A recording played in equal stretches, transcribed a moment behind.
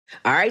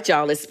All right,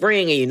 y'all, it's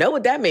spring, and you know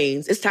what that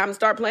means. It's time to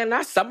start planning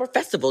our summer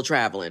festival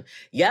traveling.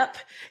 Yep,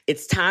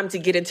 it's time to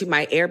get into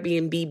my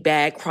Airbnb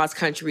bag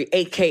cross-country,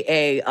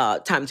 a.k.a.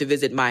 Time to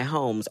visit my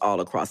homes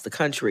all across the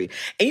country.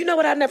 And you know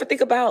what I never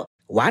think about?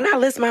 Why not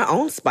list my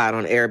own spot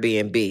on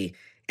Airbnb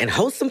and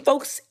host some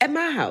folks at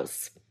my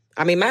house?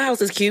 I mean, my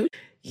house is cute.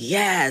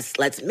 Yes,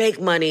 let's make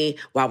money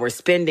while we're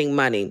spending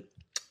money.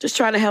 Just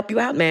trying to help you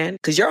out, man,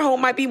 because your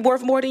home might be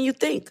worth more than you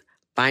think.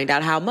 Find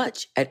out how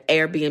much at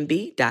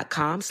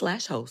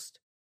airbnb.com/host.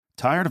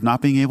 Tired of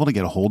not being able to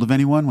get a hold of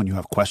anyone when you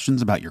have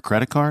questions about your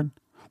credit card?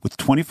 With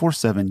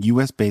 24/7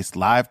 U.S.-based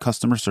live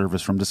customer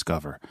service from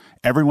Discover,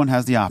 everyone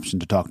has the option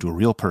to talk to a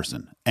real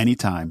person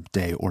anytime,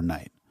 day or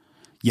night.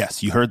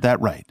 Yes, you heard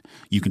that right.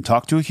 You can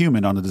talk to a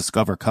human on the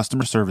Discover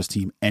customer service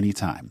team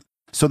anytime.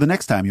 So the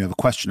next time you have a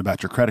question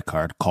about your credit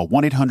card, call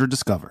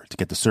 1-800-DISCOVER to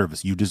get the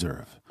service you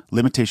deserve.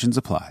 Limitations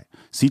apply.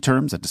 See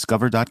terms at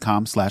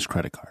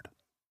discover.com/creditcard.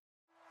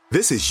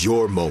 This is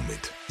your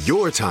moment,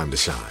 your time to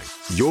shine,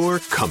 your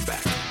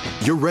comeback.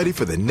 You're ready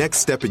for the next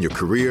step in your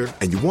career,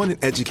 and you want an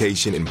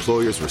education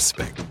employers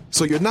respect.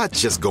 So you're not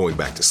just going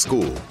back to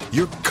school,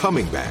 you're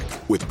coming back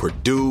with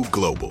Purdue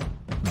Global.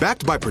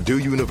 Backed by Purdue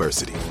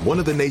University, one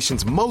of the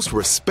nation's most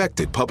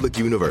respected public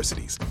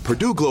universities,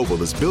 Purdue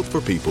Global is built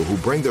for people who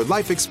bring their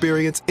life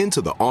experience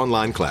into the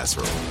online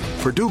classroom.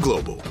 Purdue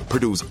Global,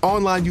 Purdue's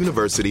online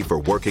university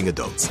for working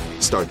adults.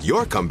 Start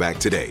your comeback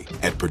today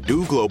at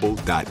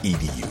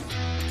purdueglobal.edu.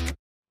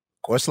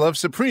 Questlove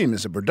Supreme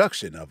is a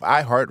production of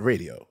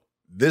iHeartRadio.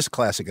 This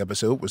classic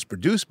episode was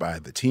produced by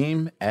the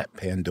team at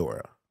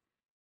Pandora.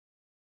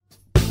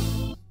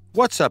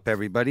 What's up,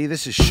 everybody?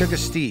 This is Sugar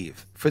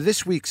Steve. For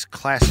this week's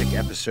classic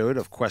episode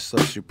of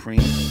Questlove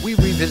Supreme, we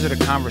revisit a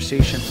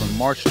conversation from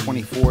March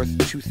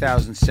 24th,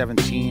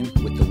 2017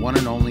 with the one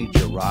and only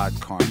Jerrod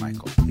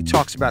Carmichael. He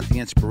talks about the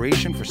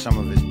inspiration for some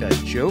of his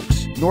best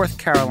jokes, North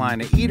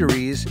Carolina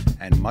eateries,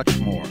 and much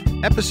more.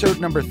 Episode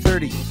number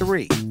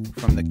 33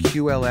 from the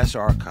QLS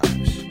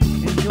archives.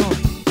 Enjoy.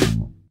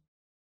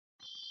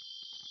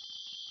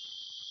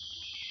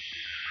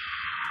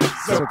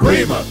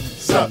 Suprema,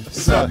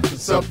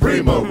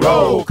 Suprema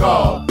roll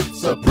call.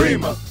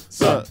 Suprema,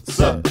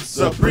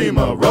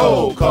 Suprema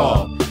roll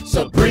call.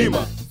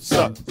 Suprema,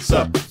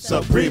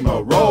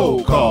 Suprema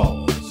roll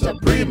call.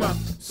 Suprema,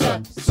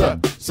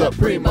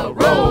 Suprema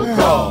roll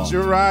call.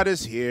 Jerrod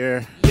is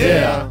here.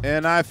 Yeah.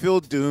 And I feel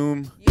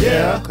doom.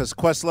 Yeah. Because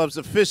Questlove's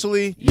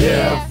officially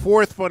Yeah. the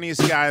fourth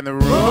funniest guy in the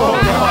room.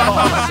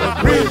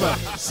 Suprema,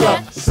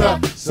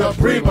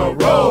 Suprema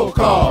roll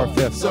call.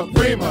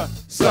 Suprema,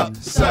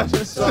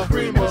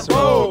 Suprema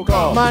roll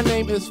call. My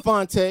name is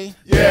Fonte.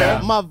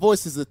 Yeah. My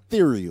voice is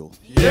ethereal.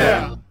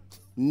 Yeah.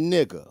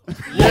 Nigga.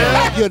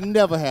 Yeah. You'll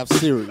never have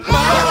cereal.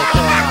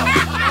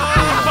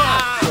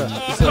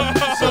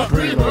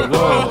 Suprema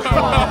roll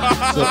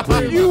call.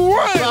 Suprema. You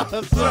right.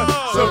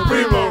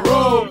 Suprema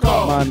roll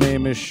call. My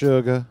name is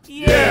Sugar.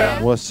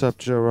 Yeah. What's up,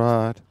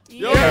 Jerrod?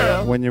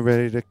 Yeah. When you're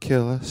ready to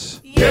kill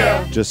us,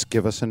 Yeah. just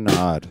give us a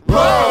nod.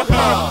 Roll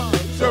call.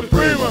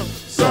 Suprema.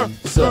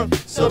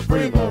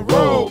 Suprema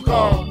roll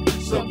call.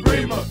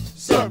 Suprema.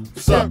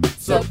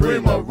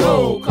 Suprema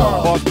roll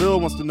call. Boss Bill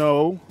wants to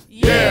know,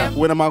 Yeah.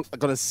 when am I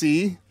going to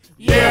see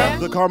Yeah.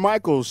 the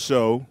Carmichael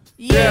Show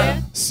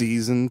Yeah.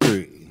 Season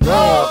 3?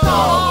 Roll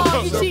call.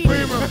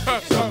 Suprema.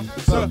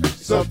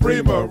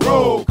 Suprema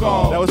roll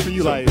call. That was for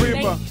you, like,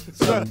 Suprema.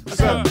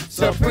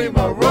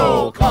 Suprema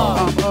roll call.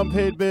 I'm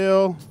unpaid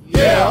Bill,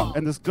 Yeah.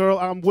 and this girl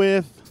I'm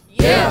with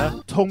Yeah.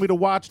 told me to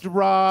watch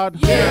Jerrod,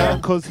 Yeah.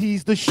 because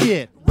he's the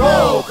shit.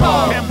 Roll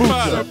call.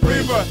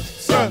 Suprema.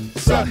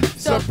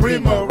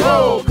 Suprema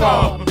roll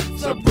call.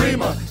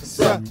 Suprema.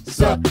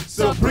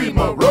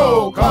 Suprema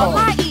roll call.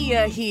 My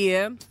ear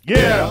here.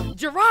 Yeah.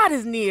 Jerrod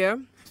is near.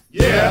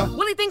 Yeah.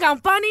 Will he think I'm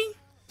funny?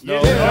 No.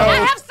 I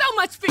have so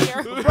much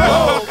fear.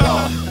 Roll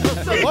call.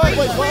 Wait,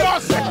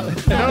 what?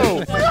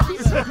 No.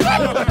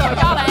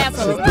 Y'all are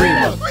assholes.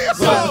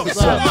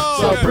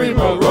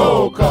 Suprema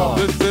roll call.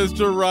 This is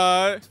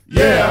Jerrod.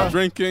 Yeah.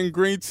 Drinking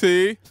green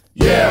tea.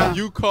 Yeah.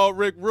 You called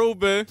Rick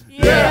Rubin.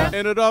 Yeah.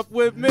 Ended up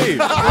with me.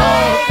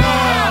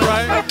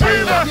 Right?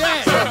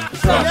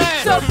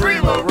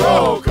 Suprema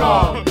roll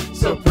call.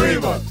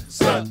 Suprema.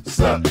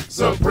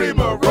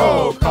 Suprema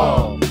roll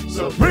call.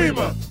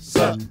 Suprema.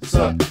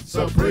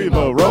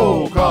 Suprema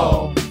roll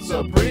call.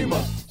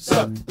 Suprema.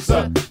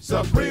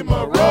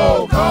 Suprema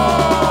roll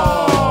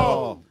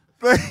call.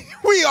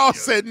 We all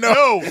said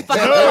no. Fucking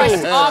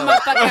crushed all my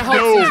fucking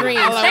hopes and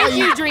dreams. Thank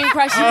you, Dream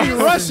Crusher. You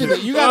rushing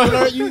it. You got to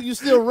learn. You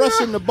still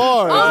rushing the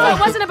bar. Oh, it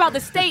wasn't about the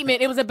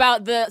statement. It was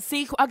about the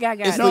sequel. Okay, I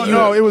got it.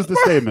 No, it was the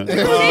statement.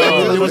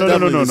 It was No.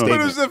 But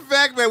it was the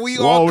fact that we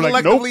all Whoa,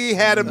 like, collectively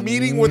had a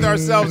meeting with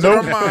ourselves in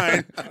our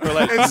mind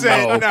and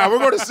said, nah, we're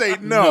going to say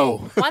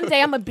no. One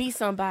day I'm going to be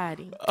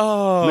somebody.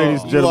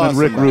 Ladies and gentlemen,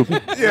 Rick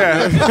Rubin.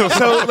 Yeah.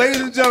 So,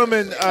 ladies and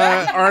gentlemen,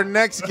 our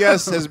next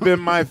guest has been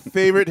my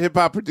favorite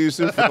hip-hop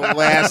producer for the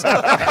last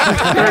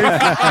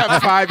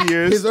 5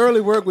 years. His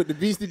early work with the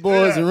Beastie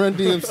Boys and Run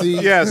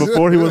DMC. Yes.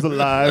 Before he was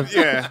alive.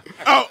 Yeah.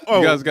 Oh.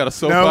 You guys got a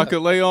sofa I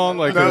could lay on?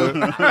 Like,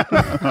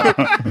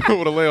 I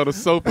want to lay on the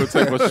sofa and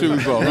take my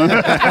shoes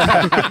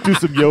off. Do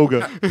some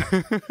yoga.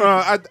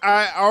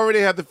 I already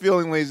have the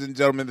feeling, ladies and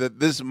gentlemen, that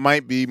this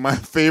might be my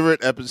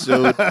favorite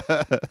episode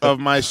of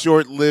my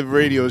short-lived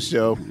radio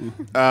show,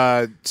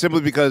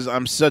 simply because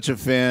I'm such a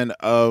fan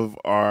of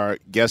our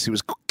guest. He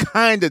was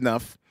kind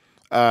enough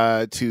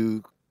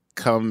to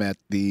come at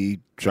the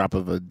drop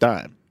of a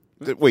dime.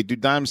 Wait, do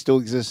dimes still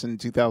exist in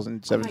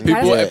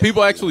 2017?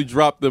 People actually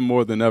drop them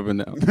more than ever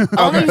now.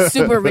 Only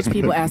super rich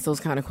people ask those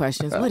kind of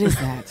questions. What is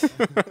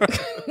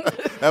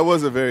that? That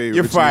was a very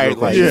You're fired.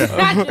 Like,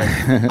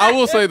 I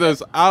will say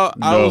this. I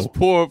was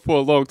poor for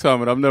a long time,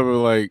 and I'm never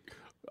like,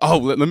 oh,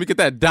 let me get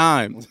that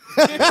dime.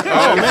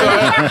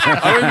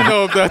 I don't even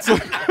know if that's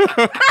like...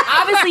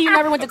 Obviously, you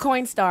never went to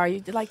Coinstar.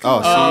 You did like,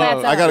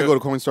 I got to go to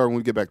Coinstar when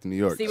we get back to New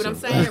York. See what I'm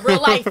saying? Real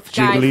life, guys.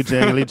 Jiggly,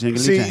 jiggly, jiggly,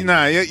 See, jiggly.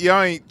 nah,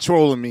 y'all ain't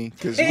trolling me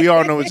because we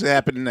all know what's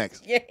happening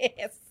next.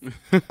 Yes.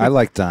 I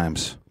like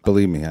dimes.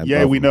 Believe me. I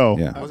Yeah, love we them. know.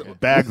 Yeah.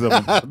 Bags of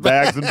them.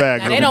 Bags and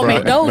bags. And they of don't them,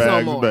 make bro. those no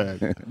Bags more. and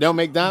bags. They don't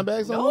make dime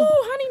bags on Oh,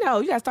 honey,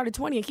 no. You got to start at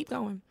 20 and keep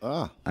going.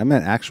 I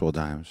meant actual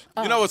dimes.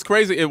 You know what's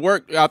crazy? It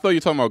worked. I thought you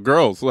were talking about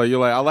girls. Like, you're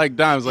like, I like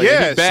dimes. Like,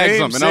 Yeah, he bags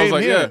same- them. And I was same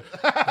like, here.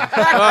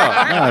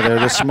 yeah. They're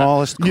the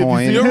smallest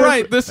coin. You're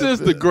right. This is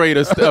the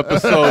greatest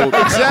episode.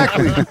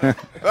 Exactly.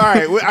 All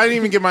right, I didn't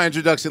even get my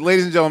introduction.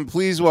 Ladies and gentlemen,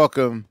 please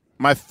welcome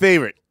my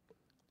favorite,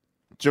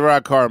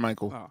 Gerard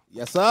Carmichael.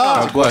 Yes, sir.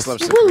 God bless.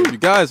 Quest Love You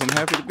guys, I'm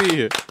happy to be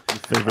here.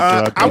 Favorite I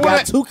I drug.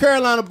 got two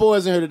Carolina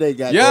boys in here today,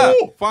 guys. Yeah.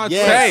 Fonte.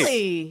 Yes.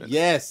 Really?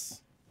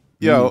 Yes.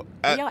 Yo,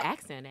 Where your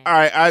accent at? all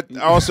right. I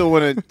also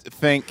want to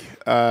thank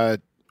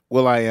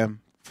will.i.am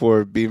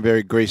for being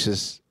very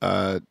gracious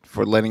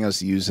for letting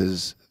us use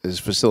his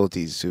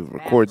facilities to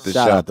record the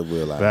Shout show. out to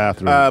Will.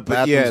 Bathroom. But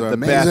Bathrooms yeah, are the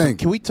amazing. bathroom.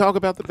 Can we talk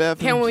about the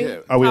bathroom? Can we?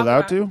 Are we talk allowed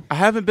about- to? I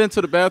haven't been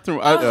to the bathroom.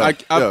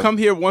 I've come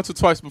here once or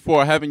twice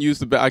before. I haven't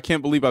used the bathroom. I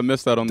can't believe I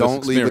missed out on this Don't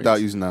leave experience.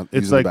 without using that.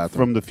 It's using like the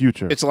bathroom. from the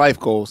future. It's life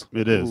goals.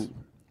 It is.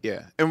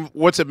 Yeah. And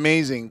what's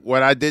amazing,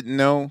 what I didn't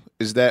know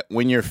is that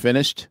when you're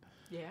finished,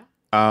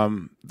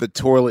 the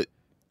toilet,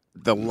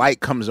 the light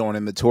comes on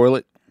in the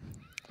toilet,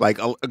 like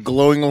a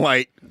glowing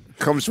light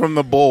comes from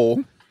the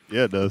bowl,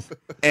 Yeah, it does.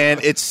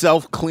 and it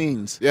self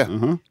cleans.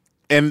 Yeah.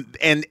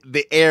 And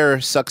the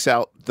air sucks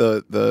out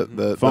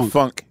the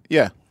funk.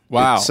 Yeah.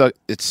 Wow.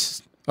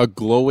 It's A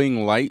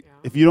glowing light.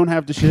 If you don't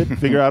have to shit,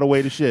 figure out a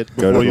way to shit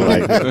Go to before you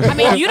the like light. I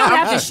mean, you don't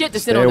have to shit to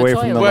sit Stay on the away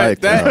toilet. from the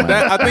But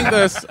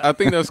light. I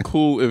think that's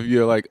cool if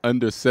you're like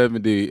under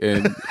 70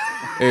 and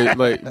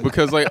like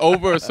because like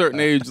over a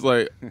certain age,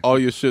 like all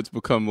your shits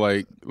become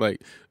like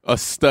a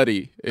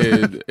study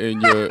in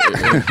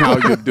how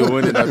you're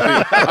doing it.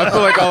 I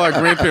feel like all our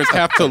grandparents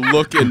have to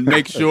look and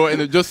make sure,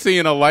 and just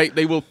seeing a light,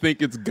 they will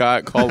think it's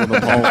God calling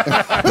them home.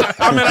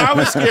 I mean, I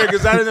was scared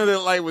because I didn't know that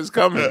light was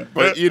coming.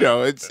 But you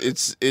know,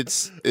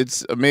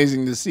 it's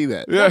amazing to see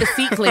that. The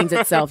seat cleans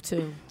itself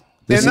too.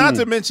 And not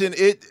to mention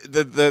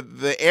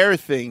the air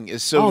thing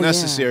is so Oh, yeah.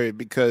 necessary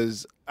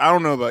because I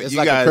don't know about It's you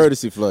like guys, a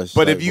courtesy flush.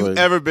 but like, if you've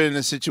ever been in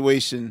a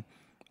situation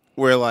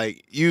where,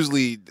 like,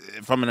 usually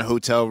if I'm in a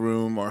hotel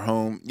room or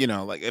home, you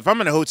know, like if I'm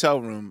in a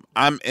hotel room,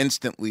 I'm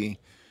instantly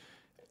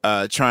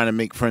trying to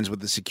make friends with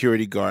the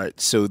security guard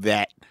so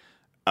that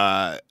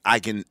I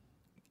can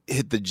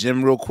hit the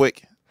gym real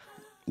quick.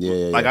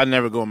 yeah. Like I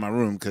never go in my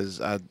room because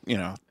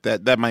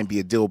that might be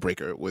a deal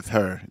breaker with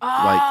her. Yeah,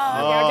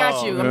 I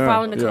got you. I'm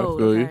following the yeah, I code.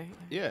 feel you. Okay.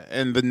 Yeah,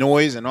 and the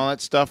noise and all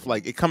that stuff,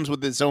 like it comes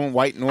with its own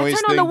white noise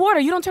Turn thing. on the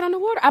water. You don't turn on the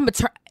water. I'm a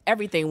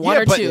everything. One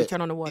Yeah, or but- two.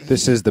 Turn on the water.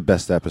 This is the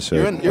best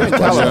episode. You're in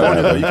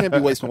California, though. You can't be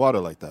wasting water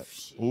like that.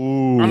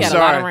 Ooh. We I'm had a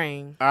lot of sorry.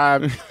 rain.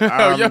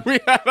 Yeah, we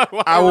had a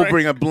lot I of will rain.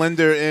 bring a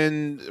blender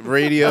in,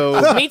 radio.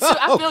 Me too.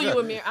 I feel you,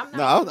 Amir. I'm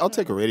not. No, I'll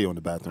take a radio in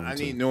the bathroom. I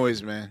too. need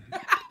noise, man.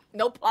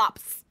 No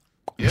plops.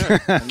 Yeah,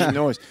 I need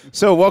noise.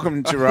 So,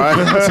 welcome, Gerard.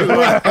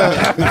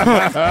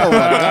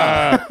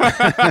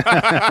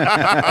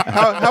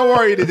 How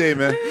are you today,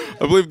 man?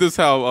 I believe this is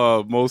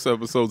how most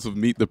episodes of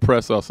Meet the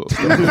Press also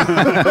start.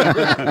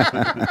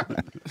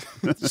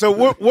 So,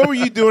 what were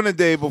you doing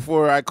today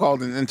before I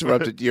called and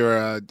interrupted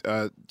your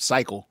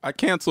cycle? I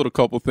canceled a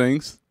couple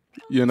things.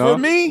 You know, For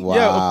me? Yeah,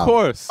 Wow. of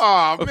course.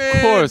 Aw, of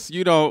man. course.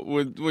 You don't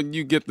when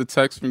you get the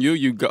text from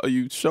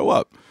you show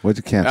up. What'd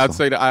you cancel? I'd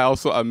say that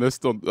I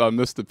missed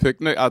the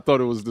picnic. I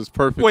thought it was this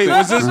perfect. Wait,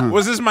 thing.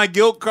 was this my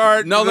guilt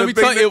card? No, The let me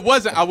tell you, picnic? it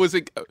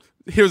wasn't.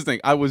 Here's the thing.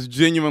 I was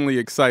genuinely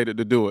excited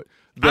to do it.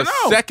 The I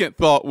know. second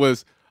thought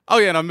was, oh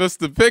yeah, and I missed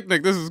the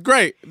picnic. This is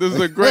great. This is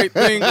a great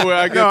thing where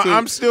I get No, to.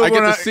 I'm still I get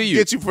going to see you.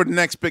 get you for the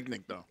next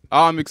picnic, though.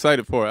 Oh, I'm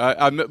excited for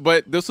it.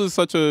 But this was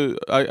such a.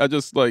 I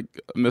just like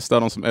missed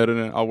out on some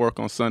editing. I'll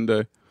work on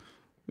Sunday.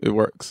 It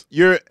works.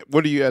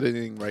 What are you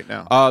editing right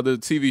now? The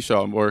TV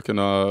show I'm working.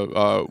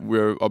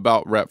 We're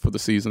about wrap for the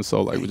season,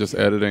 so like we're just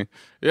editing.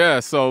 Yeah,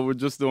 so we're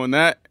just doing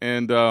that,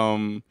 and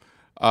then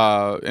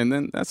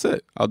that's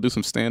it. I'll do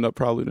some stand up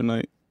probably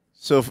tonight.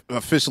 So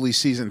officially,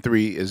 season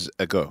 3 is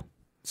a go.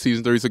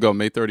 season 3 is ago,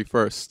 May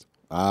 31st.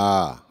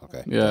 Ah,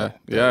 okay.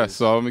 Yeah.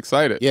 So I'm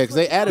excited. Yeah, because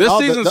they added This all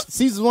season's- the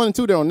seasons 1 and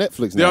 2. They're on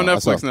Netflix now. They're on I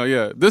saw. Netflix now.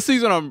 Yeah, this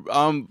season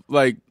I'm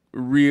like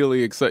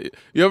really excited.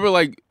 You ever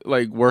like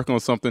work on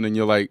something and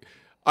you're like,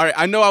 all right,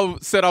 I know I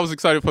said I was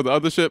excited for the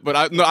other shit, but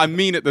I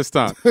mean it this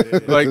time.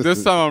 Like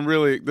this time I'm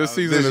really this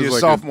season This is is your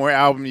like sophomore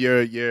album.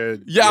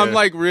 I'm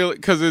like really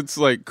because it's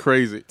like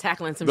crazy.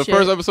 Tackling some The shit.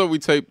 first episode we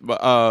taped,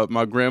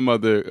 my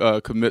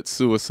grandmother commits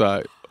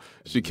suicide.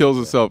 She kills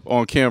herself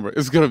on camera.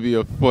 It's gonna be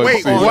a fun Wait,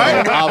 season.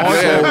 what?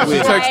 I'm She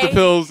so takes the with.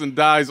 pills and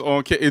dies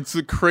on camera. It's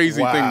a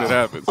crazy thing that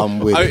happens. I'm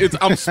with it.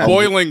 I'm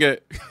spoiling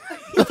it.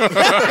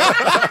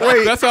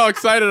 That's how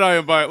excited I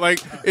am by it. Like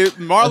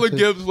Marla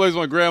Gibbs plays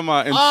my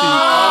grandma, and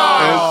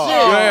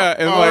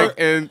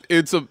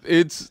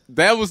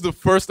that was the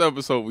first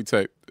episode we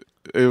taped.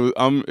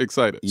 I'm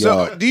excited.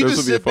 So Yo. do you This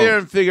just will be sit fun. there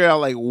and figure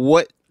out like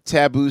what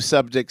taboo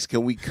subjects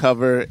can we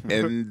cover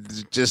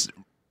and just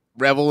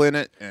revel in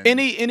it? And-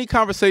 Any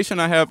conversation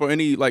I have or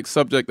any like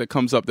subject that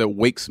comes up that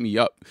wakes me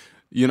up,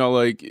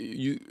 like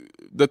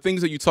the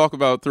things that you talk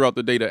about throughout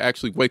the day that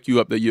actually wake you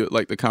up, that you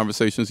like the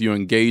conversations you're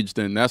engaged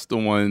in, that's the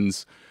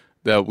ones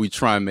that we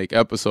try and make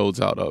episodes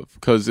out of,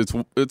 because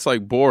it's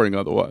like boring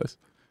otherwise,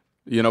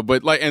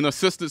 but like, and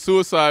assisted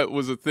suicide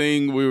was a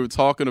thing we were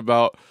talking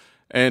about,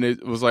 and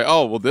it was like,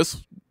 oh well,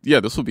 this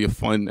will be a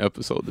fun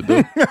episode to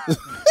do.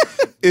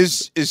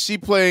 Is she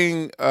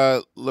playing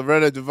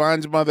Loretta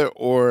Devine's mother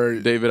or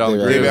David Allen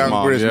David Greer's Allen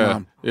mom. Greer's Yeah.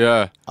 mom?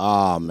 Yeah.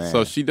 Oh man.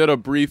 So she did a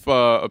brief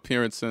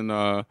appearance in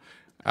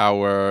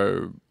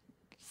our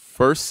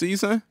first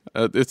season.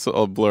 It's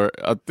a blur.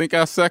 I think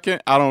our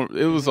second.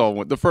 It was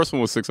all. The first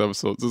one was 6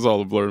 episodes. It's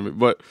all a blur to me.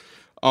 But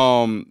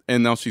and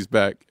now she's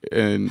back.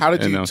 And How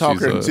did and you now talk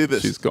her she's, into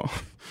this? She's gone.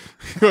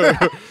 She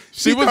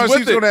she was thought with she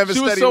was it. gonna have a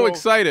She was steady so role.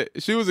 excited.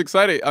 She was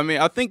excited. I mean,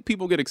 I think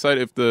people get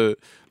excited if the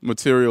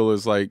material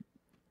is like,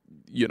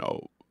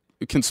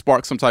 it can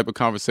spark some type of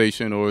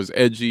conversation or is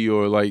edgy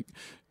or like,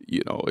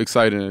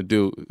 exciting to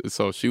do.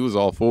 So she was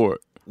all for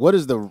it. What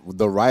is the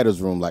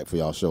writer's room like for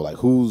y'all show? Like,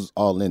 who's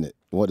all in it?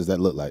 What does that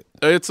look like?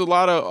 It's a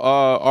lot of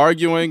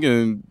arguing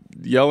and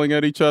yelling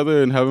at each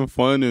other and having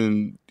fun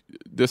and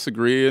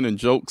disagreeing and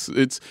jokes.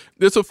 It's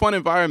a fun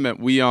environment.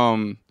 We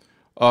I'll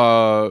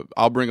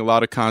bring a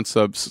lot of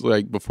concepts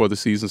like before the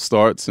season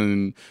starts,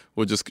 and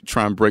we'll just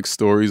try and break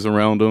stories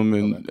around them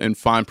and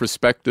find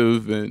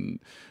perspective and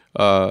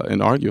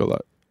argue a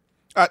lot.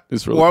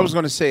 It's really I fun. was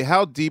going to say,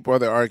 how deep are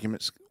the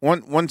arguments?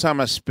 One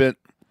time I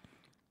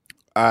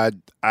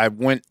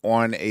went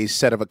on a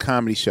set of a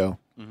comedy show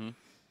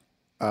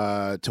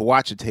to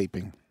watch a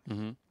taping,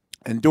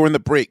 and during the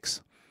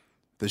breaks,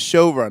 the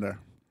showrunner,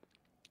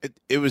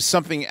 it was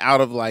something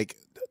out of like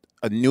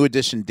a New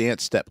Edition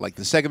dance step. Like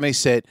the second they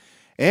said,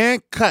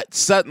 and cut,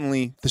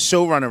 suddenly the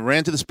showrunner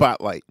ran to the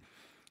spotlight,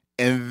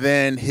 and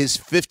then his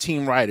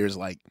 15 writers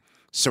like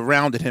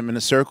surrounded him in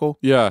a circle.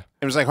 Yeah.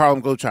 It was like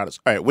Harlem Globetrotters.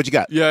 All right, what you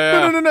got?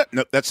 Yeah. No.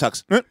 No, that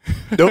sucks. Nope,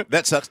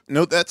 that sucks.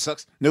 No, that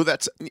sucks. No,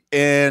 that's...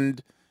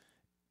 And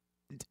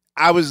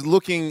I was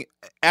looking,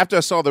 after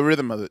I saw the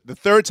rhythm of it, the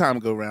third time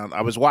go round,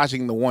 I was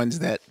watching the ones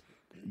that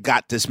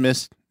got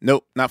dismissed.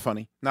 Nope, not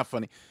funny. Not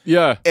funny.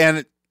 Yeah.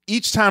 And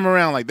each time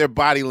around, like, their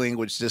body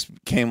language just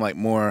became, like,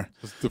 more...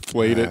 Just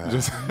deflated.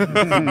 Just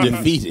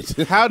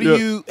defeated. How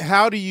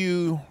do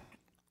you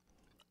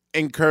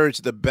encourage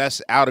the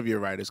best out of your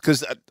writers?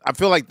 Because I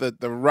feel like the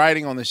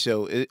writing on the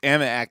show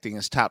and the acting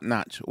is top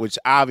notch, which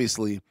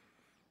obviously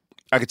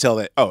I could tell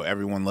that,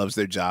 everyone loves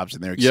their jobs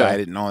and they're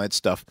excited and all that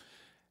stuff.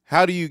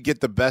 How do you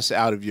get the best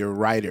out of your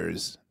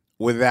writers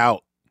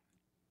without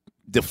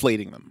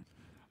deflating them?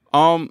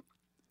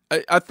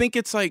 I think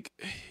it's like,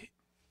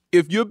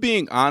 if you're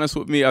being honest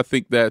with me, I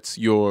think that's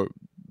your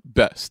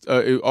best.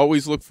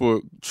 Always look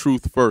for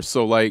truth first.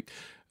 So like,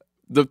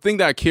 the thing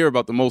that I care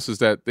about the most is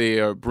that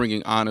they are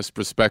bringing honest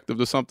perspective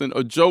to something.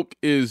 A joke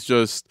is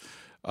just,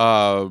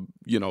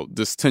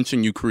 this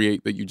tension you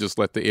create that you just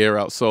let the air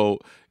out. So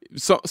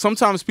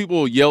sometimes people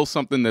will yell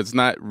something that's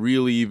not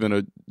really even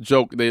a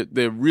joke.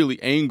 They're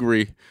really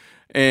angry,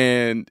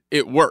 and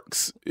it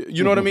works.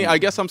 You know what I mean? I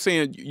guess I'm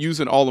saying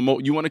using all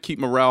you want to keep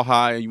morale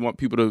high, and you want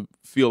people to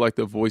feel like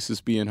their voice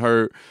is being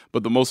heard.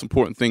 But the most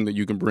important thing that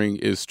you can bring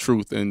is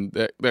truth, and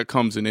that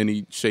comes in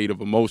any shade of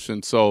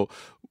emotion. So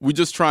we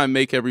just try and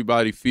make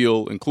everybody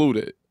feel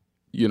included,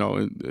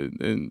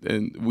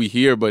 and we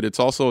hear, but it's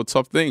also a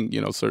tough thing.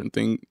 Certain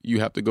thing you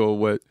have to go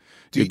with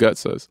what your gut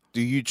says.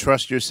 Do you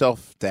trust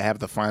yourself to have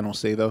the final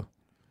say, though?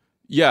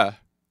 Yeah.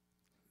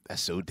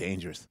 That's so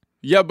dangerous.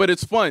 Yeah, but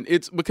it's fun.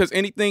 It's because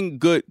anything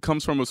good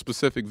comes from a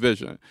specific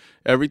vision.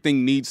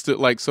 Everything needs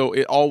to so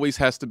it always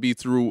has to be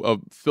through a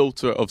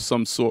filter of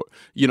some sort.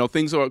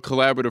 Things are a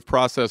collaborative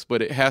process,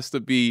 but it has to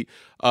be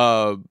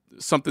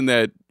something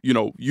that,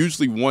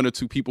 usually one or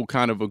two people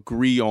kind of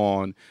agree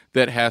on,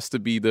 that has to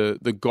be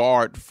the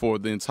guard for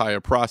the entire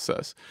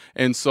process.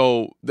 And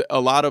so a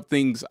lot of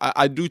things,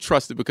 I do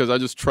trust it because I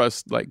just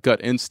trust like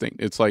gut instinct.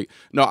 It's like,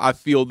 no, I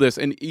feel this.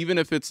 And even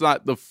if it's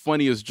not the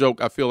funniest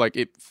joke, I feel like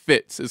it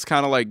fits. It's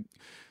kind of like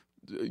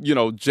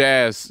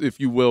jazz, if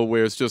you will,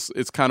 where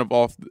it's kind of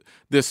off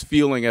this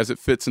feeling as it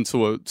fits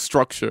into a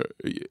structure.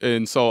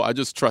 And so I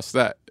just trust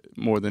that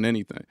more than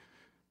anything.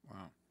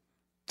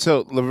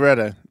 So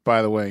Loretta,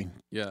 by the way,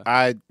 Yeah.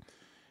 I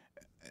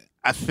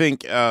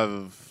think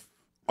of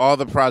all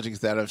the projects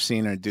that I've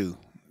seen her do,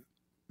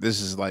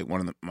 this is like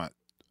one of my.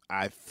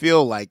 I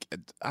feel like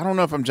I don't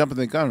know if I'm jumping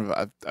the gun,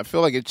 but I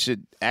feel like it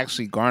should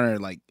actually garner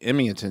like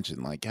Emmy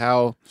attention. Like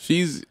how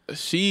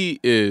she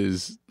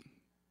is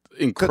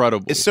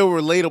incredible. It's so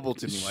relatable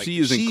to me. Like, she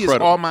is She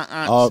incredible. is all my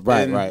aunts. Oh,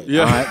 right, and- right.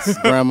 Yeah. Aunts,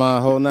 grandma,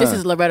 whole nine. This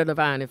is Loretta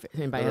Devine. If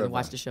anybody hasn't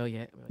watched the show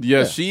yet,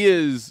 Yeah, she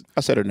is. I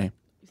said her name.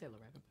 you said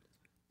Loretta.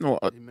 No,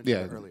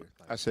 yeah,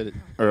 I said it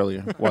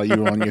earlier while you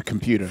were on your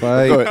computer.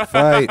 Go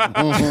Fight,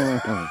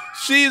 ahead. fight.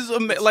 She's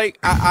like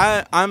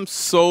I'm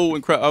so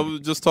incredible. I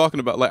was just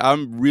talking about like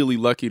I'm really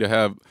lucky to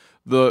have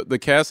the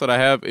cast that I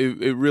have.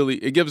 It really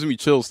gives me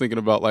chills thinking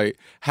about like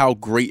how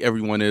great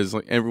everyone is.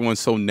 Like everyone's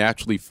so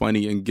naturally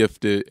funny and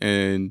gifted,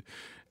 and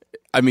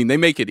I mean they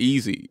make it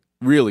easy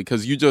really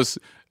because you just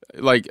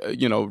like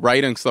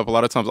writing stuff. A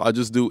lot of times I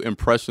just do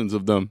impressions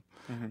of them.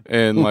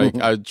 And like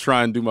I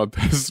try and do my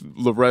best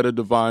Loretta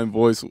Devine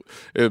voice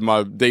and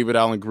my David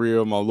Alan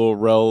Grier, my Lil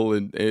Rel,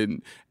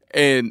 and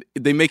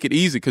they make it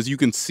easy because you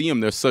can see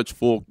them. They're such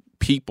full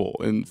people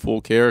and full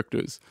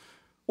characters.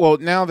 Well,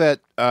 now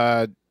that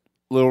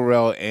Lil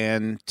Rel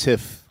and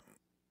Tiff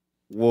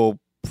will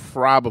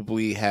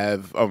probably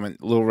have. I mean,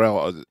 Lil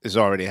Rel is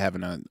already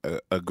having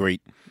a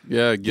great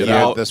Get year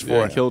out. thus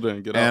far. Killed it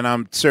and get and out.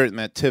 I'm certain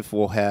that Tiff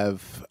will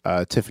have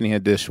Tiffany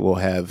Haddish will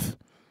have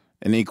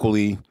an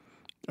equally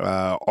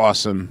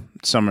awesome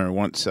summer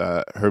once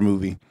her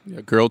movie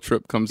Girl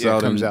Trip comes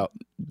out.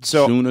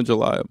 So June or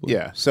July. I believe.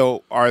 yeah.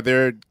 So are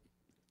there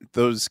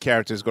those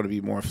characters going to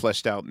be more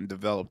fleshed out and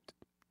developed?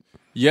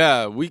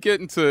 Yeah, we get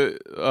into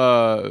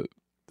a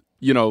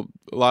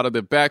lot of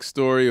their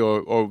backstory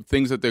or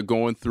things that they're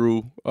going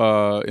through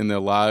in their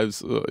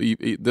lives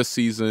this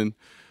season.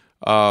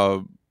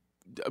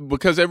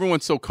 Because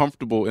everyone's so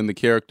comfortable in the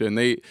character, and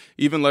they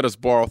even let us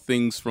borrow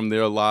things from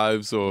their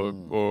lives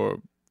or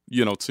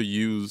to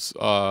use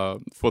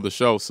for the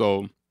show.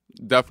 So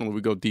definitely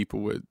we go deeper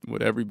with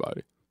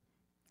everybody.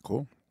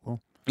 Cool.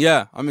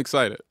 Yeah, I'm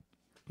excited.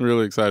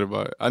 Really excited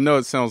about it. I know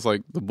it sounds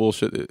like the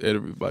bullshit that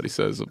everybody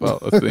says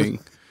about a thing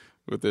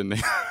with their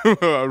name.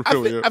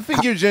 I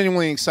think you're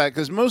genuinely excited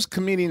because most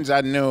comedians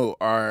I know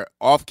are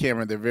off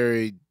camera. They're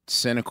very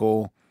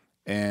cynical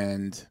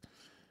and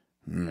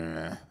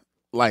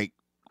like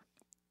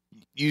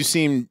you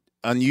seem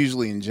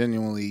unusually and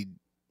genuinely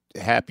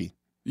happy.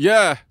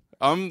 Yeah,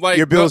 I'm like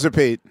Your bills are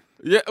paid.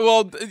 Yeah,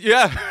 well,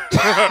 yeah,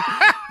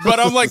 but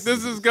I'm like,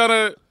 this is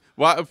gonna.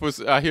 Why? If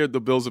I hear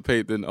the bills are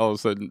paid, then all of a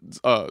sudden,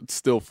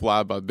 "Still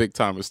Fly" by Big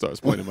Timers starts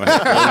playing in my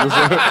head.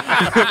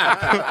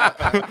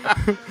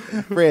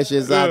 Fresh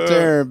is our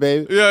turn,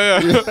 baby.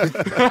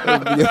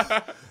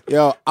 Yeah.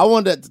 Yo, I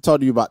wanted to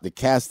talk to you about the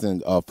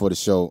casting for the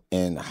show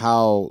and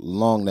how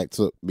long that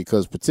took,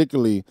 because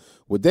particularly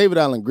with David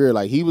Alan Grier,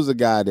 like he was a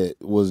guy that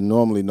was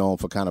normally known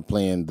for kind of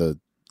playing the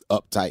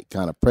uptight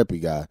kind of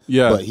preppy guy.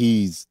 Yeah. But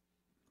he's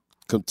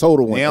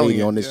total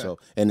 180 on this show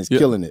and is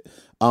killing it.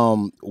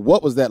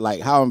 What was that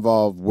like? How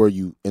involved were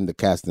you in the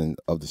casting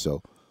of the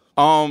show?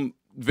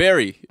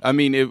 Very. I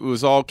mean, it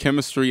was all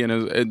chemistry,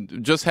 and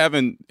just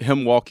having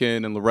him walk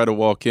in and Loretta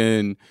walk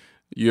in,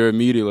 you're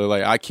immediately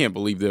like, I can't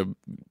believe they're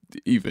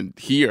even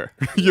here.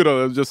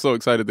 I'm just so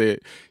excited they're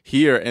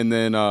here. And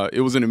then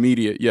it was an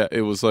immediate,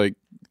 it was like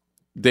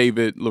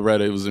David,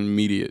 Loretta, it was an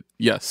immediate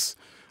yes.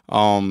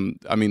 I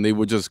mean, they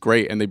were just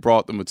great, and they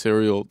brought the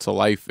material to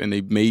life, and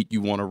they made you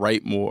want to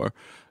write more.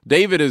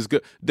 David is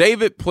good.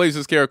 David plays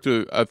his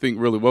character, I think,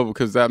 really well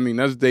because, I mean,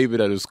 that's David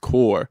at his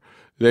core.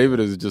 David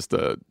is just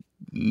a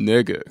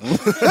nigga.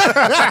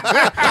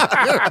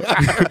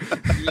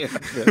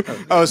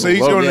 Oh, so he's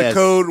going to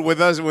code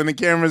with us when the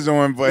camera's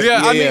on. But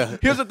I mean,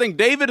 here's the thing.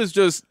 David is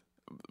just,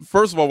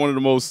 first of all, one of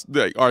the most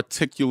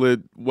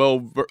articulate,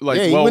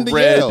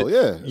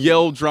 well-read,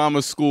 Yale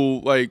drama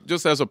school, like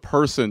just as a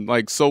person,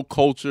 like so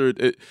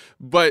cultured.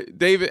 But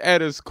David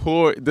at his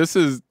core, this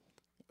is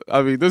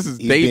David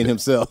being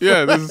himself.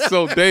 Yeah, this is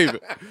so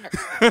David.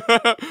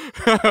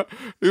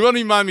 You won't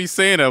even mind me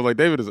saying that. I'm like,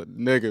 David is a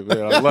nigga,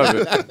 man. I love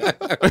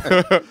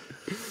it.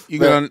 You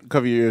gotta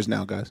cover your ears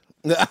now, guys.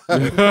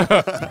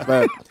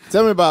 But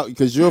tell me about,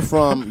 because you're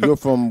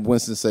from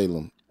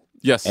Winston-Salem.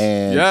 Yes.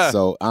 And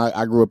so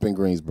I grew up in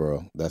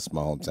Greensboro. That's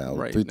my hometown.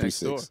 Right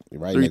 336.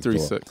 Right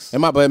 336.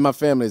 And my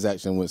family is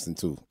actually in Winston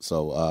too.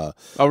 So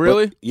oh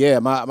really? Yeah,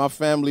 my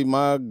family,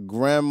 my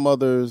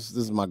grandmother's,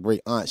 this is my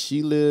great aunt.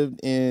 She lived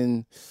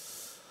in,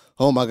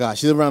 oh my gosh,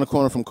 she lived around the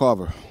corner from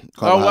Carver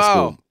High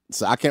School.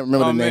 So I can't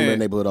remember the name of the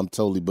neighborhood. I'm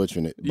totally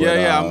butchering it. But,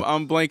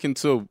 I'm blanking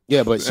too.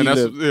 Yeah, but she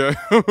lived,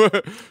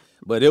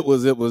 but it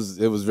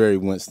was very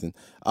Winston.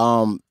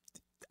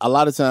 A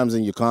lot of times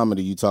in your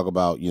comedy, you talk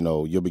about,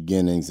 your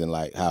beginnings and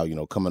like how,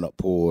 coming up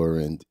poor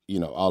and,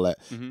 all that.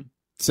 Mm-hmm.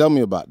 Tell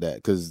me about that,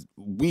 because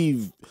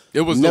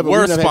It was the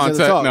worst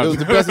Pontiac. No. It was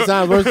the best of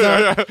times, worst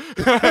time.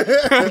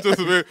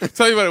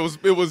 Tell you about it.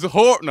 It was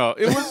horrible. No,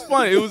 it was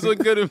fun. It was a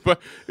good.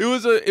 It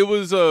was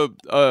a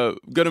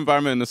good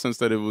environment in the sense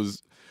that it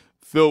was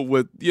filled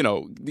with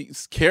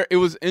these care. It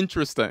was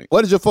interesting.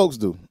 What did your folks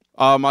do?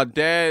 My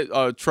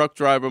dad, truck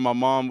driver. My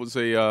mom was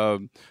a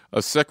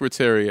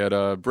secretary at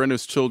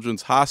Brenner's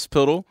Children's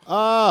Hospital.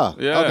 Ah,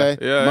 yeah, okay.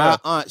 Yeah, my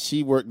aunt,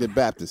 she worked at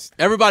Baptist.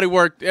 Everybody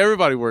worked.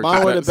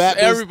 Mine worked at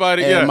Baptist.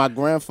 Everybody. And Yeah. my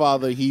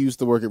grandfather, he used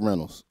to work at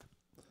Reynolds.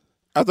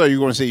 I thought you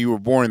were going to say you were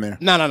born there.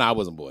 No, I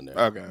wasn't born there.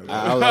 Okay.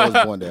 I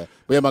was born there.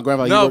 But yeah, my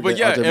grandfather. No, he worked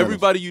but at yeah,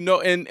 everybody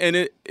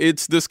and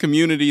it's this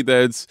community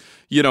that's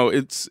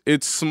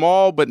it's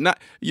small, but not.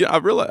 Yeah, I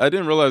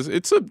didn't realize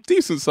it's a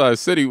decent sized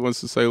city.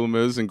 Winston-Salem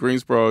is, and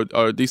Greensboro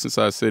are decent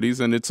sized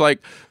cities, and it's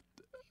like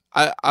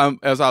I'm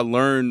as I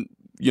learn,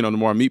 the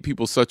more I meet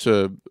people, such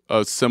a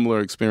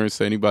similar experience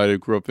to anybody that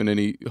grew up in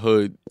any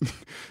hood.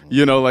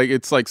 Like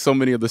it's like so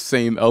many of the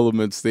same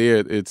elements there.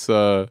 It's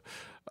just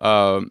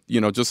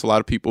a lot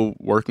of people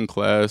working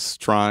class,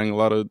 trying, a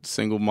lot of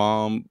single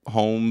mom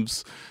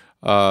homes,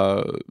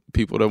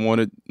 people that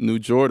wanted new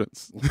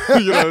Jordans.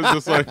 It's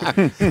just like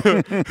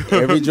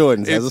every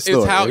Jordan has a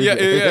story.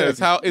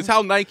 It's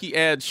how Nike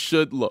ads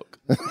should look.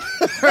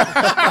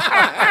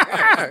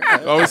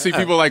 I always see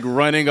people like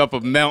running up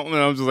a mountain,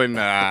 and I'm just like,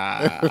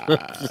 nah.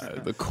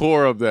 The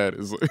core of that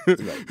is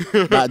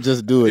not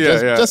just do it,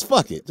 just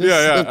fuck it.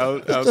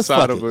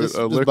 Outside of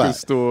a liquor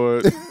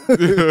store.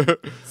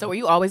 So were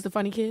you always the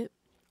funny kid?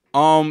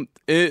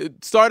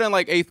 It started in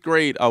like 8th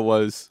grade.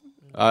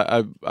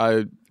 I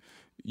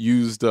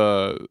used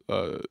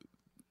humor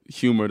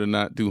to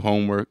not do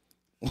homework.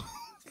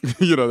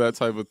 That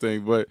type of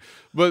thing.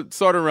 But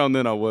starting around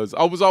then I was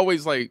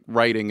always like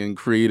writing and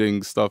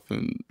creating stuff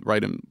and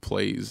writing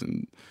plays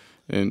and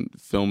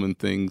filming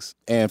things.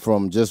 And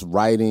from just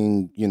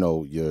writing,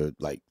 your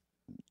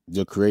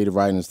creative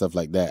writing and stuff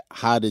like that,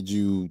 how did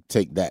you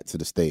take that to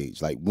the stage?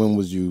 Like when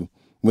did you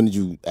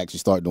actually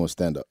start doing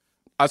stand up?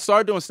 I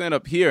started doing stand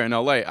up here in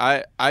LA.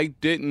 I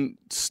didn't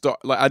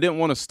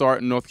want to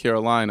start in North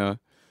Carolina.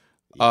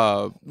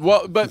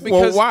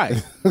 Because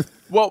why?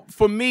 Well,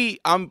 for me,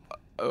 I'm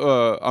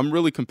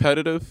really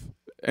competitive,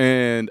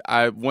 and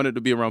I wanted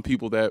to be around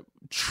people that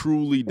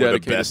truly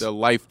dedicated their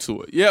life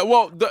to it. Yeah,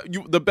 well,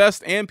 the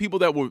best, and people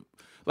that were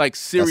like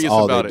serious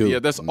about it. Yeah,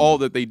 that's all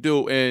that they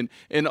do. And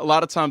a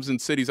lot of times in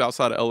cities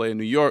outside of LA and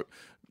New York,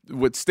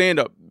 with stand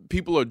up,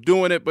 people are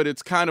doing it, but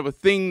it's kind of a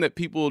thing that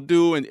people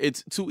do, and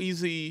it's too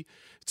easily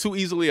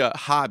a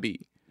hobby.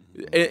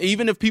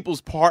 Even if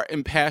people's part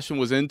and passion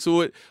was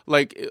into it,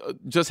 like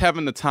just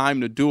having the time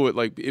to do it,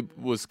 like it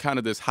was kind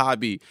of this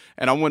hobby.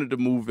 And I wanted to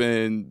move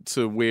in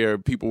to where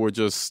people were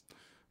just,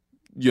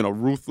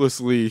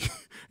 ruthlessly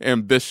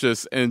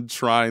ambitious and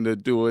trying to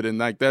do it. And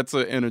like that's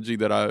an energy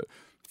that I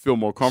feel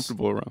more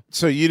comfortable around.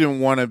 So you didn't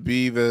want to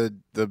be the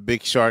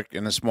big shark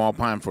in a small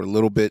pond for a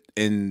little bit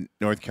in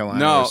North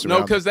Carolina?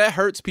 No, because that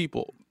hurts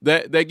people.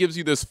 That gives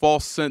you this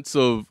false sense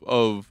of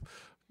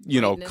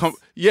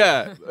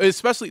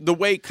especially the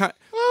way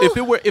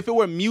if it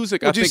were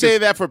music. Would you say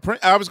that for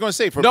Prince? I was going to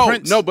say for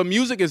Prince. No, but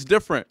music is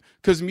different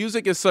because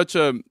music is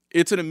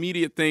it's an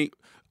immediate thing.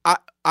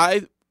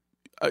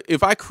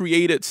 If I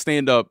created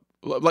stand up,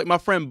 like my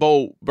friend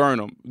Bo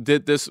Burnham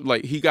did this,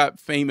 like he got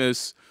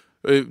famous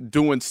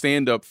doing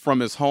stand up from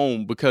his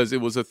home because it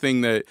was a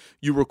thing that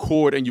you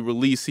record and you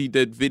release. He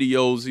did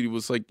videos. He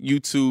was like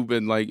YouTube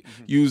and like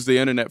used the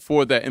internet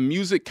for that. And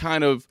music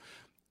kind of.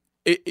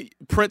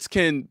 Prince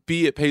can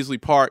be at Paisley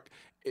Park.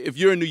 If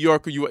you're in New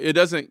York, it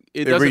doesn't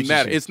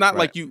matter. It's not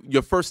like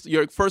your first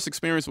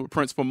experience with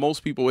Prince for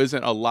most people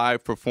isn't a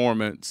live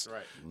performance.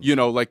 Right.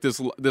 Like this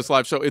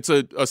live show. It's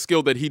a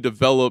skill that he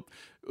developed,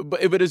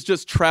 but it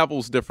just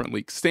travels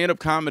differently. Stand-up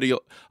comedy,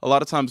 a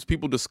lot of times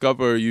people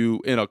discover you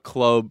in a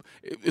club,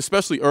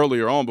 especially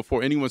earlier on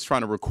before anyone's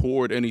trying to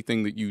record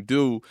anything that you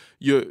do.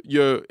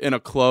 You're in a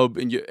club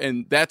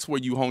and that's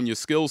where you hone your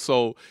skills.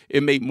 So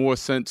it made more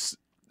sense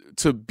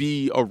to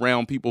be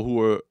around people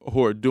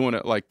who are doing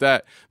it like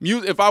that.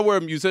 If I were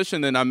a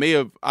musician, then I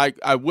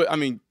would. I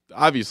mean,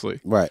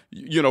 obviously, right?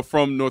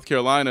 From North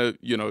Carolina,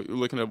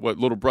 looking at what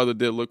Little Brother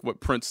did, look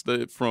what Prince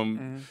did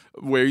from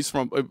where he's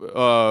from.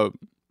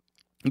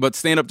 But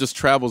stand up just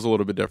travels a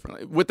little bit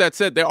differently. With that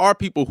said, there are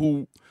people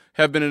who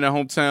have been in their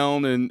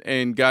hometown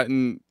and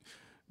gotten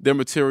their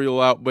material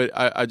out, but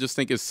I just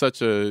think it's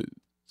such a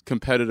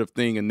competitive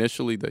thing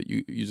initially that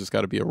you just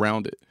got to be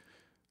around it.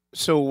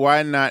 So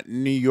why not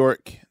New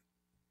York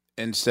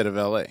instead of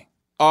LA?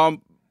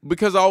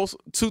 Because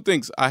two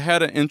things. I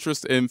had an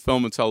interest in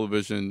film and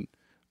television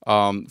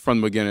from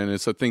the beginning.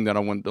 It's a thing that I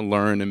wanted to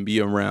learn and be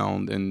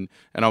around, and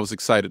I was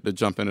excited to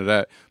jump into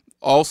that.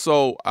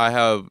 Also, I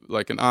have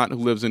like an aunt who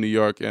lives in New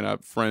York, and I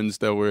have friends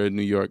that were in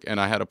New York, and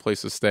I had a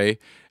place to stay.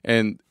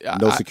 And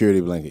no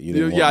security blanket. You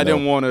didn't I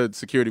didn't want a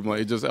security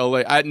blanket. Just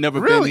LA. I'd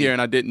never been here,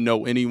 and I didn't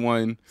know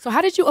anyone. So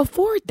how did you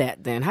afford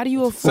that then? How do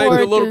you afford?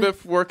 Saved a little bit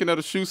for working at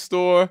a shoe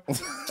store.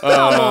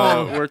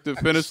 Worked at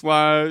Finish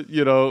Line.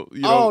 You know.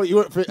 You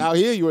were out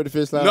here. You were at the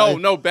Finish Line.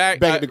 No,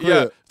 back at the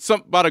crib. Yeah,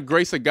 by the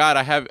grace of God,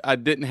 I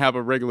didn't have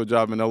a regular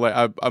job in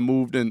LA. I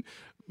moved and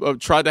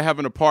tried to have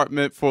an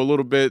apartment for a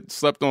little bit.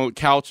 Slept on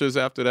couches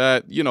after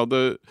that. You know,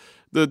 the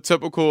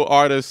typical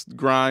artist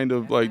grind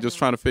of like just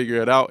trying to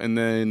figure it out. And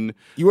then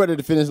you were at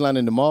the Finish Line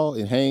in the mall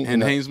in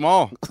Haynes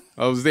Mall.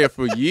 I was there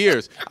for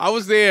years. I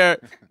was there,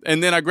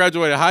 and then I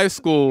graduated high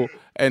school.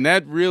 And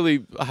that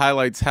really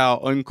highlights how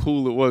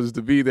uncool it was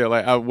to be there.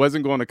 Like, I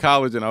wasn't going to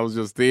college, and I was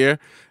just there.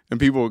 And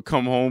people would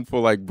come home for,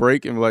 like,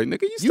 break and be like,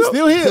 nigga, you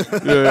still here?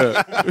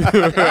 Yeah.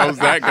 I was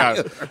that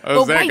guy. I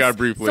was that guy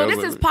briefly. So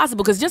this is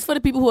possible, because just for the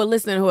people who are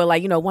listening who are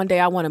like, one day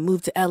I want to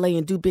move to L.A.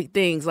 and do big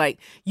things, like,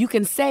 you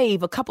can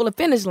save a couple of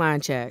Finish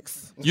Line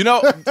checks.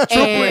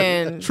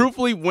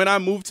 Truthfully, when I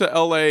moved to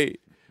L.A.,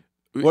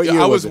 what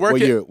year I was it?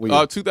 working, What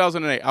year?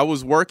 2008. I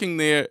was working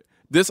there.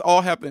 This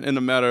all happened in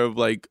a matter of,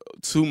 like,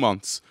 2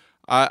 months.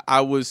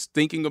 I was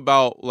thinking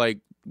about, like,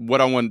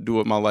 what I wanted to do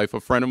with my life. A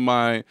friend of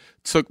mine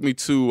took me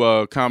to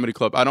a comedy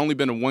club. I'd only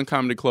been to one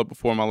comedy club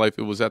before in my life.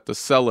 It was at the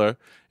Cellar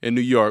in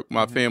New York.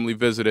 My family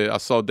visited. I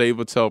saw Dave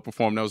Attell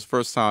perform. That was the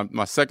first time.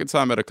 My second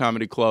time at a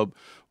comedy club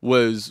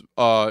was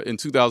in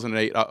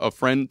 2008. A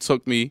friend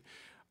took me.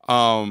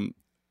 I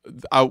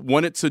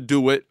wanted to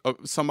do it.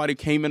 Somebody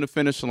came in the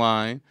Finish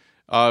Line.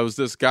 It was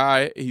this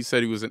guy. He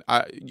said he was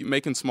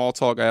making small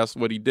talk. I asked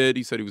what he did.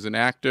 He said he was an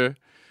actor.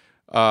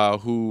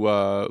 Who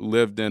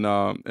lived in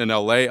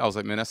L.A. I was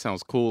like, man, that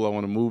sounds cool. I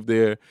want to move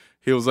there.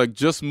 He was like,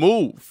 just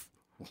move.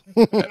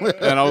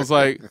 And I was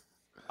like,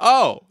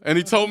 oh. And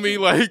he told me,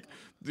 like,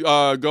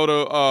 go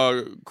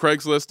to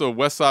Craigslist or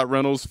Westside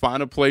Rentals,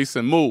 find a place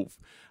and move.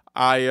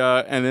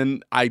 And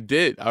then I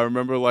did. I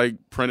remember, like,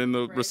 printing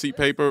the receipt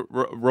paper,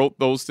 wrote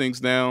those things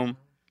down,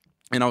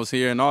 and I was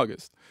here in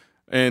August.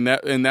 And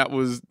that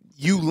was...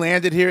 You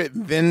landed here,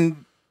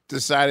 then...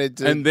 decided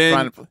to I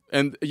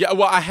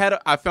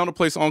found a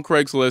place on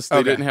Craigslist.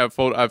 They didn't have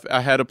photo.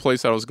 I had a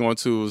place I was going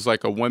to. It was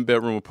like a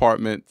 1-bedroom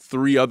apartment.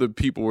 3 other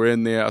people were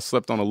in there. I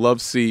slept on a love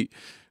seat,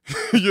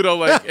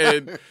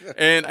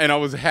 and I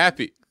was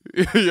happy.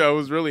 I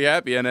was really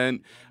happy. And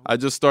then I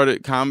just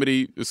started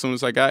comedy as soon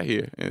as I got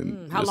here.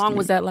 And how long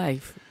was that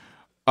life?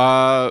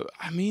 A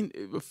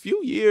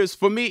few years.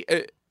 For me,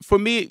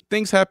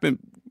 things happen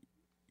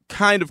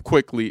kind of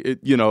quickly.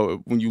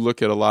 When you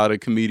look at a lot of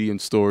comedian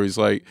stories,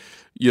 like,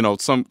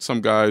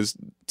 some guys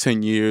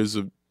 10 years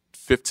of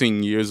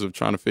 15 years of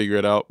trying to figure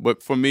it out.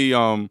 But for me,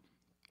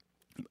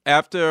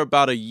 after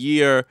about a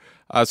year,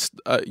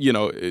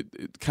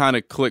 it kind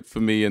of clicked for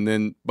me. And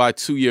then by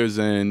 2 years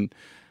in,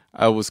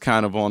 I was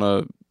kind of on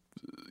a,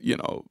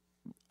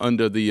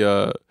 under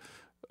the,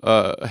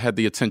 had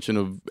the attention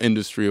of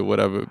industry or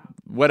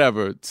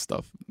whatever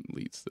stuff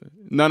leads to.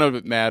 None of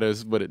it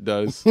matters, but it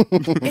does.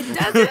 It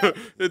doesn't?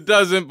 It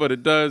doesn't, but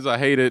it does. I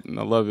hate it and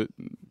I love it.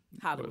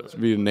 Hollywood. That's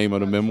be the name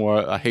of the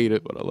memoir. I hate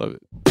it, but I love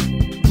it.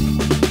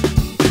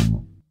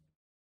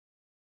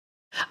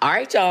 All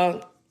right,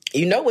 y'all.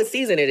 You know what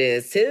season it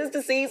is. 'Tis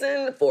the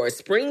season for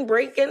spring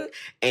breaking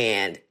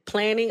and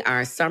planning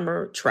our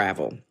summer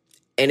travel.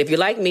 And if you're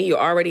like me, you're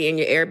already in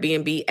your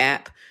Airbnb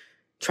app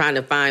trying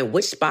to find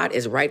which spot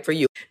is right for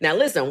you. Now,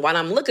 listen, while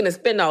I'm looking to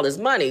spend all this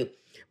money,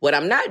 what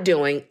I'm not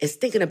doing is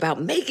thinking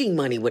about making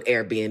money with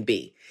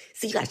Airbnb.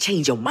 See, you got to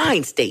change your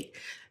mind state.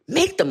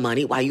 Make the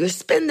money while you're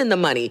spending the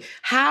money.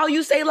 How,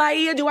 you say,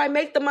 Laia, do I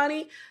make the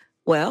money?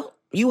 Well,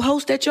 you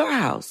host at your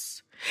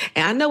house.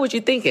 And I know what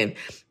you're thinking.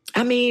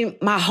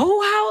 My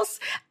whole house?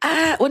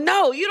 Well,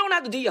 no, you don't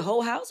have to do your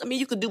whole house.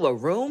 You could do a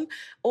room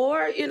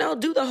or,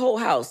 do the whole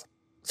house.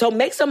 So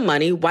make some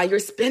money while you're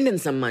spending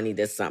some money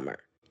this summer.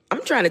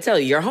 I'm trying to tell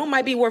you, your home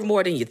might be worth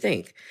more than you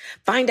think.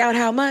 Find out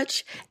how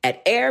much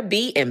at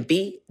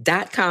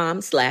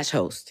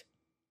airbnb.com/host.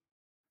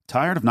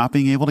 Tired of not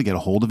being able to get a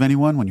hold of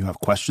anyone when you have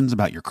questions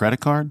about your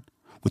credit card?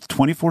 With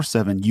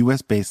 24/7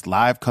 U.S.-based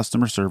live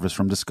customer service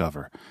from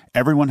Discover,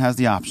 everyone has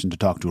the option to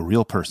talk to a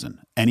real person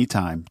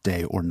anytime,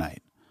 day or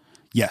night.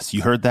 Yes,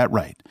 you heard that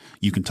right.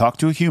 You can talk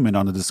to a human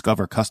on the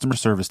Discover customer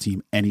service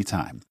team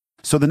anytime.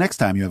 So the next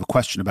time you have a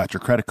question about your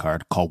credit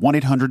card, call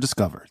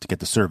 1-800-DISCOVER to get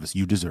the service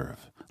you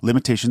deserve.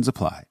 Limitations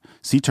apply.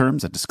 See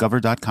terms at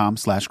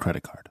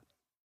discover.com/creditcard.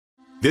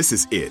 This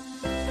is it.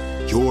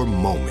 Your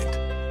moment.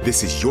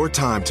 This is your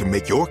time to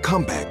make your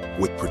comeback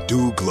with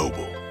Purdue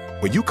Global.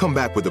 When you come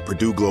back with a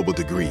Purdue Global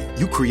degree,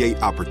 you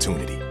create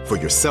opportunity for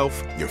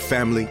yourself, your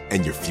family,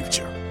 and your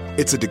future.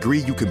 It's a degree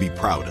you can be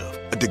proud of,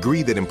 a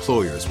degree that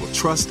employers will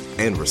trust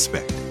and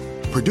respect.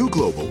 Purdue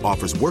Global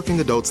offers working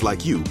adults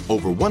like you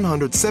over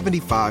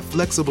 175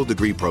 flexible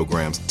degree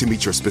programs to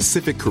meet your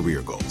specific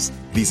career goals.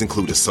 These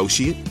include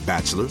associate,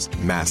 bachelor's,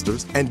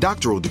 master's, and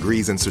doctoral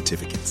degrees and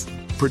certificates.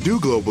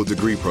 Purdue Global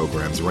degree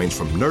programs range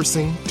from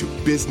nursing to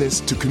business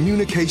to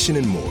communication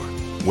and more.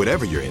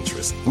 Whatever your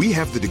interest, we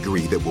have the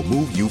degree that will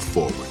move you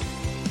forward.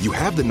 You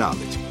have the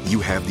knowledge, you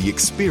have the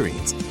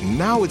experience.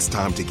 Now it's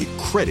time to get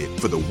credit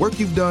for the work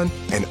you've done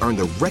and earn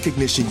the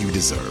recognition you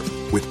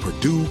deserve with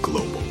Purdue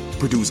Global,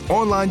 Purdue's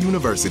online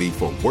university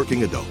for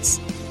working adults.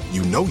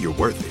 You know you're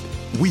worth it.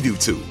 We do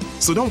too.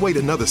 So don't wait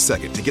another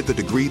second to get the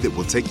degree that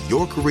will take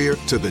your career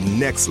to the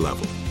next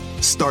level.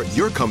 Start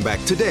your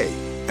comeback today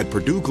at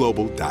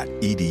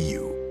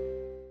purdueglobal.edu.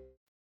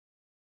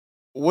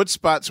 What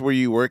spots were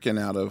you working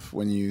out of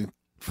when you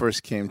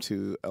first came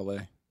to LA?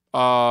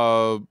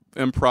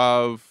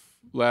 Improv,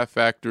 Laugh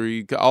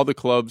Factory, all the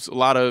clubs, a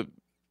lot of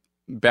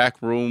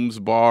back rooms,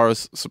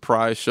 bars,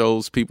 surprise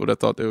shows, people that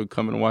thought they would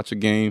come and watch a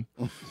game.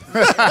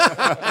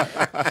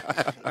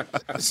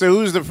 So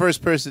who's the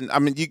first person? I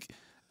mean,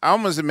 I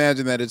almost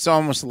imagine that it's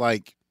almost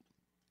like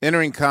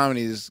entering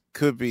comedy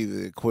could be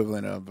the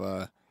equivalent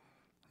of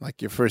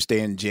like your first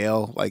day in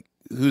jail. Like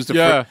who's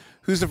the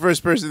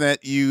first person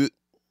that you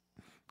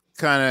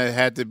kind of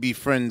had to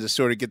befriend to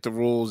sort of get the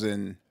rules?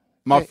 And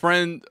my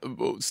friend,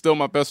 still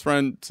my best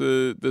friend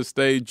to this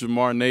day,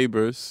 Jamar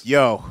Neighbors.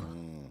 Yo,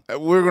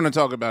 we're going to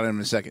talk about him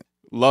in a second.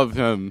 Love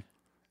him.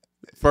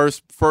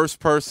 First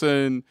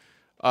person.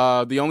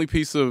 The only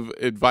piece of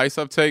advice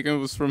I've taken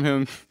was from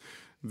him.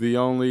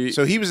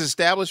 So he was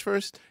established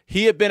first?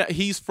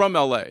 He's from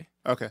LA.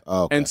 Okay.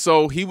 Oh, okay. And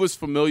so he was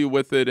familiar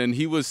with it, and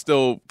he was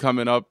still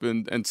coming up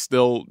and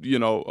still,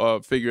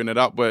 figuring it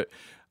out. But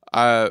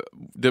I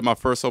did my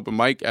first open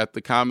mic at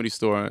the Comedy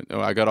Store,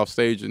 and I got off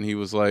stage, and he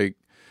was like,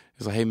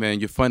 "Hey man,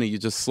 you're funny. You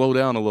just slow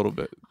down a little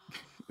bit."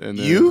 And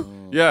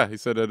then, yeah, he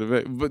said that.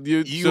 But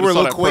you were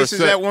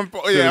loquacious at one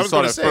point. Yeah, I was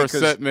going to say first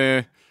set,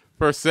 man.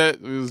 First set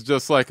it was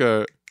just like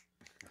it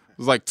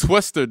was like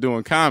Twister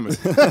doing comedy.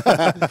 No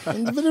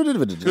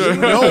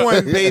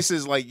one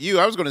paces like you.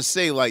 I was going to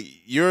say, like,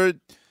 your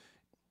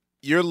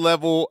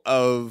level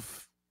of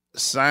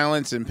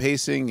silence and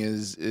pacing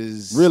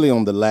is really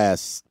on the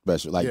last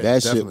special. Like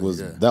that shit was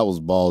that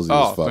was ballsy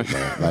as fuck,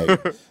 man.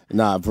 Like,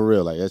 nah, for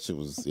real. Like that shit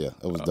was it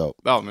was dope.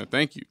 Oh man,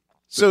 thank you.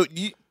 So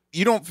you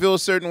don't feel a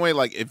certain way,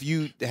 like if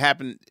you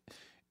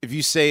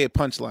say a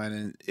punchline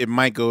and it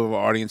might go over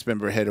an audience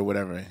member head or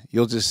whatever,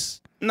 you'll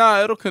just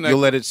it'll connect. You'll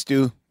let it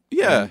stew.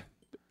 Yeah.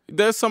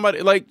 There's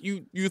somebody like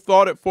you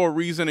thought it for a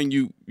reason, and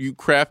you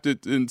craft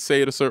it and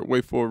say it a certain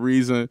way for a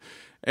reason.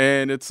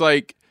 And it's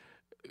like,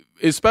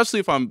 especially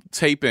if I'm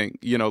taping,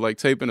 like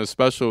taping a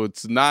special,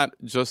 it's not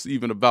just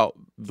even about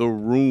the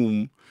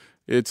room.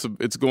 It's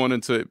going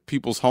into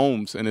people's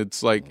homes, and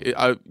it's like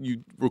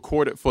you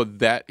record it for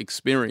that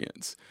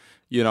experience,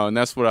 and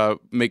that's what I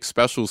make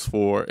specials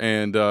for.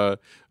 And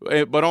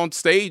but on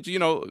stage,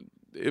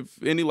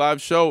 if any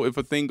live show, if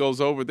a thing goes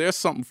over, there's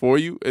something for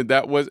you. And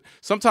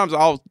sometimes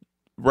I'll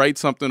write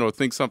something or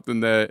think something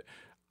that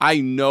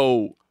I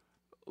know,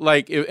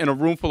 like in a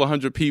room full of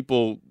 100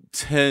 people,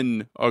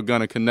 10 are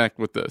gonna connect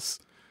with this,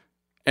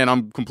 and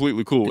I'm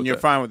completely cool. And you're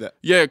fine with that?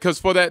 Yeah, because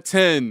for that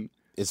 10,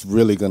 it's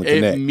really gonna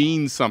connect. It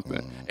means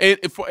something.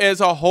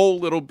 As a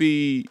whole, it'll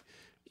be,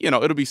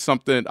 it'll be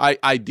something.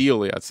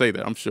 Ideally, I'd say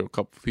that. I'm sure a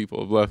couple of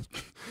people have left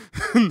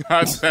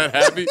not that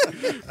happy,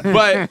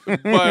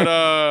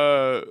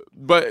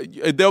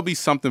 but there'll be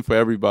something for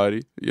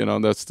everybody.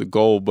 That's the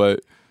goal.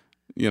 But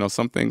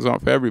some things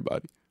aren't for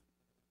everybody.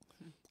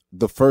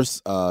 The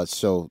first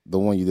show, the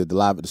one you did, the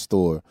Live at the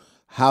Store,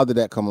 how did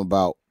that come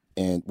about?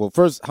 And well,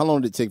 first, how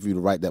long did it take for you to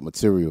write that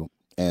material?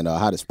 And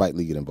how did Spike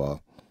Lee get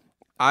involved?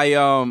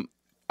 That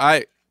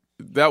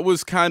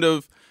was kind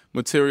of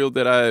material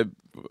that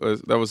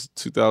that was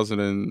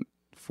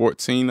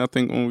 2014, I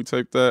think, when we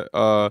taped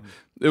that.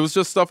 It was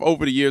just stuff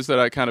over the years that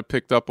I kind of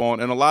picked up on,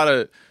 and a lot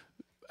of,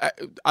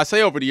 I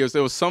say over the years,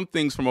 there was some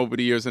things from over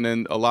the years, and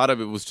then a lot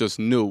of it was just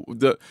new.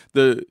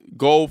 The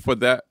goal for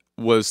that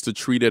was to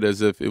treat it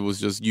as if it was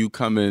just you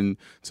coming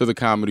to the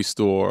Comedy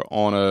Store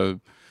on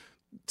a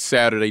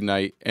Saturday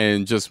night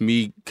and just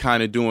me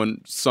kind of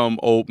doing some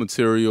old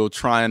material,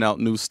 trying out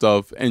new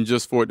stuff, and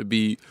just for it to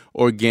be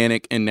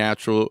organic and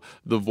natural.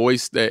 The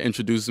voice that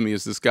introduces me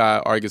is this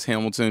guy, Argus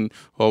Hamilton,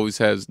 who always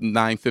has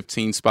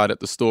 9:15 spot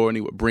at the store, and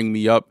he would bring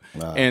me up.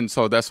 Wow. And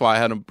so that's why I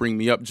had him bring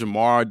me up.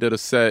 Jamar did a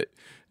set.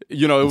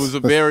 It was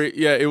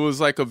it was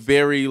like a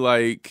very,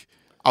 like,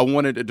 I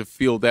wanted it to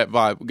feel that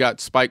vibe.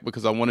 Got Spike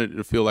because I wanted it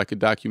to feel like a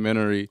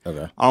documentary.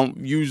 Okay. I don't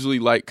usually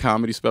like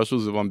comedy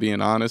specials, if I'm being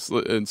honest,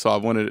 and so I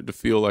wanted it to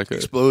feel like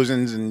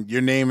explosions and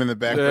your name in the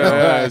background.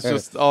 Yeah, it's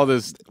just all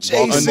this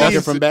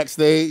walking from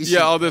backstage.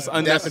 Yeah, all this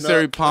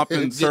unnecessary pomp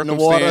and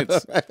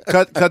circumstance.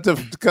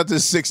 Cut to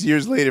 6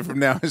 years later from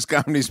now, his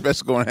comedy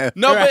special going to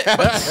happen. No,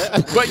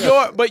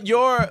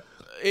 but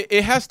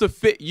it has to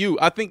fit you.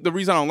 I think the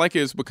reason I don't like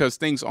it is because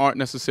things aren't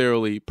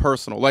necessarily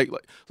personal.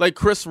 Like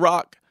Chris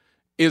Rock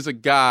is a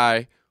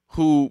guy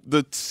who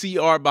the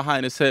CR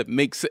behind his head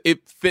makes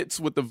it fits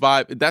with the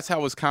vibe. That's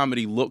how his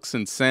comedy looks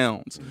and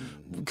sounds.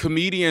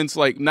 Comedians,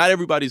 like, not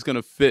everybody's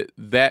gonna fit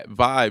that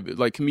vibe.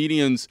 Like,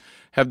 comedians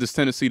have this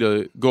tendency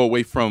to go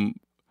away from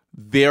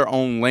their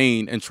own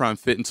lane and try and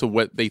fit into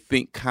what they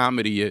think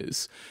comedy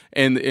is.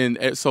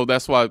 And so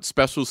that's why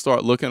specials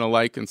start looking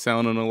alike and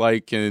sounding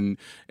alike, and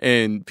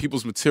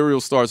people's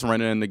material starts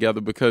running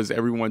together because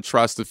everyone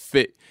tries to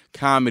fit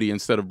comedy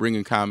instead of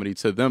bringing comedy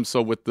to them.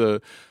 So with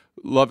the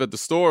Love at the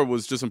Store, it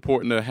was just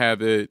important to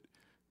have it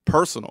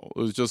personal. It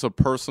was just a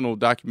personal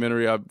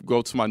documentary. I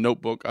go to my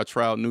notebook, I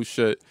try out new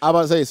shit. I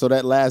about to say, so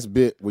that last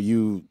bit where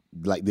you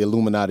like the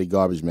Illuminati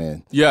garbage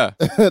man. Yeah.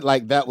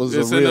 Like that was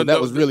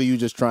really you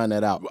just trying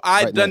that out.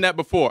 I'd done that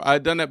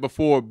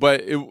before,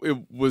 but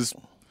it was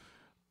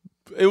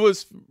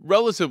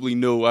relatively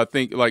new. I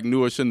think like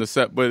newish in the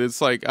set, but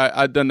it's like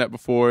I'd done that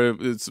before.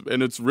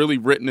 It's really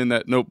written in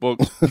that notebook.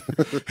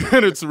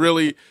 And it's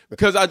really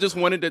because I just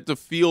wanted it to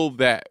feel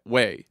that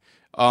way.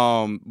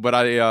 But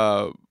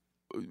I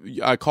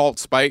called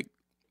Spike.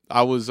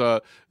 I was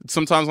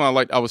sometimes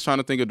when I was trying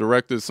to think of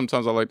directors.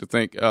 Sometimes I like to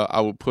think I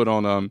would put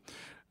on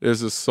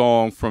there's a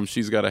song from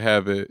She's Gotta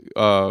Have It.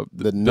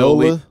 The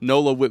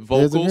Nola with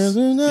vocals.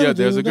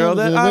 There's a girl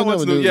that I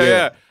want to.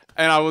 Yeah.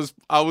 And I was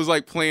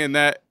like playing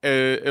that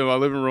in my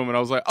living room, and I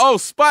was like, "Oh,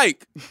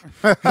 Spike!"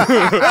 There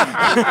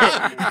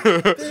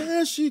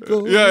she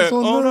goes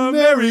on her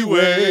merry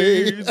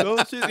way.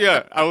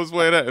 Yeah, I was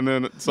playing that, and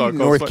then so I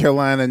North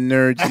Carolina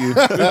nerd, you.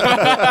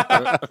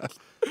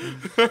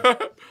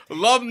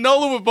 Love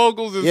Nola with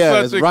vocals is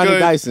such a Ronnie good.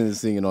 Dyson is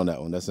singing on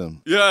that one. That's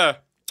him. Yeah.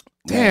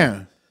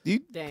 Damn. You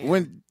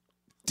went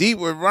deep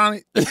with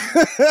Ronnie.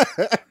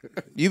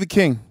 You the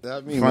king.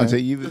 That me, man.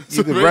 You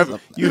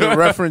the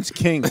reference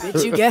king.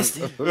 Bitch, you guessed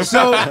it.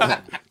 So,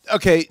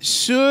 okay,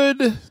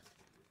 should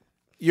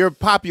your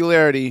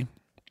popularity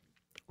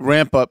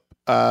ramp up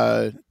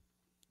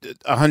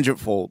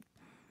 100-fold,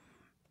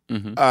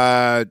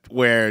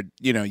 where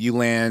you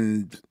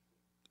land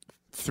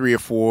 3 or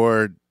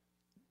 4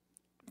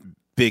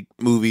 big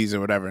movies or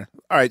whatever?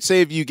 All right,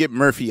 say if you get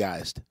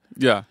Murphyized.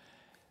 Yeah.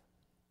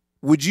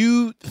 Would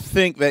you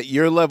think that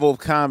your level of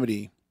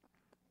comedy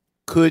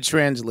could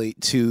translate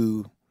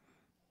to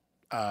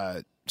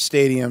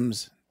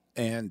stadiums,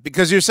 and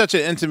because you're such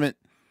an intimate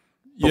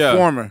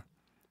performer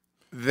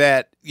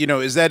that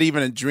is that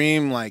even a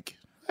dream? Like,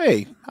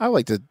 hey, I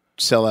like to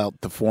sell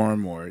out the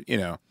Forum, or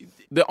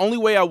The only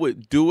way I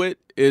would do it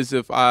is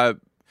if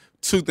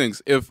two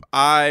things. If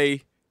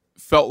I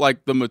felt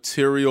like the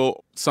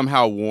material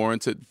somehow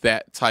warranted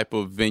that type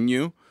of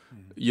venue.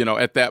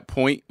 At that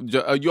point,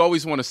 you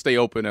always want to stay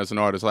open as an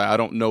artist. Like, I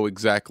don't know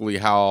exactly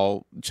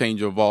how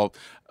change evolved.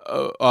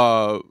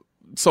 So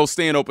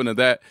staying open to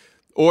that.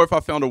 Or if I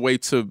found a way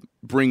to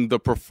bring the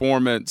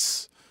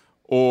performance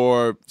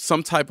or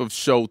some type of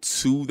show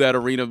to that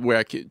arena where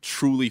I could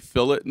truly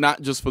feel it,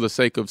 not just for the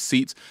sake of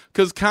seats.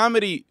 Because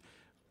comedy,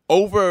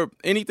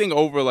 anything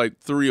over like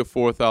 3,000 or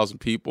 4,000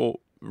 people,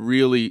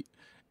 really,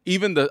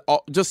 even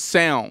just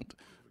sound,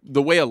 the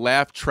way a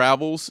laugh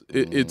travels,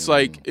 it's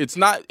like it's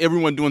not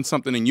everyone doing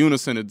something in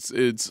unison. It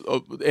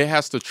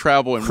has to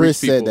travel and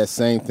Chris reach people. said that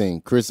same thing.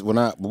 Chris,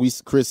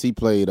 he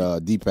played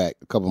Deepak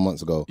a couple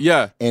months ago.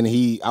 Yeah, and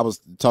I was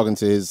talking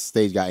to his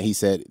stage guy. He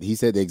said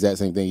the exact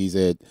same thing. He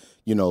said,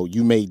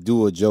 you may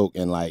do a joke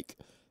and like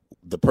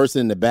the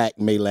person in the back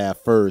may laugh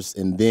first,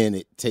 and then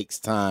it takes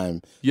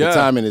time. Yeah, the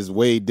timing is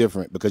way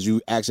different because you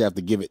actually have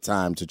to give it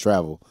time to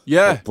travel.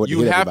 Yeah,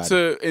 you have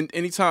to. And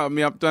anytime, I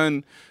mean, I've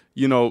done.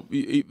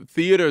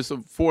 Theaters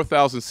of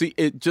 4,000 seats,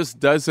 it just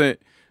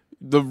doesn't,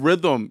 the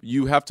rhythm,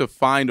 you have to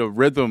find a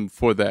rhythm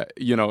for that,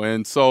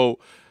 and so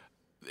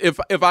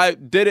if I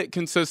did it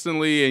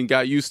consistently and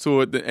got used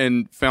to it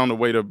and found a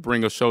way to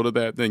bring a show to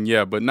that, then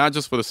yeah, but not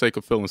just for the sake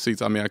of filling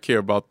seats. I mean, I care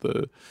about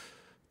the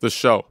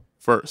show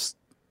first.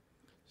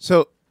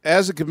 So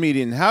as a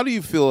comedian, how do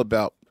you feel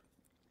about,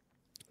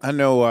 I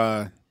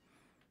know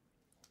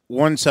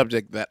one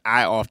subject that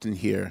I often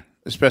hear,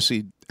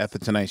 especially at the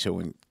Tonight Show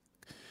when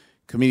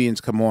comedians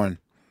come on,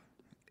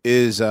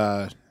 is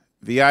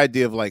the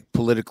idea of like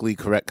politically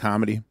correct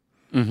comedy,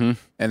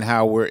 and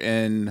how we're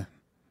in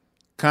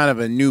kind of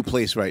a new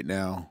place right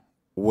now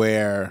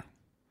where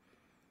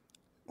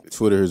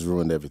Twitter has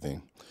ruined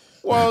everything.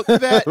 Well,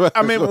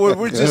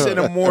 we're just in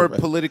a more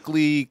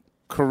politically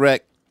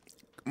correct,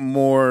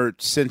 more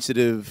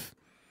sensitive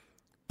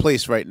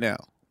place right now.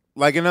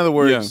 Like, in other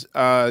words,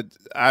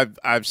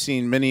 I've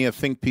seen many a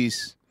think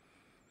piece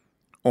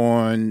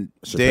on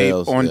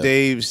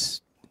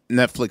Dave's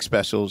Netflix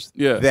specials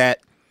that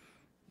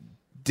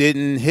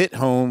didn't hit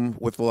home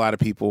with a lot of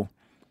people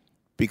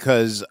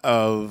because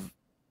of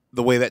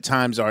the way that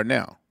times are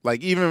now.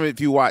 Like, even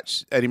if you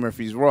watch Eddie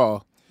Murphy's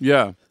Raw,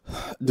 Dude,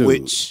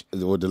 which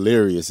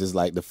Delirious is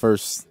like the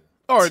first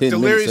or 10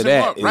 Delirious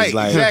minutes of that, right?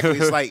 like, Exactly.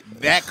 It's like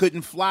that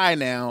couldn't fly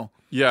now.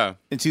 Yeah,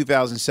 in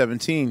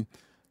 2017.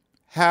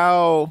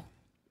 How?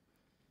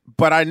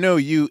 But I know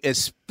you,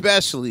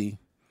 especially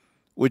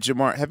with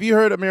Jamar. Have you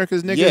heard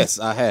America's Nigga? Yes,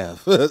 I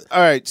have. All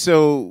right,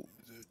 so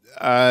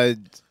Neil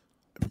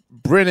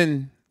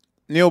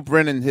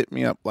Brennan hit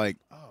me up like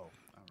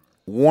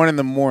 1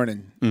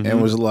 a.m.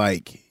 and was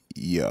like,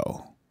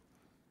 "Yo,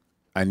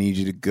 I need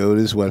you to go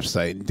to this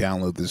website and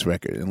download this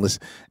record and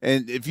listen.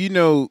 And if you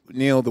know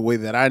Neil the way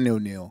that I know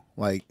Neil,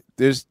 like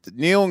there's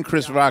Neil and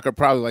Chris Rock are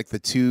probably like the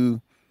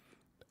two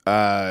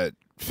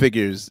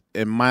figures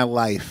in my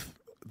life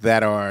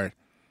that are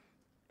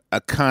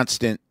a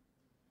constant.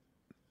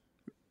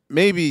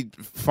 Maybe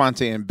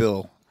Fonte and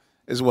Bill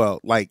as well,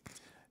 like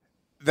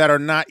that are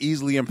not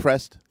easily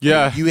impressed.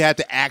 Yeah. You have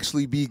to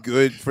actually be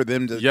good for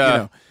them to, you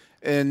know.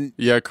 And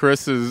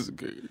Chris is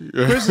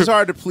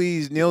hard to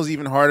please. Neil's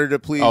even harder to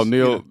please. Oh,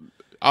 Neil, you know.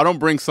 I don't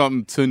bring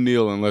something to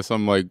Neil unless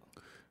I'm like,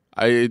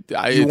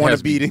 you want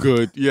to beat it.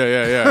 Good.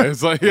 Yeah.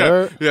 It's like,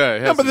 yeah.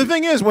 No, but the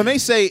thing is, when they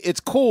say it's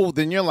cool,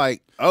 then you're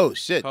like, oh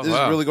shit, this is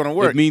really going to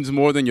work. It means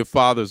more than your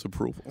father's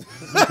approval.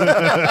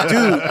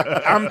 Dude,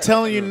 I'm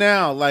telling you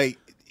now, like,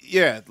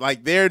 yeah,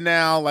 like they're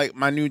now like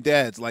my new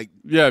dads. Like,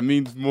 yeah, it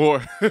means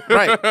more.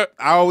 Right.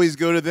 I always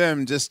go to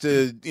them just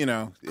to, you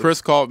know.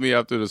 Chris called me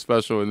after the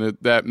special, and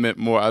that meant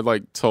more. I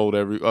like told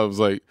I was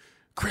like,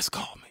 Chris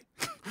called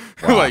me.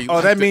 Wow. Like,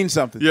 that means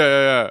something.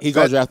 Yeah. He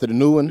called you after the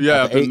new one?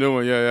 Yeah, after the new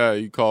one. Yeah.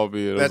 He called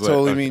me. And that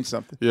totally means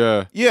something.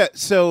 Yeah. Yeah.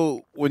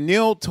 So when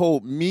Neil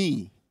told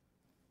me,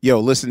 yo,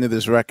 listen to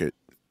this record,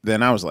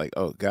 then I was like,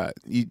 oh God,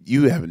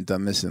 you haven't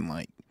done this in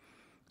like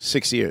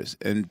 6 years.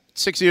 And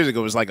 6 years ago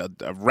it was like a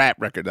rap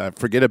record that I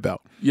forget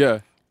about. Yeah.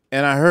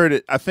 And I heard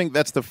it. I think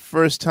that's the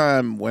first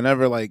time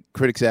whenever like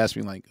critics ask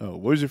me like, oh,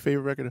 what was your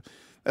favorite record?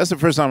 That's the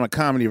first time a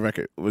comedy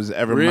record was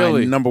ever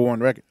my number one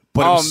record.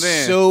 But it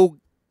was so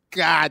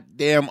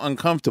goddamn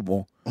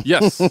uncomfortable.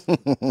 Yes.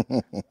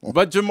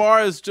 But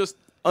Jamar is just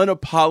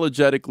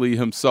unapologetically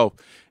himself.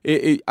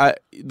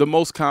 The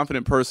most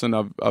confident person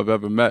I've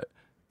ever met.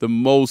 The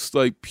most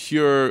like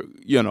pure,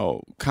 you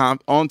know,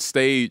 on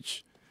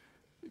stage,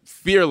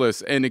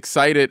 fearless and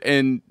excited,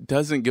 and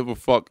doesn't give a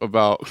fuck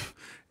about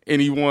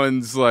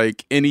anyone's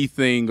like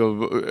anything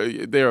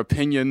of their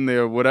opinion,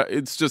 their whatever.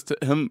 It's just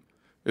him.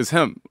 It's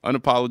him,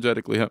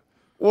 unapologetically him.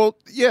 Well,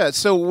 yeah.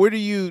 So where do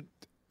you,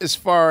 as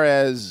far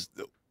as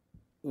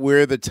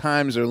where the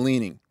times are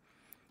leaning?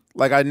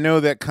 Like I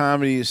know that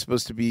comedy is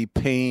supposed to be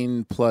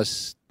pain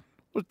plus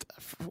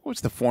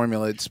what's the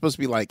formula? It's supposed to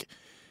be like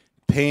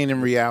pain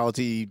and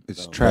reality.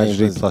 It's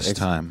tragedy plus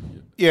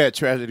time. Yeah,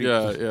 tragedy.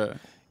 Yeah.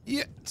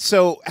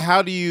 So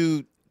how do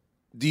you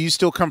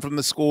still come from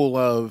the school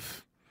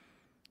of,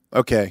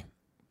 okay,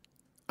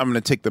 I'm going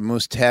to take the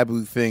most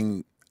taboo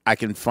thing I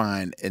can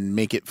find and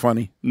make it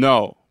funny?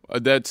 No,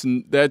 that's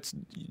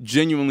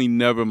genuinely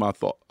never my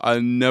thought. I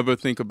never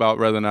think about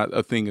whether or not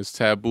a thing is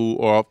taboo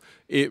or off.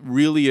 It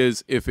really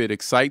is if it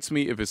excites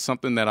me, if it's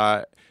something that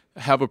I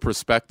have a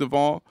perspective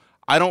on.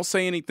 I don't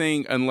say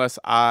anything unless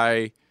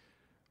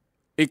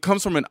it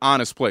comes from an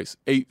honest place,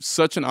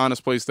 such an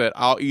honest place that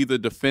I'll either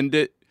defend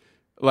it,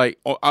 like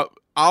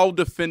I'll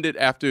defend it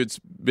after it's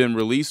been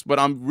released, but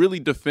I'm really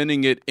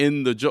defending it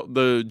in the joke.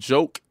 The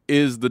joke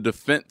is the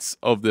defense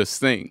of this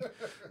thing.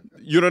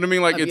 You know what I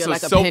mean? Like it's a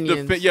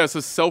self-defense. Yeah, it's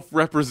a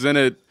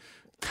self-represented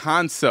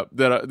concept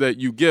that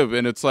you give,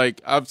 and it's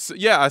like I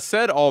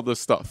said all this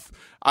stuff.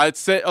 I'd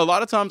say a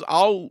lot of times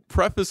I'll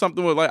preface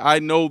something with like, I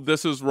know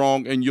this is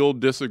wrong and you'll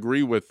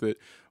disagree with it,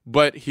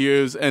 but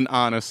here's an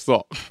honest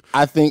thought.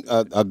 I think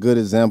a good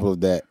example of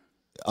that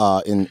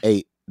in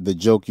 8,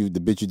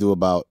 the bit you do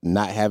about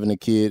not having a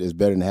kid is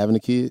better than having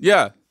a kid.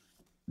 Yeah.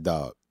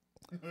 Dog.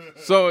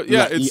 So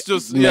yeah, it's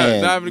just not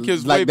having a kid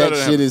is like way better.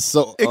 That shit is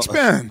so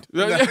expand.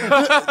 When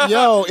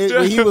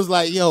he was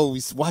like, "Yo,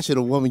 watching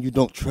a woman you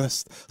don't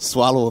trust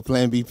swallow a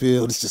Plan B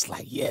pill," it's just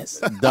like, yes,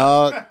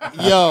 dog.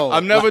 Yo,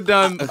 I've never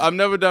done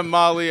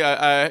Molly.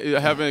 I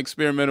haven't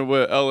experimented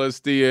with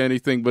LSD or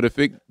anything, but if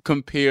it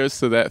compares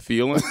to that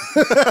feeling,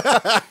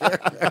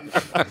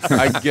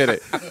 I get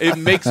it. It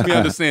makes me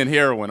understand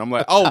heroin. I'm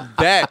like,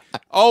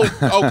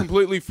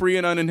 completely free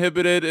and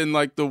uninhibited, and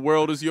like the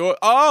world is yours.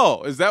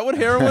 Oh, is that what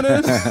heroin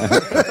is? then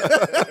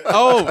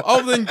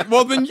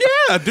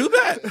yeah, do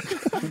that.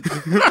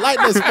 Light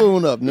that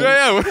spoon up,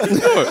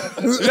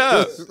 nigga.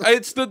 Yeah.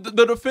 It's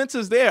the defense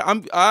is there.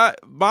 My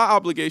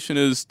obligation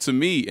is to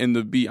me and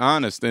to be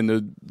honest and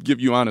to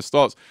give you honest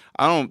thoughts.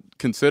 I don't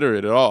consider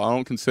it at all. I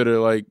don't consider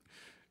like,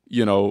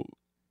 you know,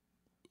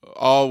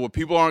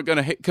 people aren't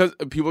gonna hate because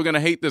people are gonna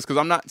hate this because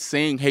I'm not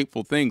saying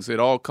hateful things. It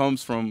all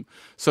comes from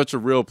such a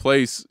real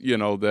place, you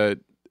know, that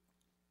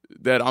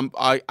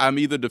I'm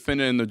either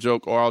defending the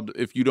joke or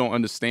if you don't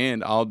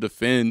understand, I'll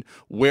defend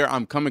where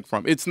I'm coming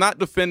from. It's not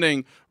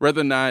defending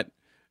whether or not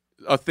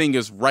a thing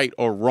is right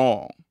or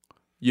wrong.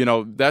 You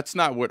know, that's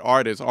not what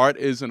art is. Art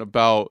isn't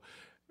about,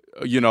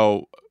 you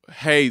know,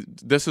 hey,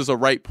 this is a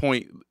right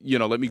point, you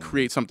know, let me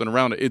create something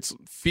around it. It's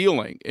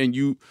feeling, and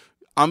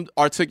I'm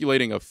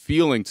articulating a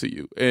feeling to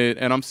you,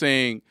 and I'm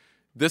saying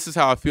this is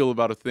how I feel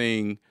about a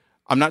thing.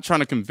 I'm not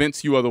trying to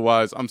convince you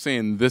otherwise. I'm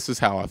saying this is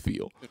how I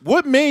feel.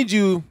 What made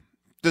you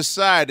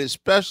decide,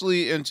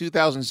 especially in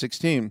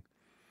 2016,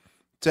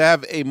 to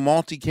have a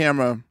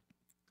multi-camera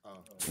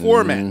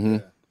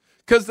format?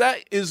 Because that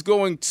is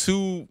going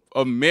to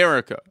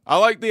America. I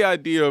like the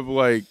idea of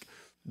like,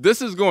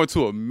 this is going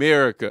to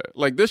America.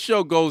 Like this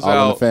show goes all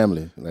out. in the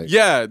family.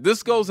 Yeah,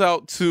 this goes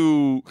out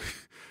to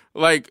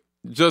like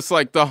just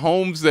like the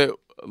homes that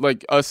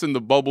like us in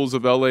the bubbles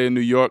of LA and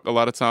New York a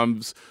lot of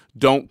times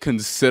don't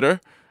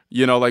consider.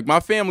 You know, like my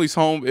family's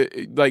home,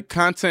 like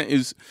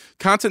content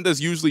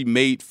that's usually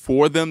made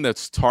for them,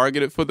 that's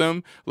targeted for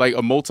them, like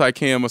a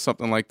multicam or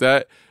something like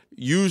that,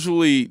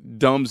 usually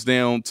dumbs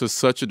down to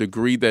such a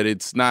degree that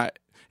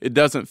it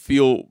doesn't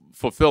feel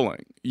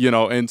fulfilling, you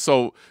know? And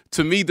so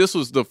to me, this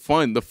was the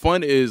fun. The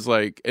fun is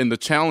like, and the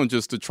challenge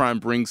is to try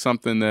and bring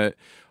something that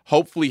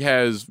hopefully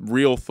has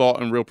real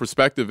thought and real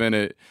perspective in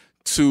it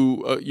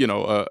to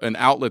an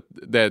outlet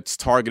that's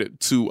targeted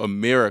to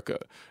America,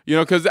 you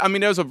know, because I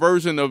mean there's a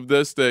version of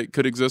this that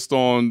could exist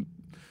on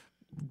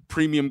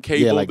premium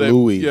cable, like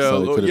Louis,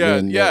 so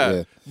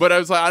yeah. But I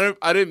was like,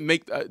 I didn't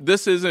make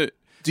this. Isn't?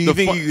 Do you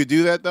think you could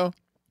do that though?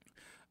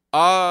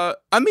 I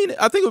mean,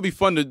 I think it would be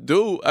fun to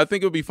do. I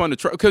think it would be fun to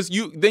try because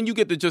then you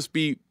get to just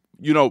be,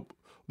 you know,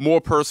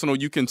 more personal.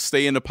 You can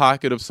stay in the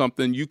pocket of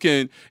something.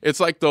 It's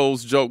like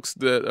those jokes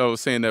that I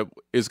was saying that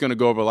is going to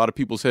go over a lot of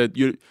people's head.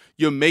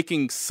 You're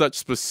making such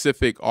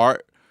specific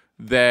art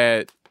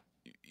that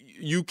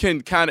you can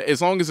kind of, as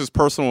long as it's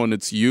personal and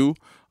it's you,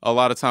 a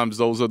lot of times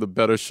those are the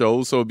better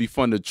shows. So it'd be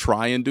fun to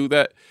try and do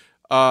that.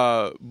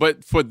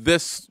 But for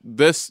this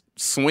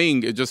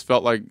swing, it just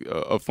felt like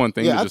a fun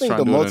thing. Yeah, to I just think try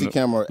the and do it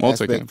multi-camera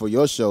aspect for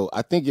your show,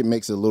 I think it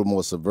makes it a little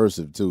more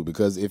subversive too,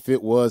 because if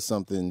it was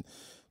something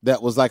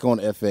that was like on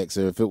FX,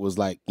 or if it was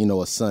like, you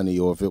know, a Sunny,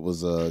 or if it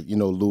was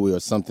Louis or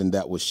something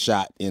that was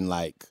shot in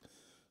like,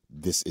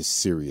 this is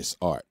serious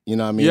art. You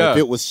know what I mean? Yeah. If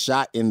it was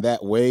shot in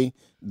that way,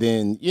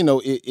 then, you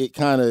know, it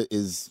kind of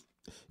is,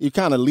 you're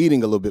kind of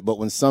leading a little bit. But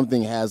when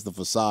something has the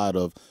facade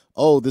of,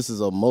 oh, this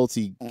is a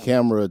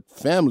multi-camera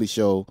family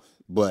show,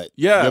 but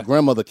your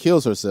grandmother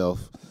kills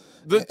herself.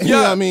 You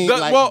know what I mean?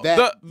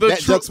 That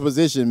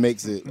juxtaposition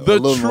makes it a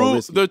little more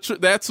risky.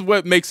 That's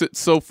what makes it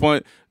so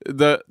fun.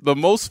 The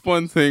most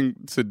fun thing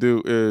to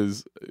do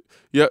is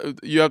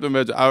you have to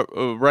imagine. I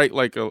write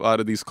like a lot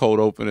of these cold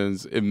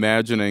openings,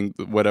 imagining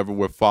whatever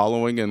we're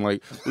following, and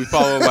like we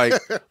follow like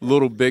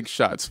Little Big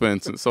Shots, for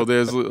instance. So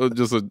there's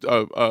just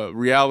a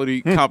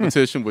reality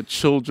competition with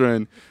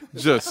children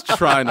just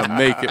trying to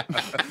make it.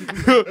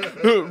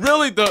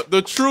 Really,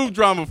 the true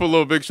drama for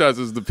Little Big Shots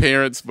is the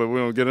parents, but we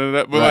don't get into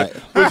that. But Right.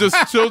 like, we're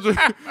just children.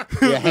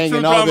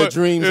 Hanging all their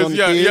dreams on the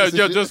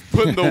kids. Just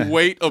putting the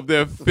weight of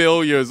their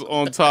failures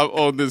on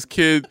this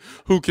kid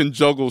who can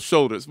juggle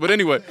shoulders. But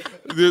anyway,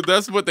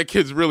 that's what the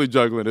kid's really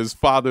juggling, is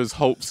father's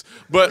hopes.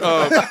 But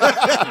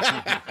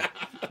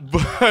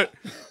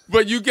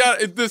But you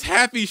got this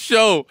happy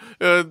show.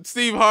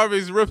 Steve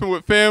Harvey's ripping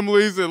with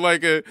families, and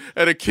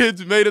a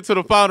kid's made it to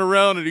the final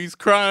round, and he's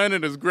crying,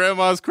 and his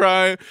grandma's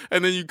crying,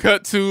 and then you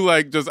cut to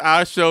like just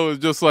our show is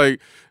just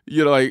like,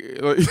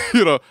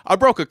 I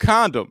broke a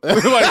condom.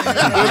 Like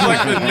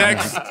the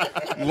next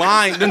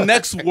line, the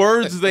next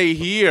words they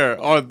hear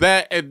are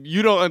that, and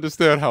you don't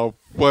understand how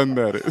fun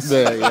that is.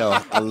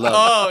 Yeah, I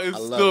love it.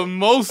 It's the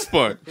most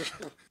fun.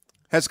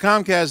 Has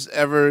Comcast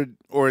ever,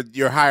 or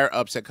your higher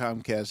ups at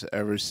Comcast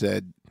ever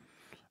said,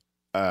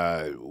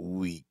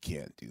 we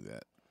can't do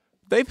that?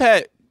 They've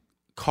had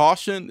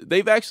caution.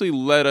 They've actually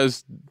let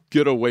us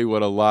get away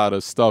with a lot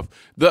of stuff.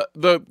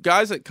 The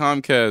guys at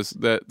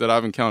Comcast that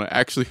I've encountered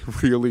actually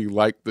really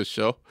like the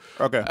show.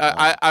 Okay.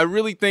 I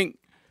really think,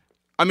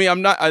 I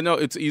know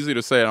it's easy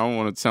to say, I don't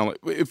want to sound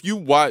like, if you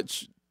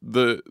watch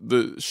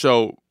the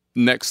show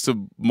next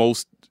to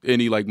most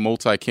any like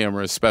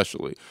multi-camera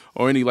especially,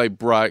 or any like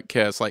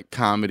broadcast like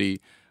comedy,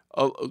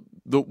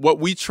 what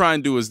we try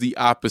and do is the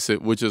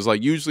opposite, which is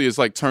like usually it's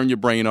like turn your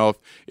brain off.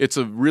 It's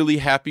a really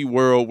happy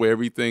world where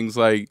everything's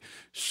like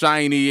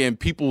shiny and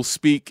people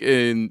speak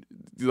in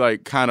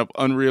like kind of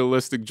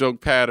unrealistic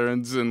joke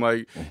patterns, and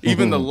like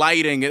even the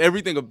lighting and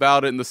everything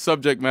about it and the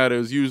subject matter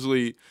is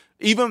usually,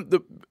 even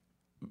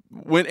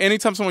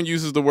anytime someone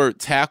uses the word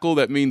tackle,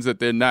 that means that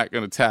they're not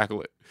going to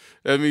tackle it.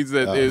 That means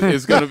that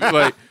it's going to be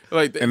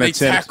like they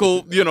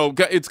tackle,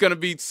 it's going to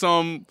be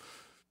some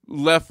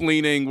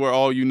left-leaning, we're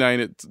all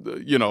united,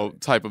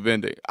 type of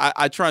ending.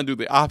 I try and do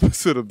the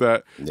opposite of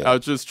that. Yeah. I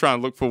was just trying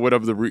to look for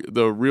whatever the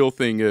real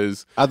thing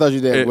is. I thought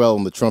you did well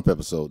on the Trump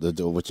episode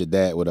with your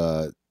dad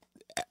with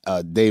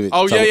David.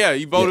 Oh yeah,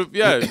 he voted.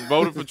 Yeah, he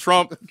voted for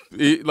Trump.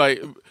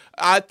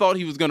 I thought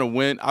he was gonna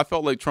win. I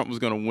felt like Trump was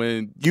gonna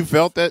win. You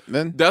felt that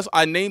then?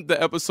 I named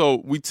the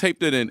episode. We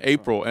taped it in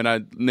April, and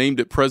I named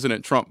it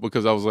President Trump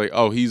because I was like,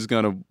 oh, he's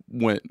gonna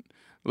win.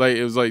 Like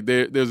it was like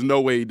there's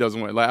no way he doesn't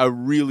win. Like I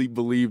really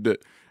believed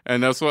it.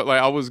 And that's what,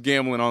 I was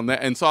gambling on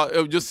that. And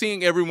so just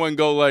seeing everyone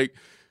go like,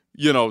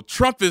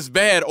 Trump is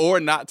bad, or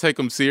not take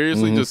him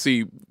seriously, just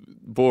see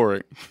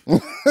boring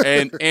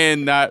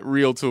and not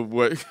real to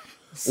what.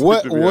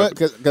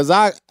 Because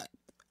I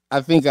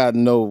think I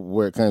know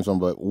where it comes from,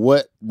 but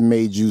what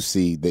made you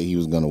see that he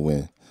was going to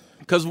win?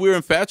 Because we're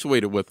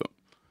infatuated with him.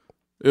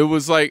 It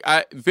was like,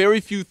 very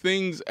few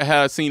things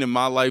had I seen in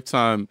my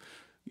lifetime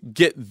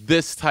get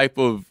this type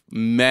of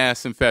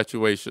mass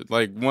infatuation.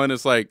 Like one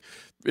is like,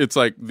 it's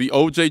like the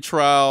OJ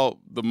trial,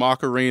 the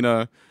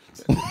Macarena.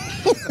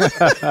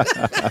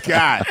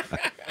 God.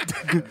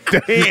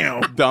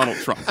 Damn. Donald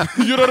Trump.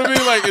 You know what I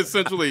mean? Like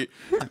essentially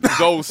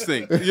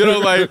ghosting. You know,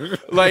 like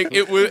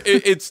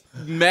it's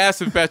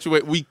mass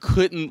infatuation. We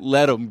couldn't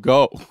let him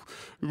go.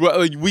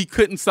 Like, we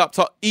couldn't stop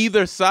talking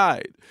either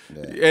side.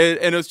 Yeah.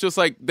 And it's just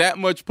like that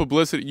much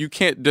publicity. You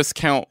can't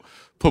discount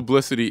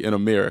publicity in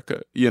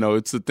America. You know,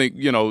 it's the thing,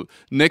 you know,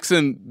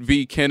 Nixon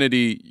v.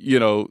 Kennedy, you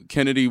know,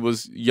 Kennedy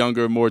was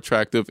younger, more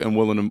attractive, and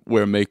willing to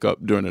wear makeup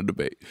during a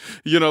debate.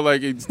 You know,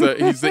 like he's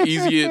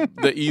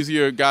the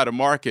easier guy to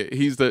market.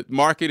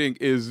 Marketing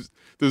is,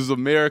 this is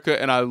America,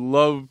 and I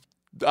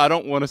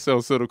don't want to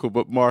sound cynical,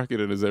 but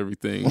marketing is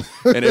everything,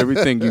 and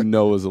everything you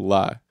know is a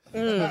lie.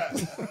 Okay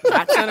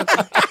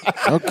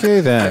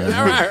then.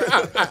 All right.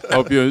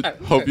 Hope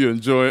you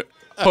enjoy it.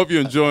 Hope you're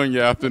enjoying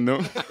your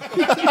afternoon.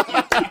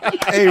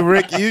 Hey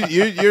Rick,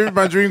 you're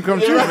my dream come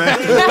true, man.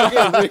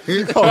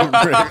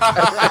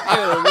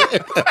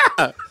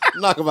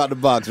 Knock him out the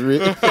box,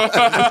 Rick.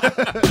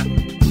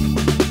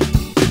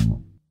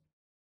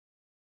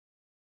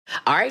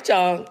 All right,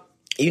 y'all.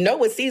 You know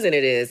what season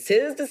it is.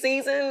 'Tis the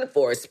season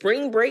for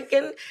spring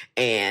breaking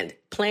and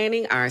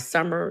planning our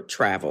summer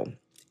travel.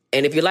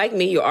 And if you're like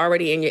me, you're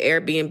already in your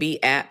Airbnb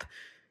app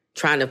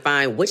trying to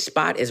find which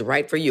spot is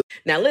right for you.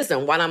 Now,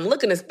 listen, while I'm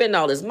looking to spend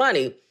all this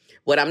money,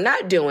 what I'm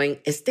not doing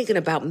is thinking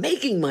about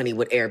making money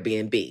with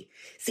Airbnb.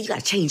 See, you got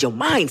to change your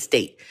mind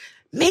state.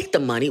 Make the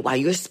money while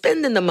you're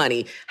spending the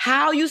money.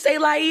 How, you say,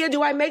 Laia,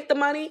 do I make the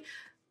money?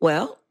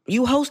 Well,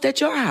 you host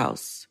at your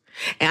house.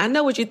 And I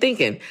know what you're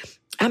thinking.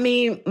 I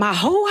mean, my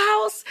whole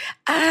house?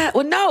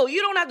 Well, no,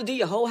 you don't have to do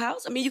your whole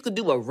house. I mean, you could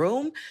do a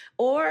room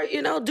or,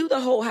 do the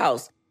whole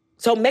house.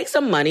 So make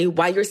some money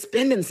while you're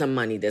spending some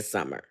money this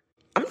summer.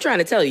 I'm trying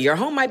to tell you, your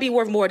home might be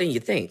worth more than you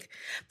think.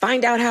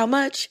 Find out how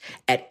much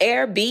at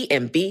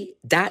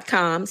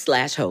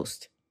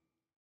airbnb.com/host.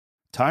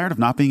 Tired of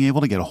not being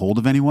able to get a hold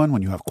of anyone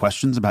when you have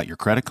questions about your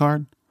credit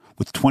card?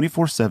 With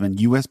 24/7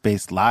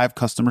 U.S.-based live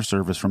customer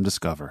service from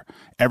Discover,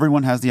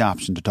 everyone has the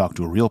option to talk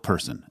to a real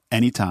person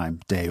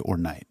anytime, day or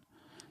night.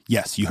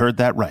 Yes, you heard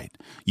that right.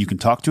 You can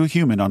talk to a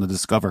human on the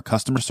Discover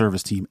customer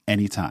service team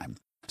anytime.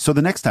 So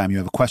the next time you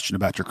have a question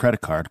about your credit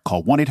card,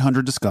 call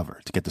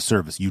 1-800-DISCOVER to get the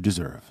service you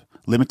deserve.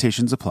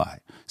 Limitations apply.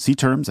 See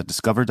terms at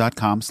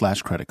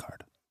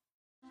discover.com/creditcard.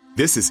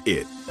 This is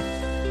it.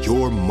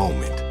 Your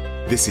moment.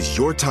 This is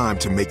your time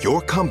to make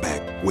your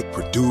comeback with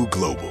Purdue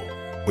Global.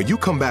 When you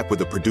come back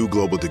with a Purdue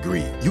Global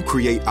degree, you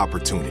create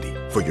opportunity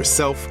for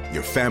yourself,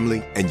 your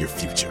family, and your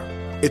future.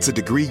 It's a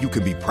degree you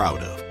can be proud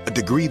of, a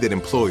degree that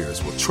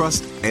employers will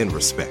trust and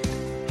respect.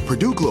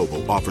 Purdue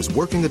Global offers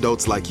working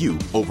adults like you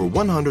over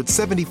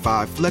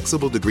 175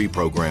 flexible degree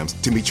programs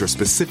to meet your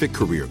specific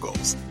career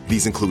goals.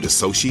 These include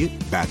associate,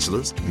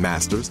 bachelor's,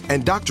 master's,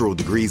 and doctoral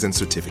degrees and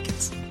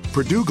certificates.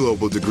 Purdue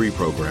Global degree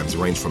programs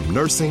range from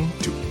nursing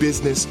to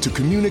business to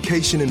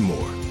communication and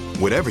more.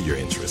 Whatever your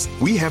interest,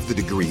 we have the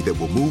degree that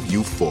will move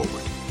you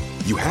forward.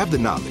 You have the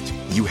knowledge,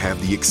 you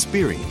have the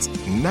experience.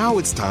 Now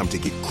it's time to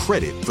get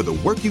credit for the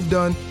work you've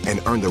done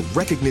and earn the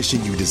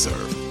recognition you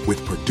deserve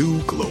with Purdue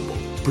Global,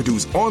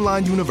 Purdue's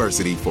online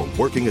university for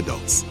working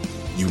adults.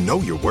 You know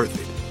you're worth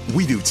it.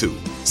 We do too.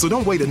 So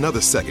don't wait another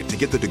second to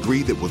get the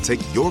degree that will take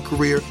your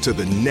career to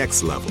the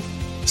next level.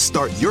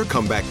 Start your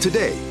comeback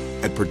today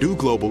at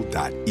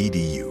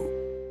purdueglobal.edu.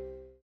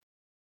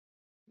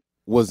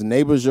 Was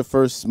Neighbors your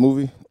first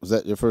movie? Was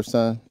that your first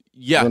time?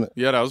 Yeah,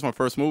 that was my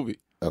first movie.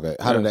 Okay,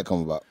 how did that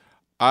come about?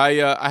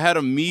 I had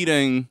a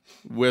meeting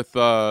with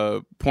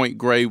Point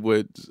Grey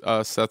with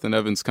Seth and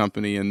Evans'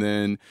 company, and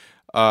then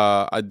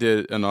I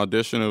did an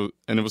audition,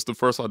 and it was the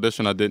first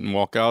audition I didn't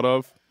walk out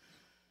of.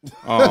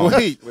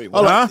 Wait,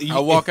 what? Huh? I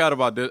walk out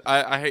about this.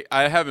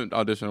 I haven't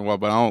auditioned in a while,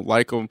 but I don't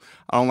like them.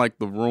 I don't like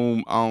the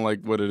room. I don't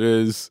like what it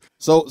is.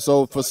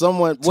 So for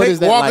someone, what is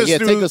that like? Yeah,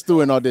 take us through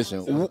an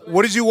audition.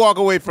 What did you walk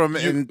away from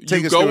and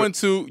take us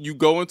through? You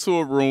go into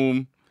a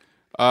room.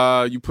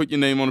 You put your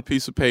name on a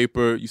piece of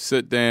paper. You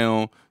sit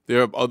down.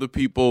 There are other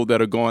people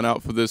that are going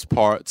out for this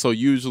part. So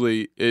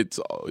usually it's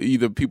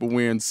either people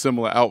wearing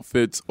similar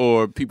outfits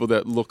or people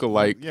that look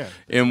alike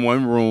in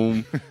one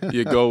room.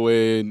 You go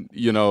in,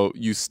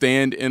 you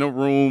stand in a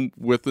room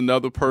with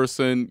another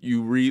person.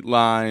 You read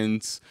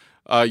lines.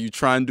 You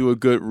try and do a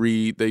good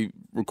read. They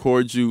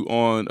record you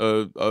on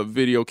a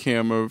video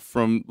camera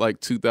from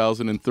like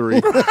 2003.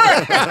 You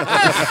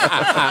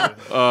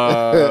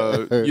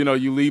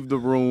leave the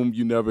room.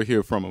 You never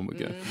hear from them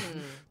again. Mm-hmm.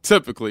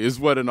 Typically, is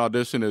what an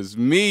audition is.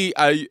 Me,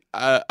 I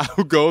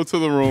go to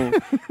the room,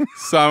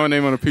 sign my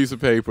name on a piece of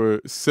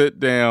paper,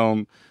 sit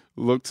down,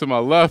 look to my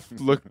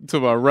left, look to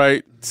my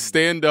right,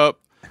 stand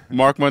up,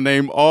 mark my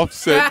name off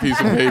said piece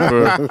of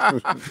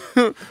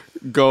paper,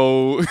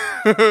 go.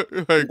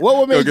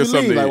 What made you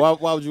leave? Like,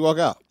 why would you walk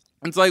out?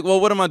 It's like,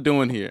 well, what am I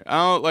doing here? I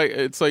don't like.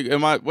 It's like,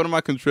 what am I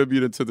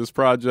contributing to this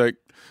project?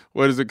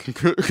 What is it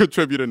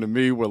contributing to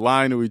me? We're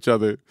lying to each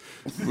other.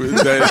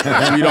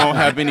 That we don't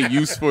have any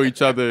use for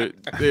each other.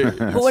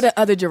 Who are the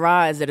other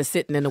Gerards that are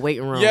sitting in the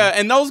waiting room? Yeah,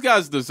 and those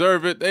guys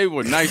deserve it. They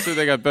were nicer.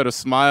 They got better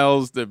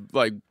smiles.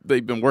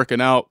 They've been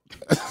working out.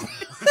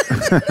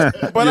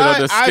 But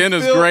the skin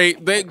is feel-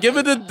 great. They give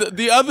it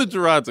the other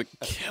Gerards are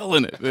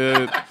killing it,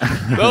 man.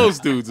 Those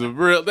dudes are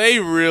real. They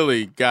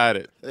really got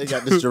it. They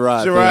got this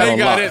Gerard. They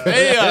got it.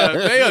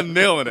 They are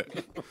nailing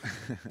it.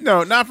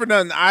 No, not for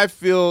nothing. I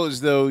feel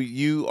as though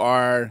you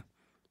are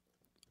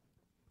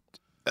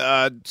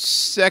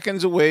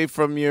seconds away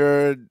from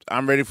your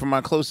 "I'm ready for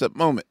my close-up"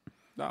 moment.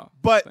 No,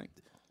 But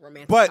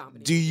Romantic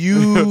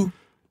comedy.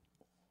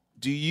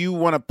 do you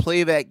want to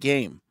play that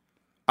game?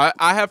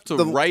 I have to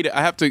write it.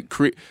 I have to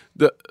create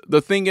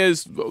the thing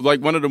is, like,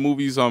 one of the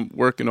movies I'm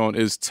working on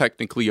is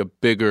technically a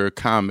bigger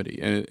comedy,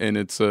 and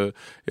it's a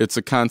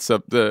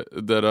concept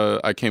that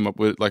I came up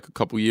with like a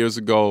couple years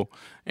ago,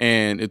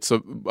 and it's a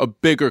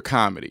bigger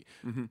comedy.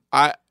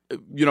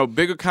 Mm-hmm.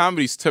 Bigger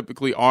comedies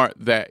typically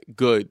aren't that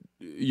good.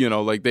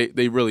 Like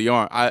they really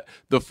aren't.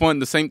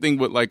 The same thing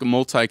with like a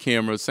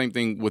multi-camera, same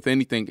thing with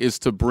anything, is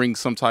to bring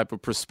some type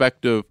of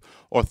perspective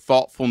or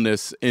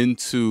thoughtfulness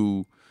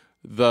into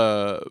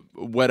the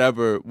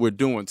whatever we're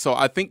doing. So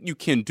I think you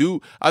can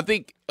do. I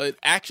think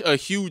a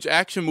huge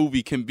action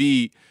movie can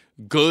be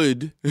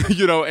good,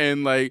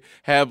 and like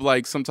have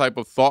like some type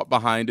of thought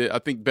behind it. I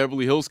think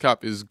Beverly Hills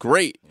Cop is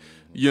great,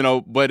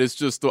 but it's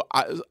just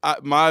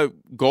my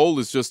goal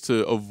is just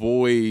to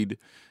avoid,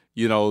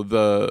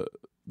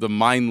 the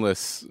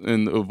mindless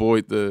and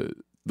avoid the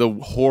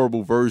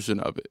horrible version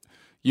of it.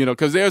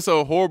 Because there's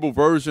a horrible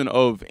version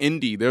of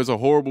indie. There's a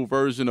horrible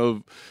version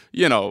of,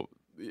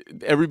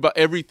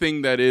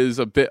 everything that is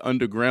a bit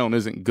underground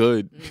isn't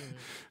good.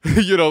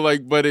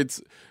 But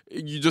it's,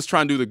 you just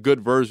try and do the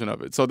good version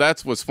of it. So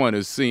that's what's fun,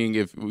 is seeing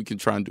if we can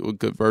try and do a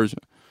good version.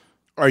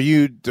 Are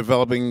you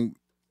developing?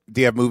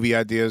 Do you have movie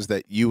ideas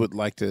that you would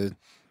like to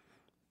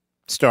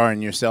star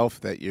in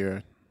yourself?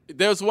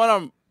 There's one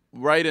I'm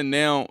writing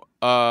now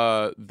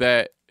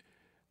that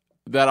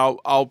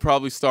I'll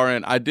probably star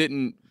in. I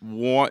didn't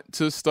want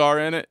to star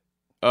in it.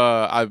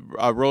 I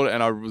wrote it,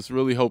 and I was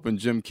really hoping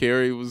Jim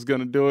Carrey was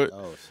gonna do it.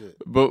 Oh shit!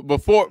 But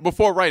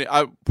before writing,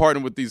 I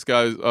partnered with these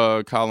guys,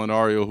 Colin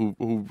Ario,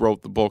 who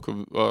wrote the bulk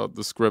of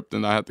the script,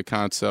 and I had the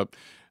concept.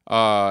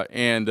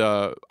 And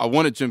I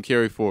wanted Jim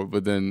Carrey for it,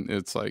 but then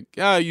it's like,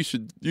 you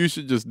should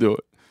just do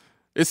it.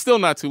 It's still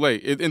not too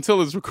late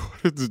until it's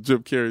recorded. The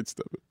Jim Carrey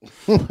stuff.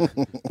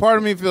 Part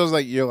of me feels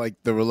like you're like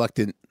the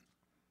reluctant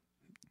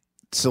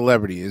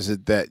celebrity. Is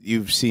it that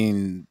you've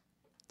seen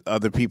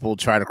other people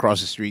try to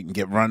cross the street and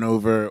get run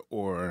over,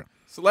 or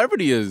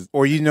celebrity is,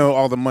 or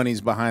all the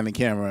money's behind the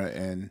camera?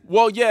 And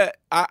well, yeah,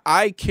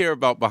 I care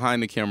about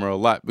behind the camera a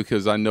lot,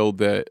 because I know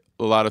that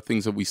a lot of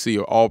things that we see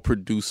are all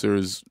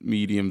producers'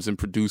 mediums and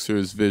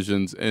producers'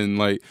 visions, and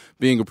like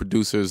being a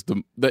producer is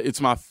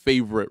it's my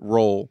favorite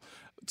role.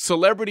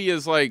 Celebrity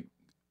is like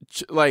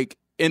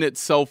in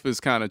itself is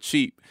kind of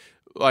cheap.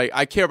 Like,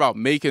 I care about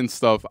making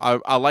stuff.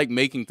 I like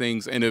making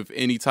things, and if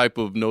any type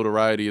of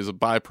notoriety is a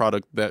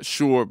byproduct, that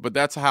sure, but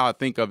that's how I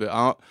think of it.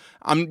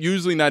 I'm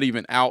usually not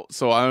even out,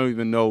 so I don't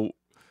even know,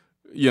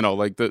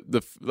 like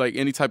the like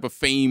any type of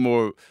fame,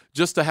 or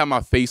just to have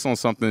my face on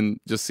something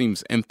just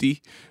seems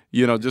empty.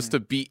 Just to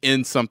be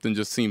in something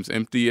just seems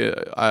empty.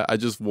 I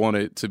just want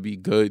it to be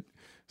good.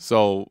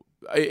 So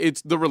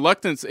it's the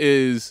reluctance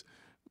is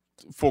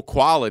for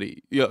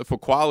quality, for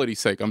quality's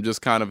sake. I'm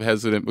just kind of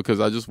hesitant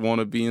because I just want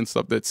to be in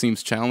stuff that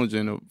seems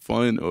challenging or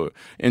fun or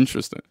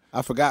interesting.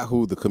 I forgot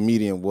who the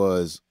comedian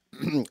was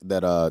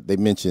that they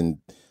mentioned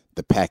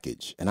the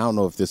package, and I don't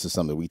know if this is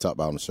something we talked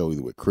about on the show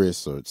either with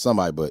Chris or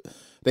somebody, but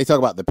they talk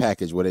about the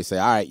package where they say,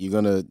 all right, you're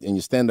gonna, in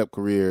your stand-up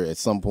career at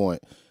some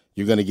point,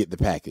 you're gonna get the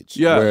package.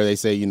 Yeah. Where they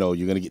say, you're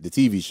gonna get the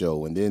TV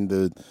show, and then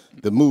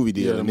the movie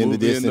deal, and then the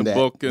this and that,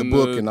 book and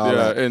all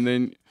that, and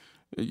then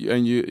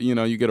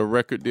you get a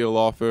record deal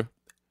offer.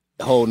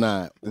 Whole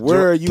nine.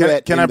 Where are you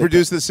at? Can I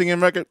produce the singing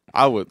record?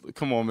 I would.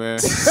 Come on, man.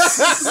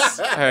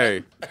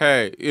 hey,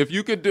 if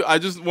you could do, I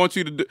just want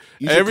you to do.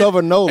 You should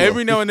cover Nola.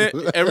 Every now and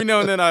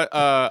then,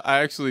 I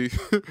actually,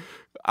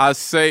 I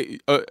say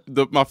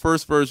my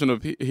first version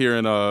of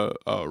hearing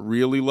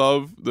 "Really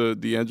Love," the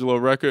D'Angelo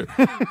record,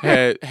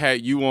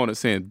 had you on it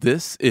saying,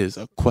 "This is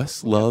a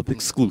Questlove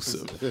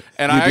exclusive,"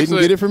 and you I didn't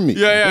actually get it from me.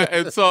 Yeah,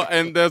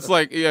 and that's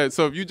like, yeah.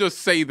 So if you just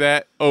say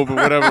that over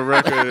whatever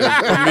record it is,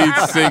 for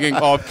me singing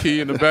off key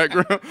in the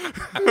background,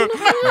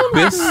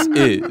 this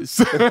is.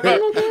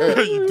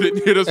 You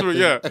didn't hear this one,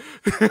 yeah.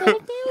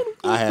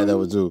 I had that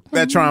one too.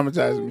 That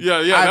traumatized me. Yeah.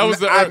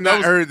 I've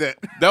not heard that.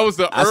 That was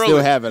the I early. still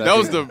have it,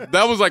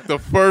 That was like the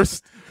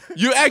first.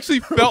 You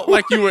actually felt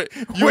like you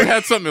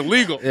had something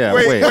illegal. Yeah,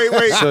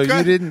 wait. So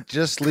you didn't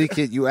just leak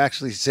it. You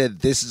actually said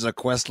this is a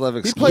Questlove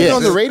exclusive. He played it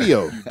on the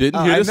radio.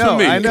 Didn't hear this from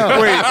me. I know.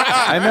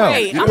 I know.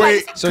 Wait, I'm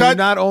Wait, like, So cut- you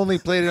not only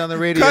played it on the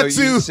radio, cut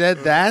you to- said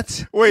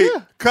that? Wait,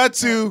 cut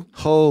to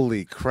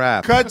Holy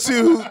crap. cut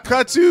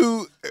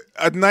to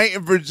a night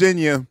in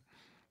Virginia,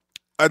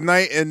 a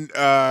night in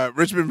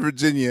Richmond,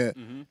 Virginia,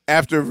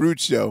 after a Root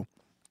show.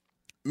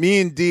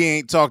 Me and D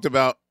ain't talked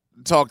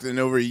in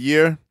over a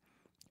year,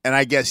 and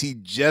I guess he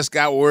just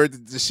got word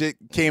that the shit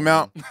came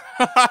out.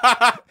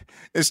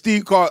 And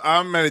Steve called.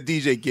 I'm at a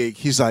DJ gig.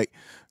 He's like,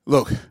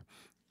 "Look,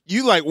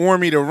 you like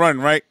warned me to run,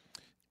 right?"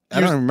 I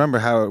don't remember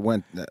how it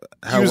went.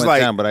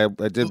 Down, but I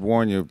did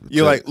warn you.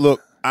 You're like,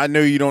 look, I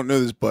know you don't know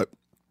this, but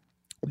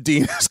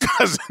Dina's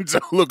cousins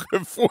are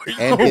looking for you.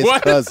 And his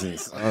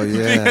cousins. Oh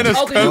yeah.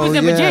 Oh, because he was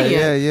in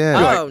Virginia.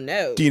 Yeah. Oh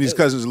no. Dina's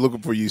cousins are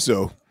looking for you,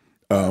 so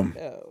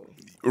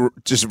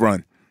just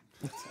run.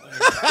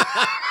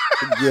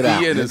 Get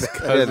out. He and his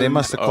Yeah, they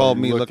must have called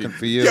me looking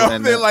for you. Yo,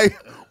 and they're like,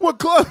 what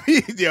club?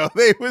 Yo,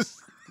 they was.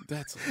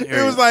 That's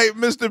It was like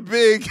Mr.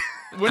 Big.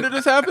 when did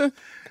this happen?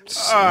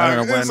 I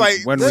don't know it's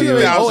like when This were you?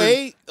 is in-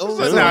 08? No,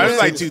 it was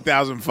like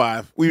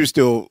 2005. We were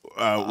still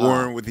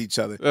warring with each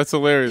other. That's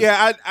hilarious.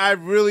 Yeah, I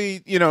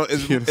really,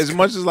 as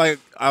much as like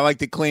I like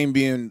to claim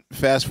being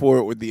fast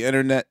forward with the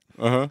internet,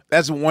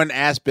 that's one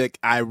aspect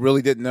I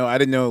really didn't know. I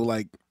didn't know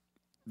like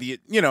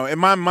in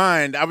my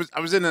mind, I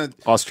was in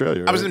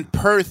Australia. I was right? in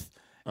Perth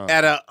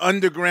at an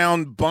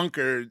underground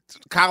bunker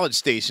college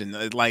station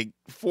at like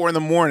 4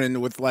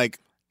 a.m. with like,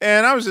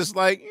 and I was just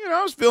like,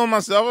 I was feeling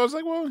myself. I was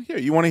like, well, here,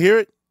 you want to hear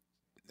it?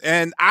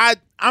 And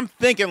I'm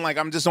thinking like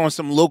I'm just on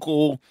some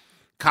local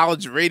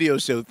college radio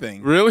show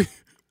thing. Really?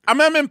 I'm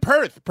in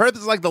Perth. Perth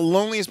is like the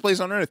loneliest place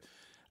on earth.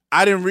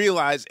 I didn't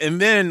realize,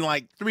 and then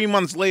like 3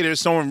 months later,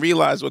 someone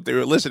realized what they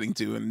were listening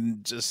to,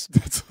 and just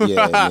They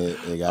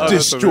got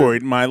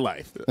destroyed my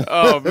life.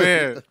 Oh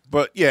man.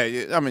 But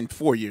yeah, I mean,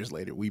 4 years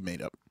later, we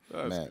made up.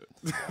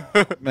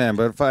 Man,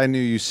 but if I knew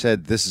you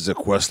said this is a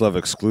Questlove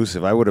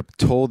exclusive, I would have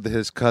told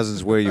his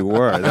cousins where you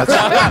were.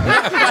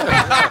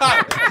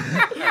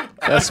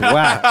 That's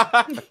whack.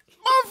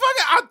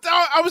 Motherfucker, I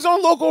thought I was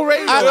on local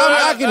radio.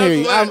 I can hear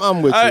you.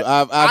 I'm with you.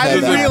 I had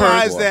didn't that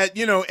realize before. that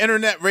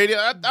internet radio.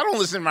 I don't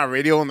listen to my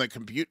radio on the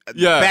computer.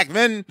 Yeah. Back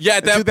then. Yeah,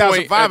 at in that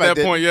point. 2005, At I that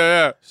did. point,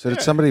 yeah. So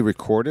did somebody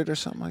record it or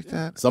something like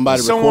that?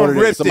 Somebody Someone recorded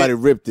it. ripped Somebody it.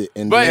 ripped it,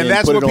 and But- then And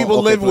that's put what it on people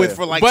OK lived with Player.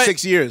 for like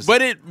 6 years.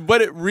 But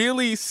it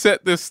really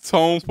set this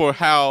tone for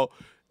how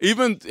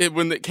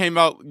when it came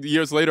out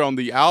years later on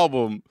the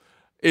album,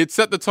 it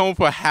set the tone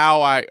for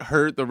how I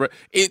heard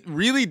it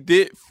really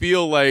did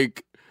feel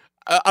like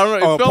I don't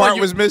know. It felt part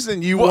like was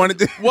missing. You wanted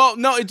to. Well,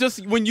 no, it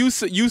just when you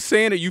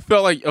saying it, you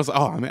felt like I was like,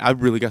 oh man, I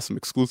really got some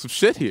exclusive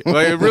shit here.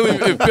 Like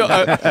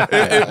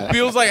it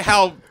feels like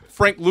how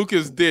Frank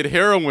Lucas did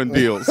heroin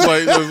deals.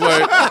 Like it was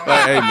like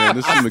hey man,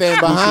 this is some stand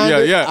exclusive. behind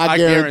it. Yeah, I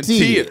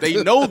guarantee it.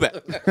 They know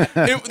that.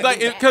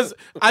 Because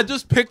I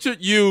just pictured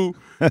you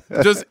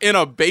just in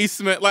a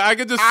basement. Like I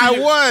could just see I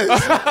you.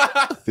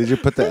 was. Did you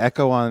put the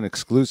echo on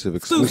exclusive?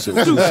 No,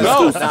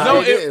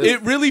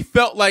 it really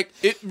felt like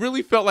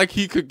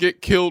he could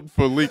get killed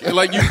for leaking.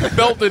 Like you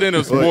felt it in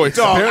his voice.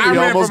 Dog, I Apparently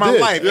ran for almost my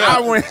did. life. Yeah. I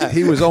went.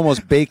 He was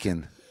almost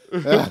bacon.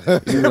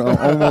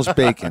 Almost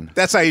bacon.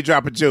 That's how you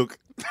drop a joke.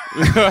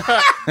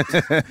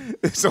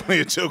 It's only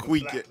a joke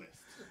we get.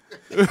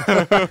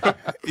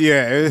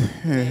 Yeah.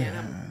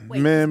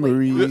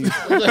 Memories.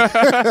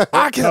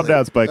 Calm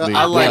down, Spike Lee.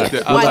 I liked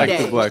it. I One liked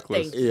day. the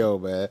blacklist. Thank you. Yo,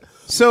 man.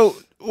 So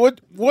what?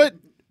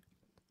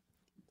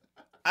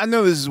 I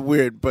know this is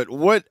weird, but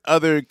what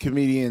other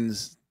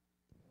comedians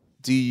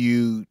do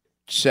you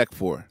check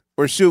for,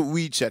 or should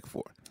we check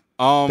for?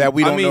 That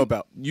we don't know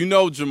about. You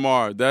know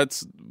Jamar.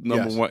 That's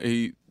number Yes.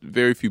 one.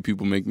 Very few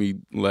people make me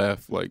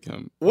laugh like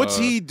him. What's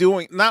he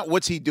doing? Not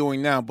what's he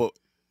doing now, but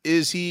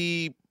is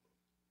he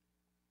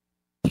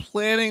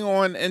planning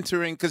on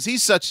entering? Because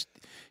he's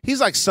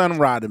like Sun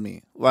Ra to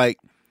me, like,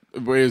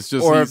 Where it's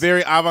just or a he's-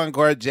 very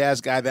avant-garde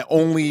jazz guy that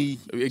only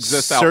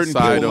exists certain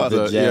outside people of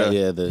love.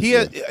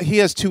 the He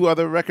has 2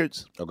 other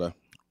records. Okay.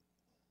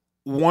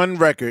 One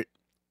record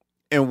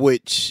in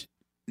which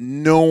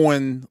no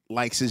one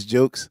likes his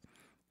jokes.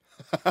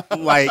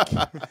 Like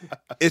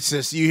it's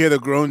just you hear the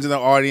groans in the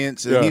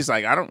audience, and Yeah. he's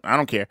like, I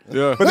don't care.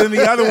 Yeah. But then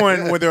the other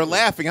one where they're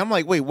laughing, I'm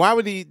like, wait, why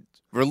would he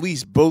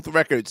release both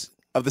records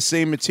of the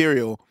same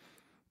material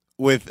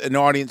with an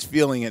audience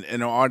feeling it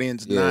and an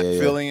audience not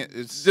feeling it?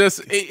 It's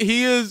just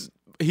he is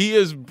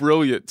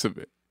brilliant to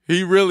me.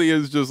 He really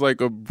is just like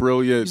a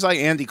brilliant. He's like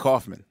Andy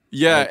Kaufman.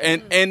 Yeah,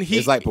 and he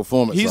It's like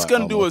performance He's art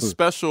gonna do a almost.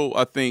 special,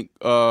 I think,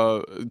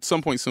 at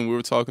some point soon. We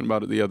were talking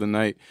about it the other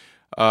night.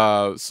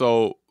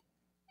 So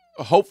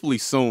hopefully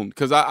soon,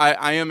 because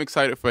I am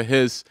excited for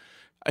his.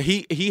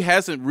 He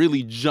hasn't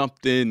really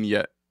jumped in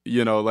yet.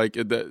 Like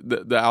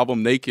the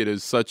album Naked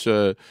is such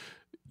a,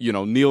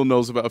 Neil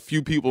knows about, a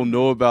few people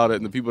know about it,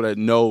 and the people that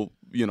know,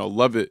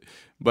 love it.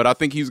 But I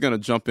think he's gonna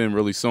jump in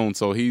really soon.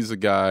 So he's a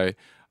guy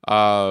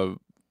that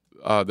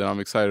I'm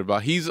excited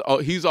about. He's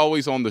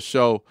always on the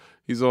show.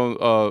 He's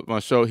on my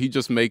show. He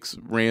just makes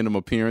random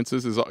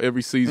appearances.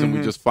 Every season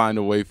we just find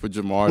a way for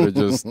Jamar to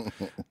just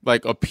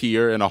like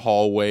appear in a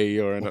hallway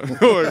or in a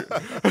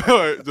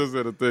or just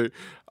in a thing.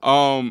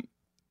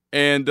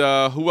 And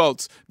who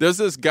else? There's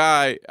this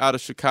guy out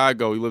of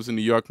Chicago. He lives in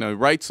New York now. He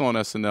writes on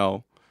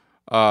SNL.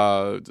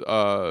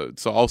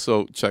 So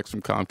also checks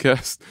from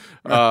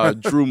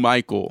Comcast. Drew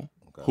Michael,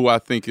 who I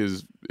think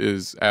is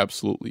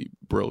absolutely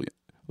brilliant.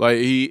 Like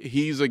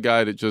he's a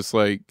guy that just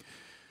like,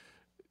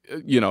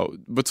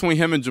 between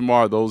him and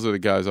Jamar, those are the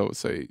guys I would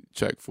say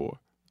check for.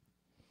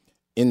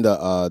 In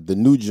the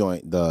new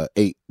joint, the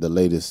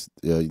latest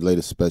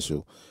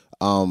special,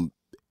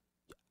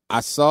 I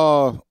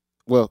saw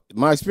well,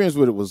 my experience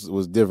with it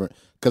was different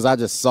because I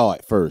just saw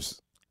it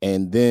first,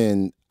 and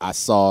then I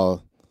saw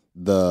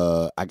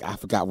I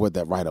forgot what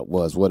that write-up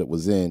was, what it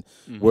was in,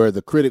 where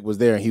the critic was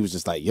there and he was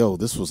just like, yo,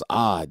 this was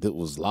odd. It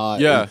was live.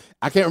 Yeah. And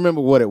I can't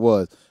remember what it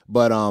was,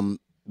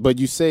 but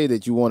you say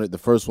that you wanted the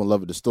first one,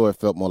 Love It, the Story,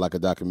 felt more like a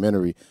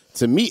documentary.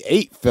 To me,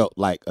 8 felt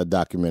like a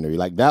documentary.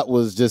 Like, that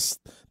was just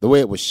the way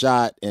it was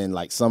shot and,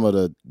 like, some of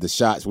the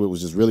shots where it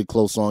was just really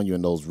close on you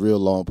and those real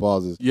long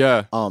pauses.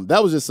 Yeah.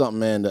 That was just something,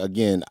 man, that,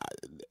 again,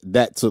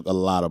 that took a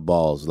lot of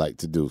balls, like,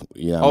 to do.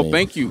 You know what I mean?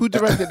 Thank you. Who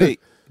directed 8?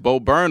 Bo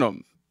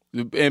Burnham.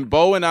 And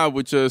Bo and I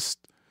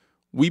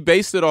we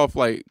based it off,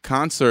 like,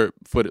 concert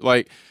footage.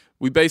 Like,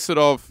 we based it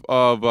off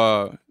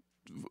of,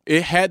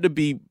 it had to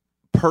be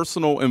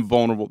personal and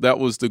vulnerable. That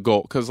was the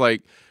goal. Because,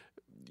 like,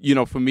 you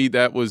know, for me,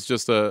 that was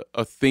just a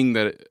thing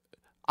that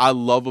I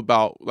love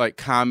about, like,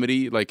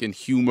 comedy, like, in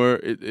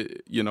humor,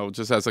 you know,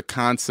 just as a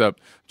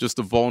concept, just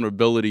the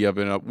vulnerability of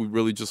it. We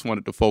really just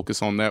wanted to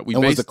focus on that.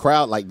 Was the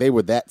crowd, like, they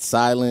were that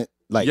silent?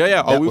 Like,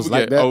 yeah. We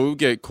would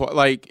get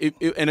like,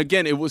 and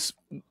again, it was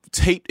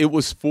taped. It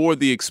was for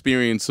the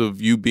experience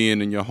of you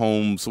being in your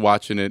homes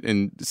watching it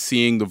and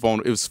seeing the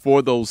vulnerable. It was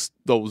for those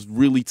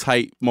really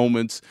tight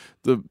moments,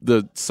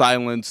 the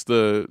silence,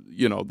 the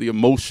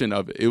emotion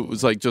of it. It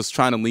was like just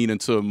trying to lean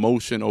into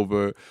emotion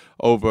over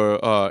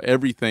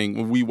everything.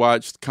 When we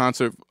watched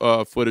concert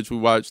footage, we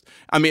watched.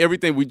 I mean,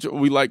 everything we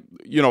like.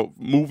 You know,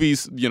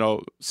 movies. You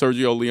know,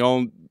 Sergio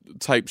Leone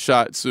type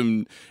shots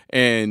and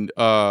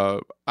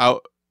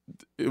out.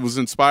 It was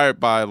inspired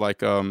by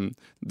like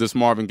this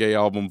Marvin Gaye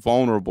album,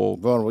 Vulnerable.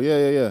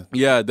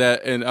 Yeah.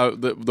 That and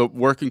the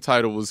working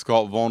title was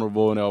called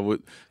Vulnerable, and I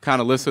would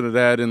kind of listen to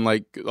that, and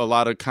like a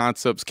lot of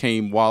concepts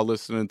came while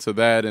listening to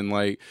that, and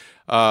like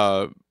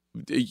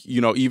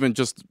you know, even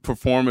just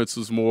performance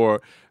was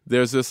more.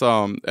 There's this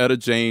Etta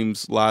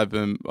James live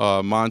in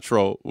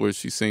Montreux where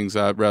she sings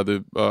 "I'd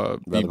rather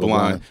be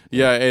blind."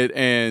 Yeah,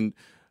 and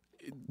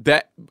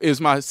that is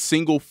my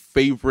single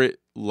favorite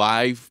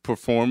live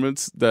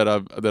performance that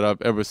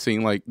I've ever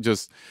seen. Like,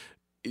 just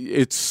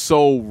it's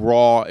so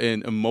raw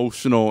and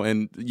emotional,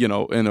 and you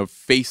know, and her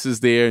face is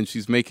there, and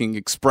she's making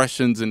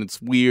expressions, and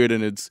it's weird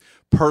and it's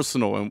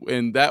personal,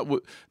 and that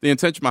the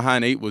intention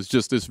behind 8 was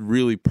just this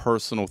really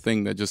personal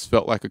thing that just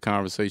felt like a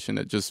conversation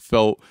that just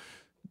felt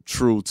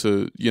true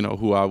to, you know,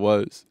 who I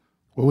was.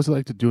 What was it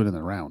like to do it in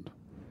the round?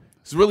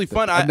 It's really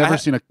fun. I've never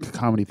seen a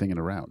comedy thing in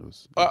a round.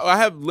 I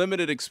have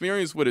limited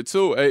experience with it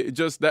too. It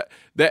just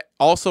that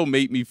also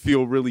made me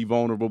feel really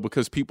vulnerable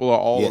because people are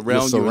all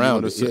around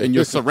you, and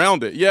you're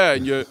surrounded.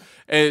 Yeah,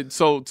 and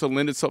so to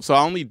lend itself. So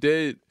I only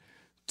did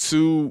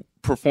 2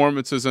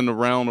 performances in the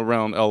round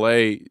around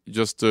LA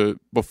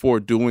before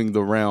doing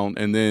the round,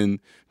 and then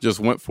just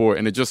went for it.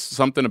 And it just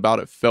something about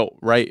it felt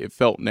right. It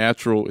felt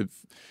natural. It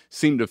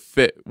seemed to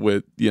fit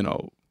with, you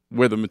know,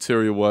 where the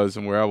material was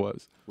and where I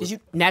was. Did you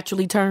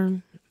naturally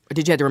turn? Or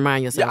did you have to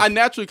remind yourself? Yeah, I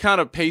naturally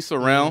kind of pace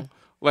around.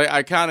 Like,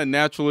 I kind of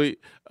naturally,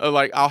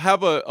 like, I'll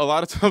have a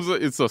lot of times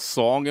it's a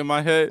song in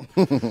my head.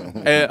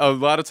 And a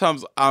lot of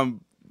times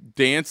I'm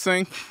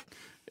dancing.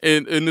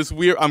 And it's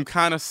weird, I'm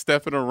kind of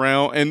stepping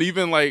around. And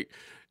even, like,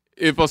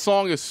 if a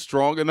song is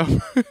strong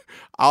enough,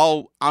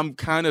 I'm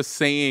kind of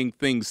saying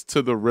things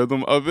to the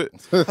rhythm of it.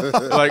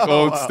 Like,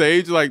 on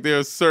stage, like,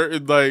 there's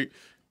certain, like,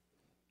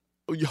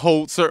 you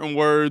hold certain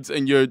words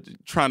and you're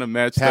trying to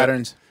match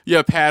patterns.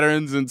 Yeah,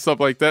 patterns and stuff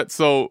like that.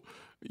 So,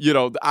 you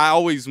know, I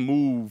always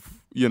move.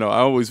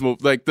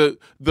 Like the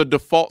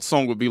default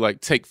song would be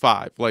like Take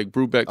 5. Like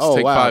Brubeck's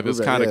Take 5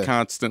 is kind of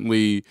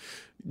constantly,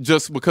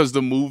 just because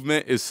the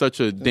movement is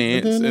such a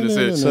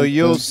dance. So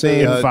you'll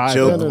say a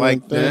joke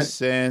like this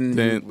and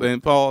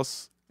then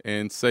pause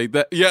and say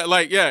that. Yeah,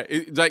 like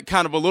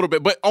kind of a little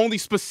bit, but only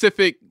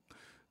specific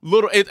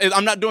little.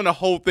 I'm not doing the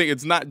whole thing.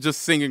 It's not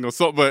just singing or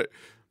something, but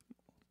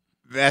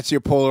that's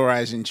your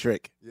polarizing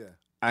trick. Yeah,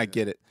 I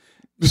get it.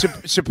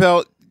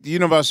 Chappelle, do you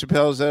know about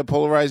Chappelle's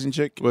polarizing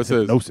trick? What's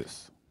his?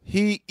 Hypnosis.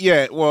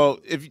 Well,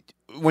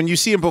 when you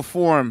see him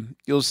perform,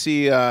 you'll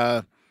see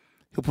he'll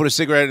put a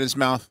cigarette in his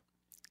mouth,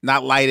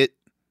 not light it,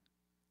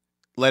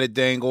 let it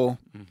dangle.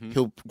 Mm-hmm.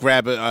 He'll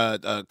grab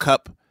a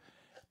cup,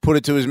 put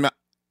it to his mouth,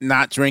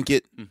 not drink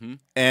it,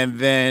 and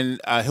then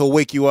he'll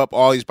wake you up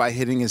always by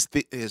hitting his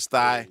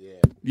thigh.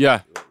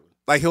 Yeah.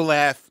 Like he'll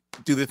laugh,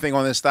 do the thing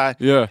on his thigh.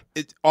 Yeah.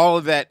 All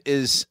of that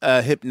is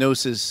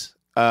hypnosis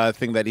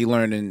thing that he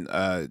learned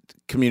in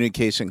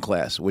communication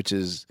class, which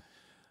is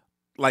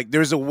like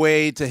there's a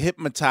way to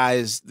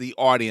hypnotize the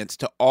audience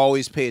to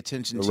always pay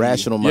attention to the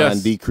rational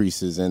mind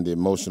decreases and the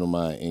emotional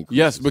mind increases.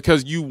 Yes,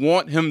 because you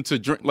want him to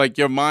drink. Like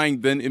your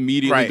mind then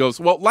immediately goes,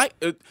 well, like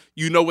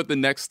you know what the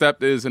next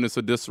step is, and it's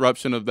a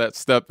disruption of that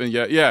step. And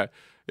yeah,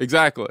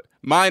 exactly.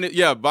 Mine,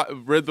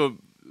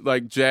 rhythm,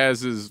 like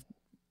jazz's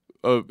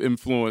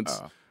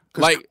influence.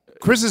 Like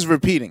Chris is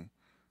repeating.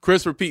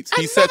 Chris repeats.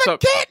 He sets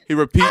up. He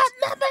repeats.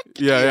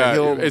 Yeah.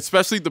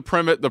 Especially the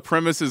premise. The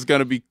premise is going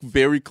to be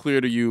very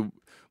clear to you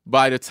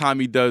by the time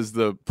he does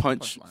the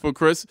punch for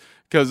Chris,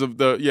 because of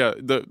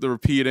the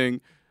repeating.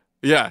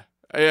 Yeah.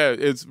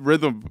 It's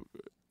rhythm.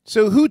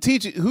 So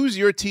who's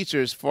your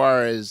teacher as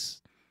far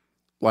as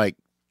like,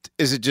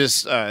 is it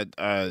just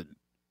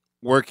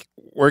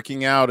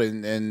working out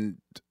and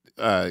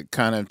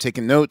kind of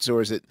taking notes,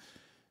 or is it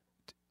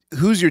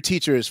who's your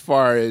teacher as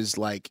far as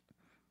like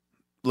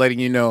letting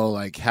you know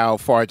like how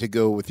far to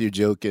go with your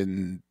joke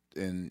and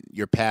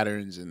your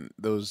patterns and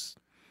those?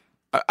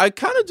 I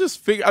kind of just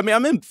figure. I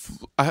mean,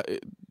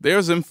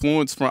 there's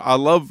influence from. I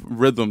love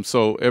rhythm,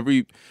 so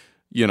every.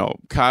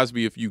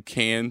 Cosby, if you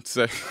can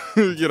say,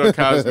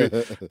 Cosby.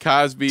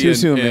 Too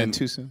soon, man.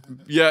 Too soon.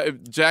 Yeah,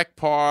 Jack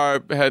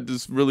Parr had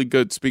this really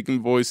good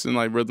speaking voice and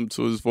like rhythm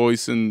to his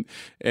voice, and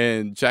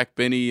Jack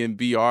Benny and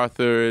B.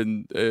 Arthur,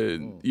 and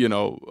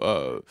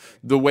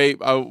the way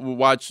I would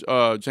watch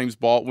James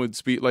Baldwin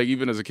speak, like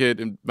even as a kid,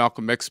 and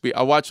Malcolm X speak.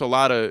 I watch a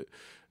lot of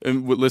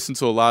and would listen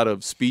to a lot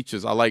of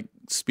speeches. I like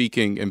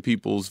speaking in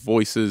people's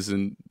voices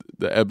and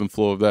the ebb and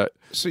flow of that.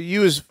 So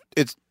it's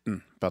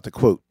about to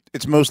quote.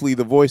 It's mostly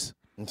the voice.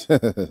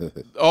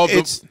 The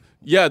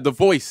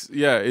voice.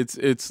 Yeah,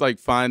 it's like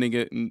finding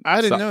it.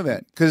 I didn't know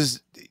that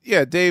because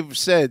Dave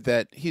said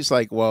that he's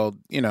like, well,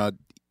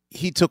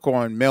 he took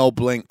on Mel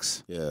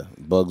Blanc's. Yeah,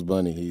 Bugs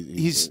Bunny.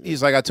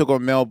 He's like, I took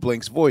on Mel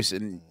Blanc's voice,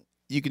 and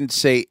you can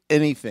say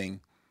anything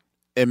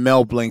in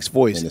Mel Blanc's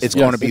voice, it's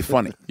going to be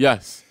funny.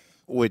 Yes,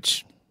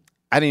 which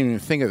I didn't even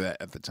think of that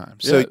at the time.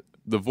 So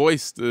the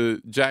voice, the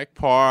Jack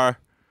Parr.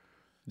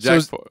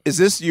 Is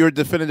this your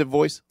definitive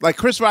voice? Like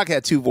Chris Rock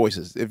had two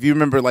voices. If you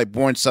remember, like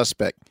Born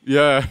Suspect.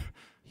 Yeah.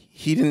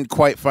 He didn't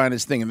quite find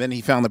his thing, and then he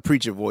found the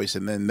preacher voice,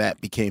 and then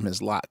that became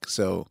his lock.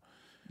 So,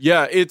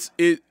 yeah,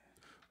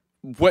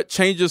 what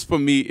changes for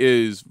me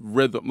is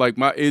rhythm. Like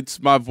my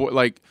voice.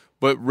 Like,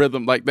 but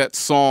rhythm, like that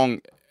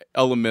song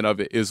element of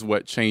it is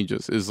what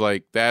changes. Is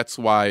like that's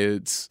why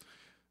it's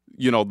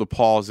the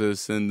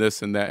pauses and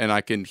this and that, and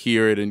I can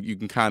hear it, and you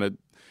can kind of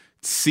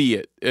see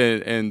it,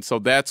 and so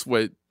that's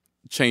what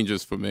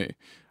changes for me.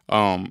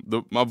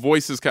 My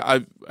voice is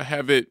I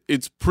have it.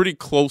 It's pretty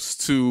close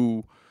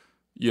to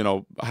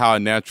how I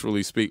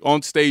naturally speak.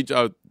 On stage,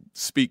 I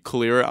speak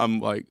clearer.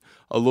 I'm like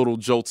a little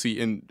jolty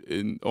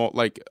in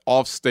like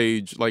off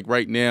stage. Like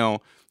right now,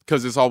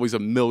 because it's always a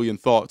million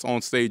thoughts.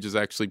 On stage is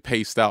actually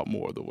paced out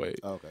more the way.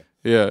 Okay.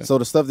 Yeah. So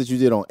the stuff that you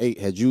did on 8,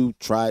 had you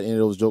tried any of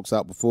those jokes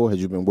out before? Had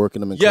you been working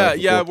them in class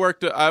class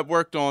before? I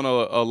worked on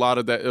a lot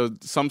of that.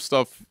 Some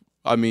stuff.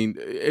 I mean,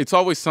 it's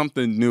always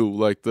something new.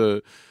 Like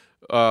the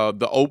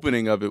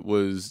opening of it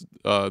was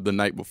the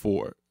night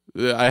before.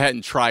 I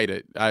hadn't tried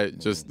it.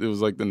 It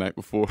was like the night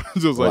before.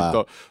 Just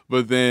like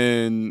but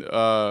then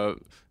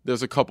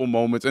there's a couple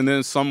moments, and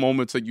then some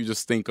moments that you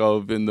just think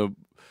of in the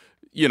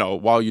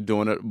while you're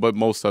doing it. But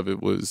most of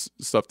it was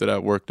stuff that I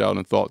worked out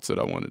and thoughts that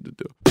I wanted to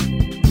do.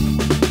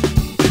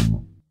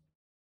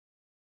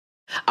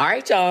 All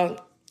right, y'all.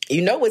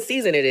 You know what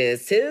season it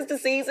is. 'Tis the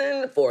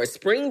season for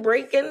spring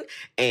breaking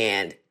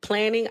and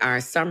planning our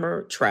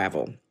summer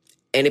travel.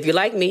 And if you're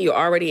like me, you're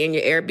already in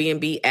your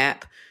Airbnb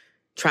app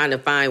trying to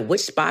find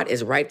which spot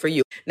is right for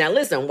you. Now,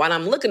 listen, while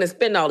I'm looking to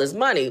spend all this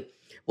money,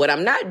 what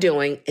I'm not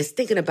doing is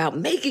thinking about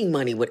making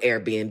money with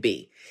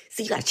Airbnb.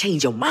 See, you got to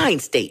change your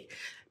mind state.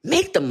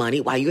 Make the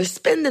money while you're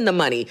spending the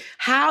money.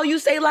 How, you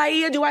say,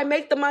 Laia, do I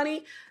make the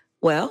money?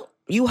 Well,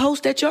 you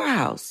host at your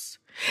house.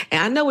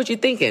 And I know what you're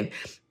thinking.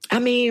 I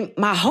mean,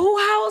 my whole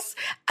house?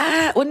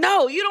 Well,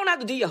 no, you don't have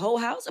to do your whole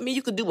house. I mean,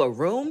 you could do a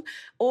room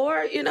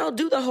or,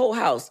 do the whole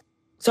house.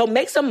 So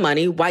make some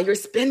money while you're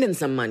spending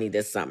some money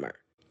this summer.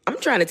 I'm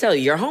trying to tell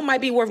you, your home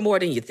might be worth more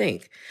than you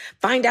think.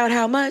 Find out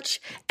how much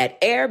at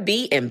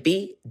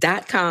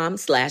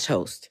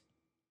airbnb.com/host.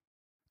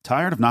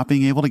 Tired of not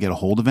being able to get a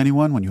hold of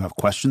anyone when you have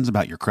questions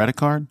about your credit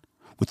card?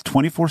 With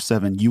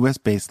 24/7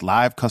 U.S.-based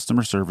live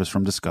customer service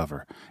from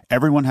Discover,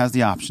 everyone has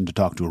the option to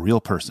talk to a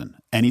real person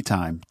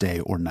anytime,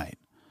 day or night.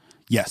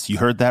 Yes, you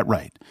heard that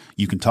right.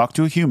 You can talk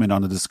to a human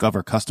on the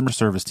Discover customer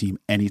service team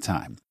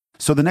anytime.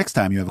 So the next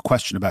time you have a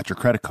question about your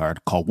credit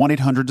card, call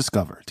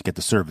 1-800-DISCOVER to get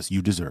the service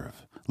you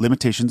deserve.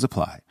 Limitations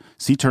apply.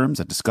 See terms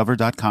at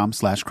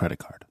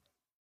discover.com/creditcard.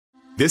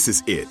 This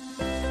is it.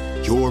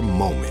 Your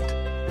moment.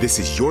 This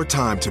is your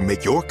time to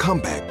make your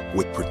comeback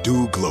with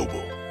Purdue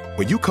Global.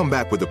 When you come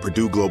back with a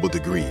Purdue Global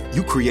degree,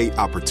 you create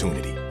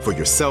opportunity for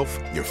yourself,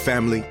 your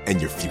family, and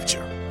your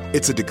future.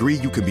 It's a degree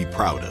you can be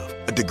proud of,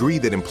 a degree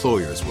that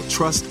employers will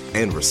trust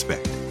and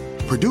respect.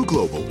 Purdue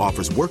Global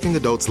offers working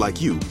adults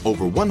like you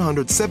over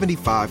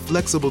 175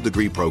 flexible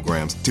degree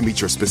programs to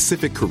meet your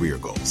specific career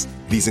goals.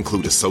 These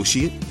include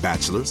associate,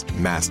 bachelor's,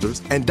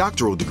 master's, and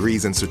doctoral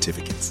degrees and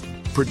certificates.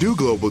 Purdue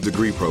Global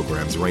degree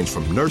programs range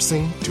from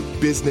nursing to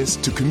business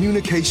to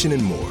communication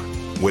and more.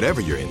 Whatever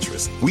your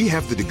interest, we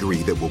have the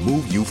degree that will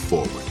move you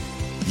forward.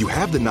 You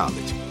have the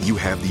knowledge, you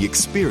have the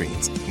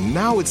experience.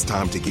 Now it's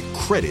time to get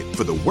credit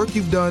for the work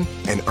you've done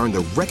and earn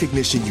the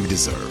recognition you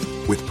deserve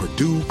with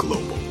Purdue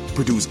Global,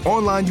 Purdue's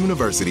online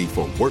university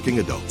for working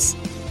adults.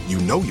 You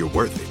know you're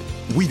worth it.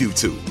 We do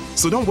too.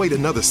 So don't wait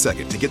another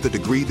second to get the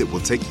degree that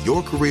will take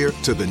your career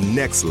to the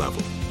next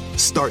level.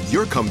 Start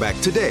your comeback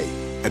today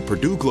at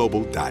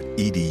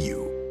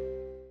purdueglobal.edu.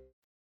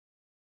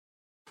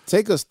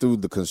 Take us through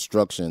the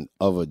construction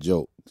of a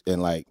joke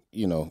And like,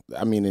 you know,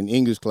 I mean, in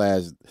English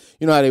class,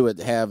 you know how they would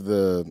have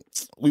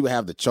we would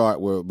have the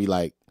chart where it would be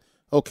like,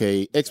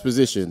 okay,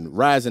 exposition,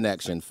 rise in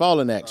action, fall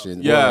in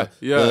action. Yeah,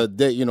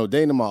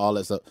 denouement, all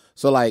that stuff.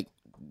 So like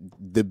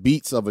the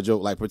beats of a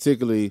joke, like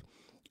particularly,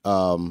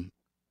 I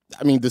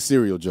mean, the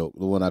cereal joke,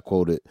 the one I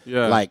quoted.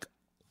 Yeah. Like,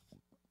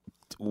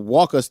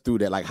 walk us through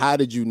that. Like, how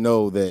did you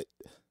know that,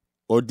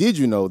 or did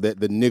you know that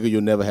the nigga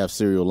you'll never have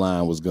cereal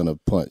line was gonna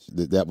punch?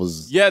 That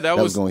was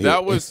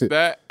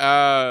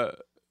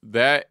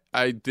that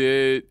I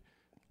did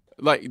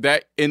like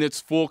that in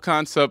its full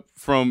concept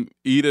from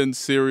eating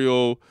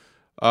cereal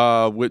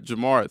with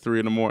Jamar at 3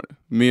 a.m.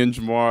 Me and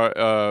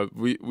Jamar,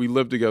 we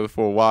lived together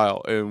for a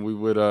while, and we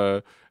would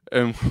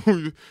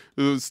and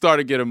we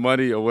started getting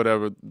money or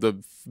whatever.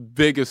 The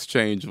biggest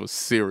change was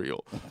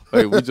cereal.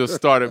 Like we just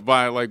started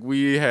buying. Like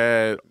we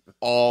had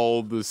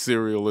all the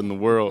cereal in the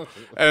world,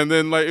 and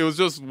then like it was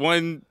just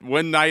one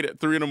night at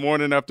 3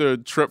 a.m. after a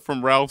trip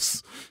from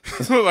Ralph's,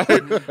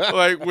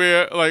 like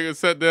where like I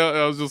sat down and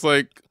I was just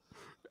like.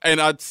 And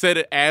I said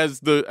it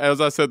as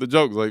I said the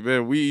joke. Like,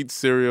 man, we eat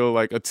cereal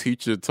like a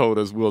teacher told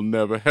us we'll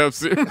never have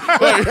cereal.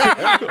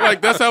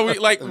 like that's how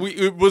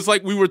it was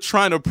like we were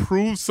trying to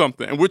prove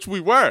something, which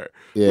we were.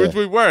 Yeah. Which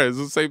we were. It's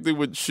the same thing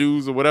with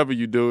shoes or whatever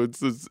you do.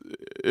 It's just,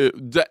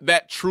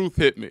 that truth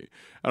hit me.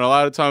 And a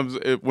lot of times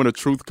when a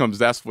truth comes,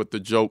 that's what the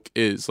joke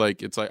is.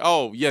 Like, it's like,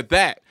 oh, yeah,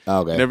 that.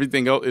 Okay. And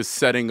everything else is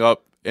setting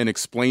up and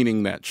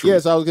explaining that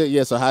truth.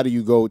 So how do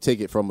you go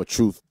take it from a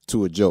truth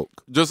to a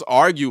joke? Just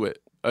argue it.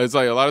 It's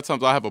like a lot of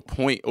times I have a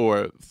point or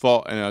a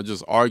thought and I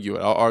just argue it.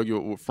 I'll argue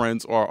it with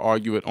friends or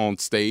argue it on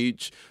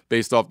stage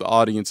based off the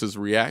audience's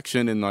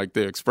reaction and like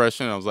their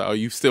expression. I was like, oh,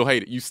 you still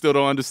hate it. You still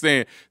don't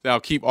understand. Then I'll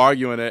keep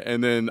arguing it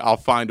and then I'll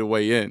find a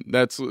way in.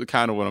 That's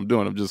kind of what I'm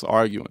doing. I'm just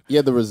arguing.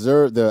 Yeah, I think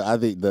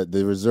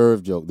the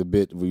reserve joke, the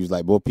bit where he was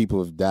like, more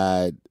people have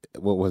died.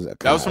 What was it?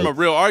 That was from a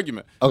real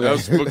argument. Okay. That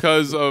was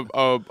because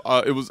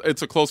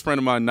it's a close friend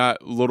of mine,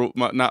 not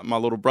my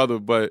little brother,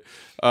 but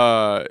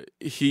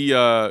he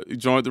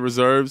joined the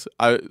reserves.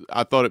 I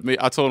told him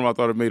I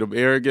thought it made him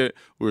arrogant.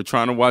 We were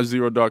trying to watch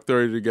Zero Dark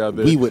 30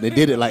 together. We wouldn't have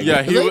did it like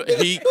that. Yeah,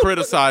 he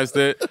criticized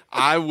it.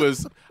 I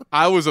was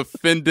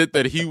offended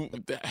that he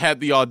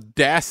had the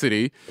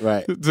audacity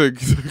to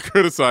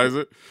criticize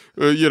it.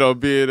 And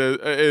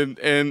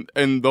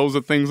those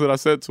are things that I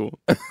said to him.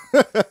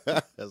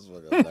 That's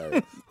fucking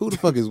hilarious. Who the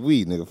fuck is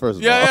we, nigga? First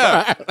of all,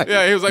 yeah.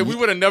 He was like, we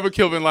would have never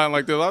killed in line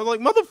like this. I was like,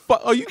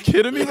 motherfucker, are you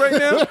kidding me right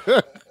now?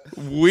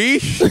 We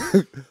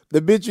the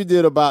bit you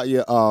did about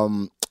your how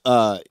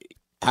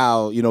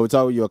we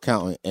talk with your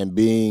accountant and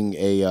being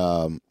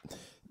the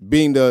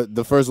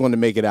first one to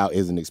make it out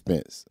is an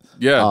expense.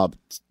 Yeah,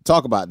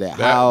 talk about that.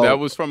 That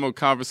was from a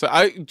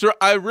conversation.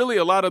 I really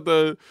a lot of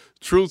the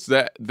truths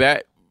that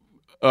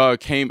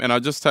came, and I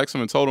just texted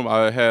him and told him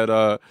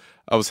I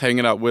was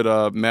hanging out with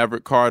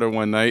Maverick Carter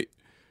one night.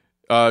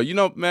 Do you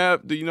know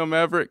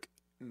Maverick?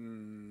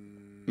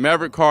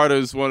 Maverick Carter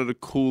is one of the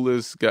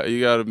coolest guys.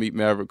 You got to meet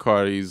Maverick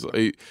Carter. He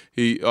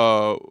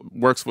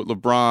works with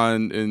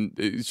LeBron, and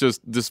he's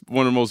just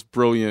one of the most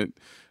brilliant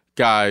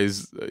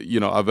guys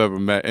I've ever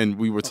met. And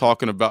we were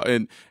talking about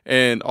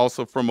and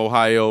also from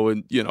Ohio,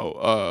 and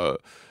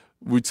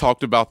we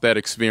talked about that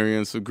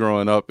experience of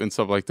growing up and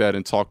stuff like that,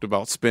 and talked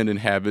about spending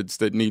habits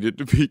that needed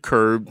to be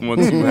curbed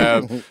once you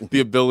have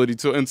the ability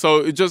to. And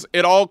so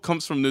it all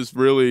comes from these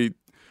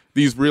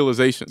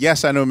realizations.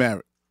 Yes, I know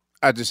Maverick.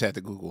 I just had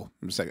to Google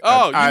him a second.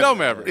 Oh, you know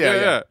Maverick.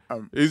 Yeah.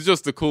 He's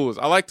just the coolest.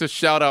 I like to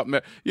shout out.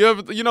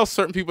 You know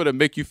certain people that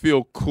make you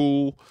feel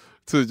cool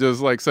to just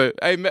like say,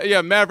 hey,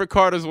 Maverick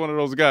Carter's one of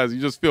those guys. You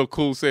just feel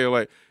cool saying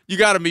like, you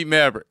got to meet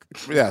Maverick.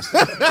 Yes.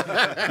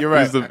 You're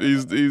right.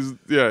 He's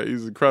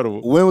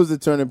incredible. When was the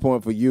turning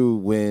point for you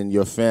when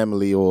your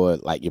family or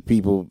like your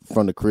people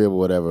from the crib or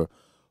whatever,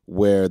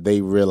 where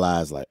they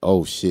realized like,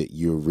 oh shit,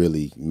 you're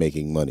really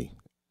making money?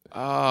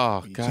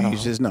 Oh, God.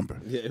 Changed his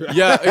number.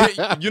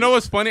 Yeah. You know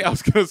what's funny? I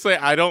was going to say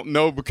I don't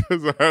know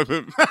because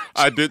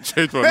I did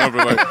change my number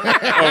like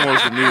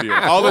almost immediately.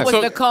 What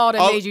was the call that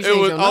made you change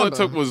your number? All it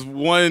took was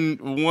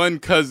one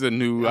cousin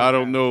who I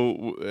don't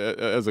know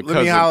as a cousin.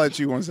 Let me holler at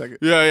you 1 second.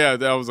 Yeah.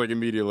 That was like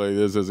immediately,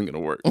 this isn't going to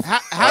work.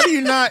 How do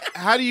you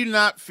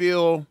not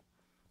feel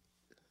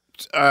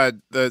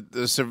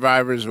the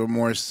survivor's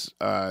remorse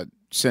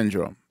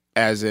syndrome?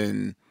 As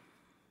in,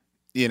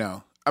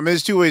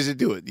 there's two ways to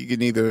do it. You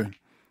can either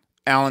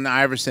Allen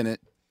Iverson it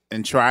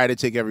and try to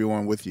take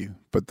everyone with you,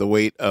 but the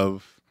weight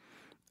of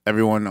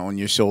everyone on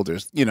your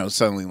shoulders,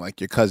 suddenly like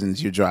your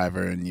cousin's your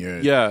driver and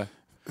your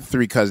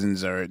three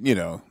cousins are in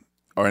the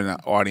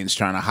audience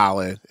trying to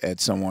holler at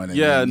someone.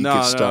 And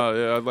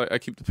I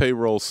keep the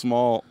payroll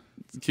small,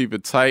 keep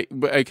it tight,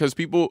 but because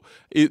people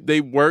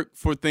they work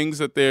for things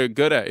that they're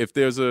good at. If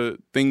there's a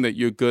thing that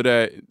you're good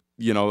at,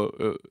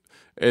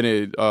 and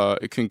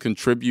it can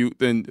contribute,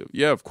 then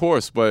yeah, of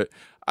course, but.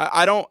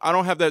 I don't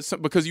have that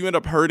because you end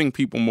up hurting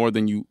people more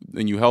than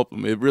you help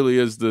them. It really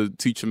is the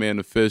teach a man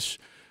to fish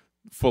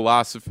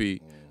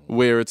philosophy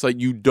where it's like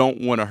you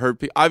don't want to hurt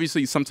people.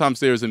 Obviously, sometimes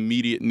there's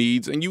immediate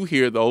needs, and you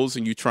hear those,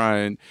 and you try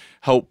and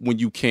help when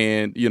you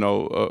can,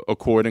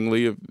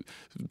 accordingly, if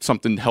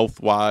something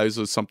health-wise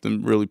or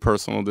something really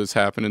personal that's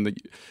happening.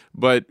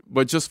 But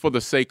just for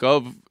the sake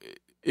of,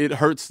 it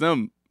hurts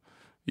them.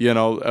 They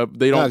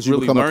don't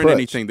really learn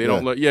anything. They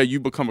don't.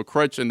 You become a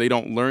crutch, and they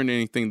don't learn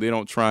anything. They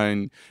don't try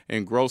and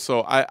grow.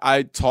 So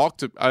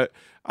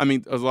I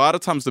mean, a lot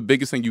of times the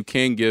biggest thing you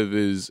can give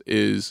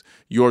is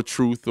your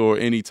truth or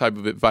any type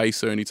of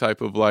advice or any type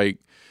of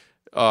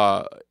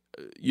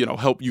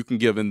help you can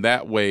give in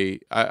that way.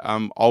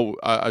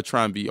 I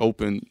try and be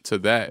open to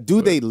that.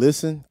 Do they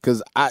listen?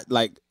 Because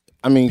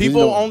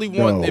people only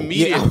want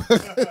immediate.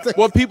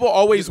 Well, people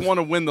always want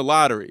to win the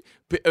lottery.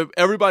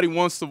 Everybody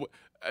wants to.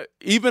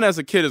 Even as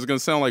a kid, it's gonna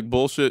sound like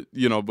bullshit,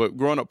 But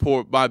growing up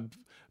poor,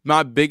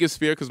 my biggest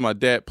fear, because my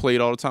dad played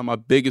all the time, my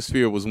biggest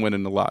fear was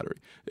winning the lottery.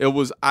 It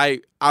was I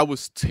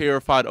was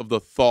terrified of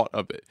the thought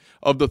of it,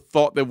 of the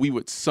thought that we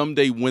would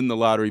someday win the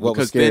lottery,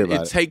 because then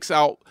it takes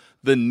out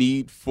the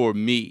need for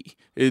me.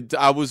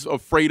 I was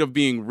afraid of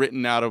being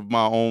written out of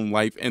my own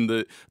life and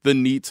the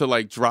need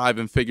to drive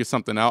and figure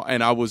something out,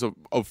 and I was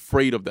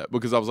afraid of that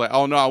because I was like,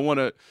 oh no, I want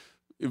to.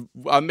 If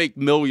I make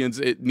millions,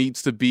 it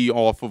needs to be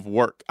off of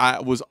work. I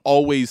was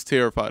always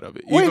terrified of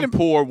it. Even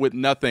poor with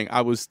nothing,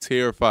 I was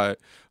terrified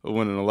of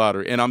winning the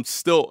lottery. And I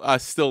still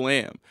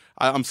am.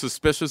 I'm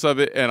suspicious of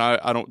it, and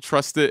I don't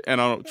trust it,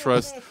 and I don't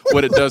trust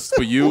what it does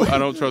for you. I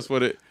don't trust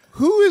what it...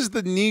 Who is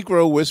the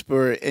Negro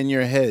whisperer in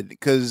your head?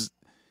 Because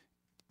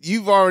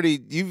you've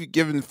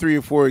given 3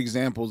 or 4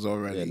 examples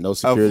already. Yeah, no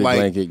security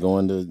blanket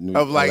going to New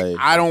York.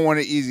 I don't want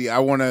it easy. I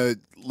want to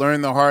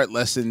learn the hard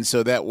lesson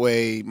so that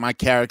way my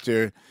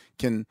character...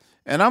 and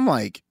I'm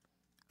like,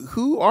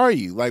 who are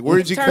you?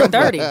 Where'd you come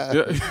 30.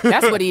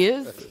 That's what he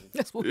is.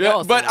 That's what we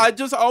all but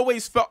say.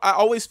 I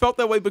always felt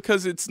that way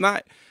because it's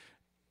not.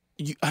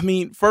 I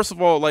mean, first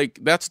of all,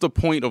 that's the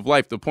point of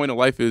life. The point of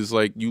life is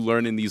you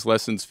learning these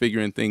lessons,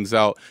 figuring things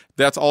out.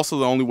 That's also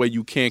the only way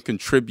you can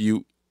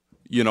contribute.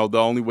 The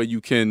only way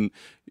you can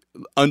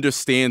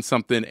understand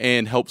something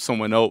and help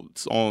someone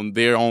else on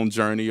their own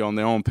journey, on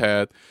their own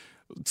path.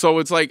 So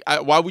it's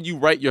why would you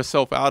write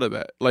yourself out of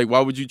that? Why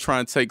would you try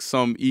and take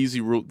some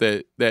easy route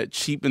that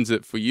cheapens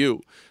it for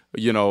you?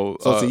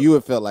 So you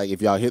would felt like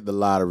if y'all hit the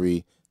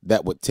lottery,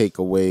 that would take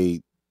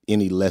away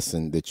any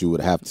lesson that you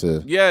would have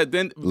to. Yeah.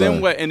 Then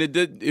what? And it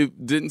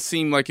didn't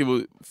seem like it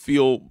would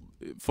feel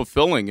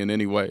fulfilling in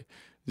any way.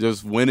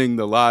 Just winning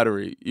the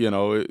lottery,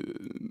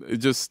 it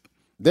just.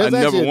 There's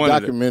I actually never a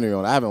documentary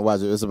on it. I haven't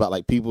watched it. It's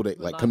about people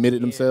that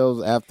committed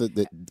themselves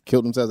that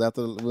killed themselves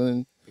after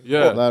winning.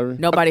 Yeah. Lottery.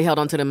 Nobody held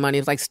on to the money.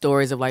 It was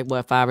stories of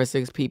 5 or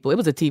 6 people. It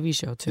was a TV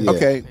show too. Yeah.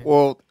 Okay,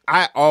 well,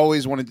 I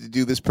always wanted to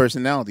do this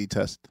personality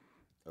test,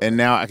 and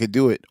now I could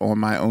do it on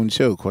my own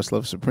show,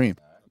 Questlove Supreme.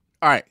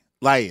 All right,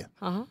 Laia.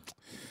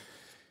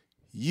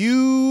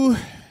 You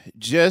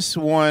just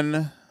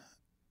won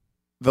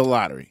the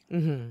lottery.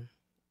 Mm-hmm.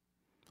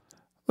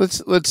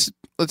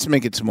 Let's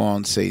make it small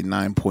and say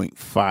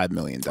 $9.5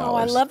 million. Oh,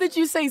 I love that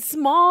you say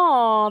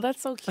small.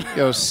 That's so cute.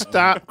 Yo,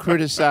 stop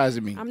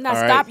criticizing me. I'm not.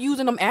 All Stop right?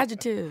 using them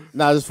adjectives.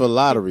 No, just for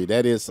lottery.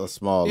 That is a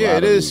small lottery. Yeah,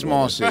 it is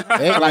small shit.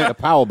 It ain't like a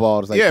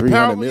Powerball. It's like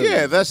 300 million.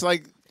 Yeah, that's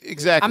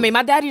exactly. I mean,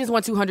 my daddy just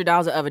won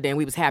 $200 the other day, and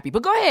we was happy.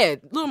 But go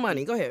ahead, little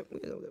money. Go ahead.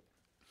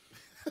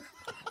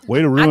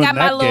 Way to I ruin got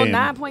my that little game.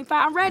 9.5.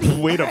 I'm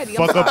ready. Way to I'm ready.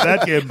 fuck up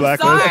that game,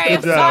 Blacklist. Sorry, Good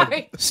I'm job.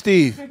 sorry.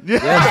 Steve.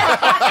 Just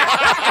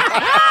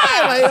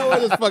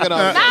fuck it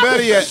up.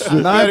 Better yet,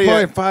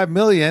 $9.5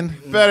 million.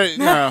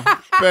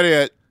 better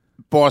yet,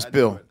 Boss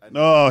Bill.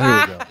 Oh,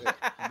 here we go.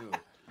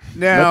 Let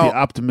Now the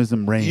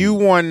optimism reign. you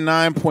won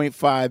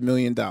 $9.5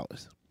 million.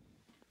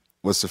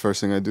 What's the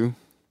first thing I do?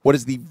 What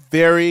is the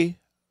very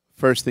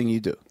first thing you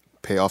do?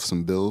 Pay off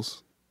some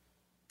bills.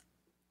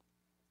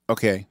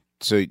 Okay,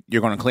 so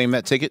you're going to claim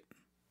that ticket?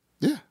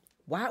 Yeah.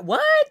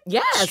 What?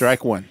 Yes.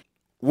 Strike one.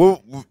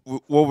 What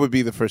would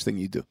be the first thing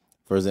you do?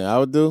 First thing I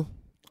would do,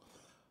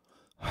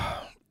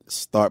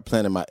 start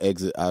planning my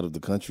exit out of the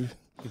country.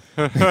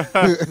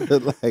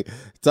 I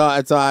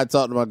talked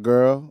to my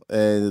girl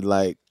and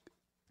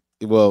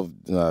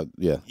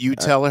yeah. You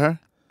tell her?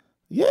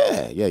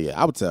 Yeah.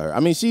 I would tell her. I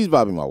mean, she's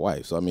probably my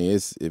wife, so I mean,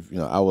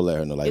 I will let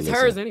her know. It's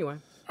hers anyway.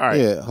 All right.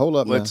 Yeah, hold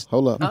up, Let's- man.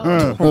 Hold up.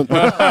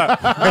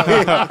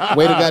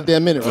 Wait a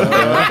goddamn minute.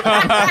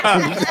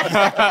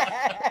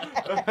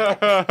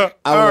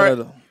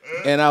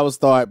 And I would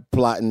start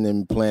plotting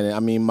and planning. I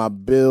mean, my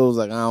bills,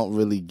 I don't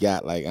really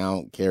got, I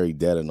don't carry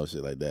debt or no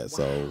shit like that.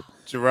 So,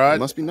 Gerard? It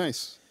must be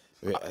nice.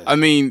 I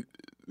mean,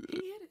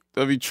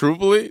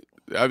 truthfully,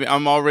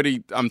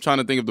 I'm trying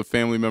to think of the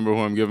family member who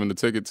I'm giving the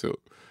ticket to,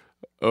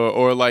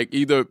 or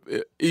either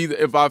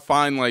if I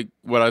find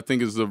what I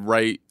think is the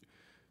right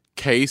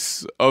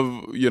case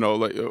of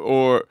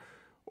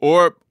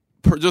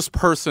just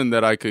person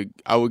that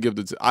I would give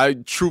the. I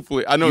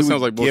truthfully, I know You it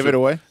sounds would like bullshit. give it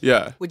away?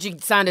 Yeah. Would you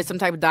sign some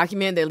type of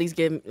document that at least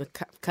give him a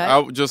cut? I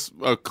would just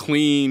a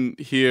clean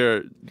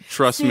here.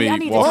 Trust See, me. I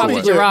need to walk talk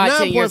away. to Gerard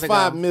 10 years ago.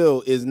 9.5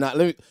 mil is not.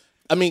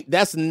 I mean,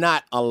 that's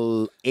not a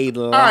lot.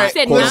 right,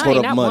 said quote, nine, unquote,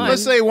 of not money. one.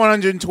 Let's say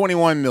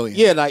 121 million.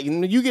 Yeah, like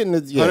you getting the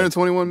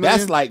 121 million?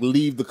 That's like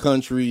leave the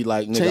country.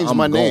 Like nigga, Change I'm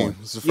my gone. name.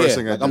 It's the first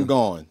thing I like do. I'm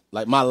gone.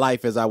 Like my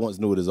life as I once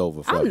knew it is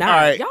over. Forever. I'm not. All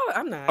right. Y'all,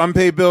 I'm not.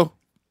 Unpaid bill.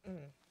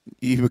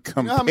 You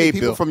become You know how many paid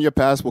people bill. from your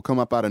past will come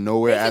up out of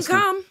nowhere They can asking?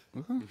 come.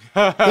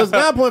 Because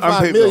 9.5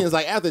 Unpaid million bill. is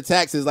like after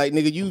taxes. Like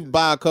nigga, you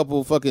buy a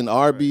couple fucking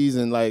Arby's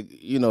and like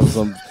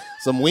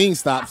some wing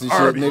stops and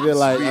shit, nigga.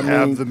 Like We I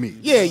have mean, the meat.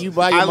 Yeah, you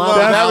buy your I mom's love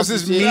that house was and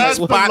his shit. meat That's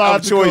spot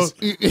what- of choice.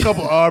 A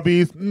couple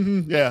Arby's.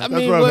 Yeah, that's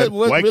mean, where I'm what- at.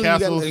 what White really you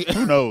Castles. got-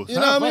 Who knows? You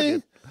know what I Fuck mean?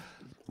 it.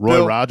 Roy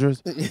Bill.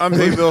 Rogers.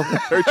 Unpaid bill.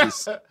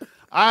 Purchase.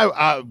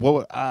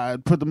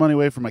 I'd put the money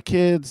away for my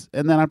kids,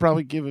 and then I'd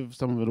probably give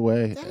some of it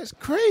away. That is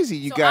crazy,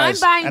 you So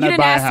guys. I'm buying. and You I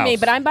didn't buy a ask me, house.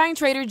 but I'm buying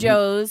Trader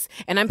Joe's,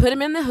 and I'm putting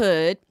them in the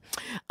hood.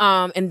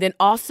 And then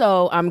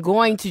also, I'm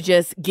going to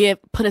just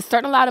put a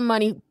certain amount of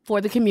money for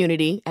the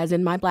community, as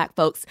in my black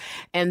folks,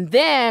 and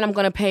then I'm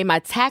going to pay my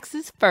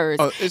taxes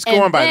first. Oh, it's and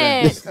going by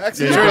then.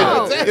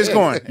 No. It's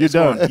going. You're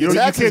done. You Taxes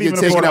can't get even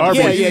taken afford out Arby's.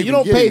 before Yeah, you you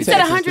don't even pay get You said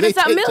it. 100 and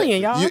something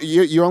million, y'all.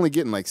 You're only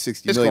getting like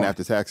 60 It's million going.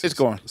 after taxes. It's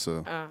going.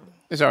 So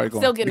It's already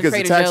going. Still getting because the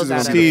Trader taxes Joe's are out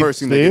gonna of be the it. first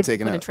thing they get Steve?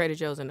 taken Putting out. Trader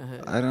Joe's in the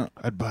hood.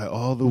 I'd buy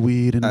all the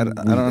weed in I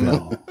don't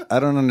know. I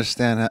don't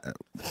understand.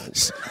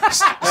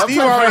 Steve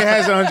already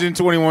has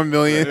 121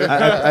 million.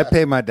 I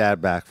pay my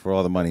dad back for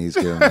all the money he's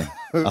given me.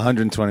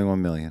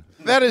 121 million.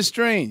 That is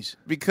strange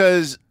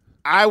because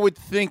I would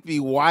think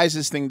the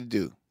wisest thing to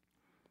do.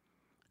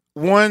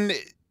 One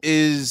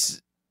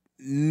is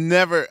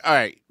never. All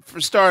right,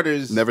 for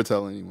starters, Never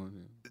tell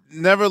anyone.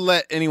 never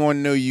let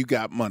anyone know you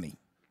got money.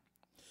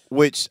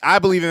 Which I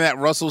believe in that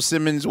Russell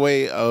Simmons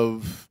way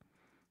of,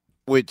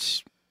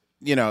 which,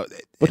 you know,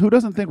 But who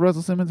doesn't think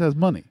Russell Simmons has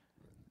money?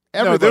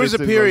 no, there was a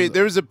thinks period. Russell-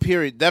 There was a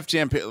period. Def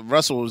Jam.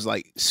 Russell was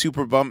like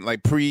super bummed,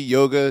 like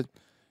pre-yoga,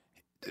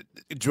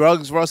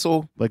 drugs.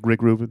 Russell, like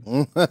Rick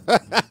Rubin.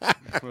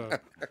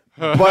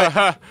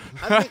 but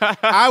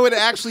I would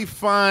actually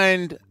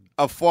find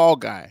a fall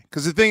guy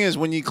because the thing is,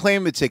 when you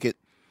claim the ticket,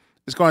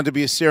 it's going to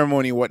be a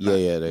ceremony and whatnot.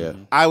 Yeah.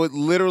 I would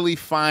literally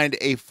find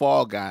a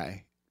fall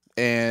guy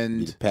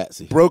and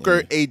Patsy.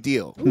 broker a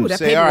deal. Ooh, that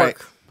Say, all right,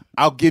 paperwork.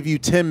 I'll give you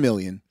 $10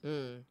 million.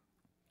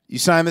 You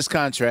sign this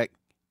contract.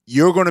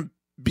 You're going to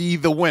be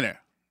the winner,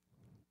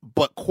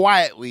 but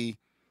quietly,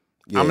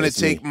 I'm going to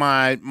take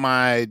my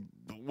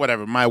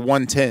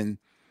 110,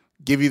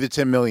 give you the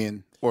 10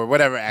 million or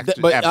whatever.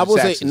 But after I will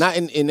taxes. say, not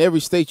in every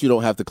state you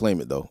don't have to claim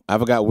it though. I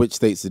forgot which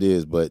states it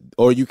is, but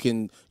or you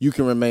can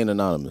remain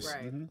anonymous.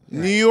 Right.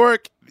 New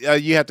York,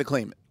 you have to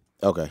claim it.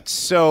 Okay.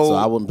 So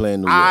I wouldn't play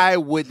in New York. I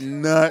would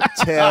not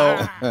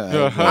tell.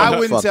 I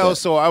wouldn't Fuck tell. that.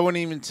 So I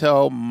wouldn't even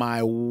tell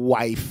my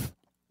wife,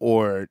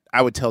 or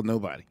I would tell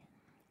nobody.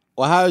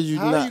 Well, how you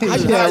How not? you How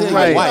you gonna not hide-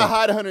 right. how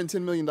you gonna hide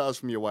 $110 million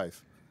from your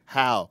wife?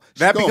 How?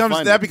 That She's gonna becomes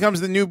find that it.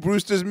 becomes the new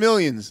Brewster's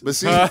Millions. But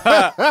see, Hurry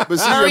up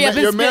and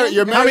your spin. marriage.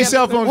 How many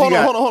cell phones Hold you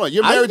on, got? hold on.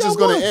 Your I marriage got is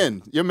going one. to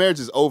end. Your marriage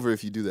is over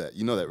if you do that.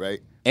 You know that, right?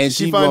 And If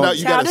she she find won't- out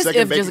you got Child, a this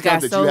second if bank just got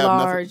account that so you have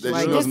large. nothing, that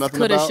Like she knows this nothing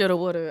coulda, about. shoulda,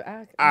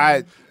 woulda.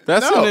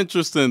 That's No. an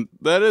interesting.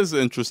 That is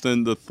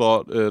interesting. The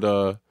thought that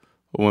a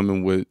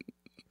woman would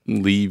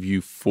leave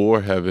you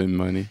for having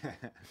money.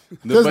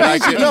 Because But I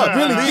leaving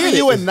get- leaving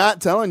you and not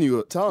telling her. yeah,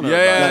 about it.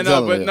 I Not know,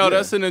 telling but her. no, Yeah.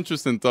 that's an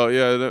interesting thought.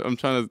 Yeah, I'm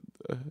trying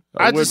to.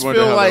 I would just wonder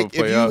feel how that like would if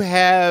play you out.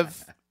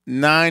 have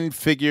 9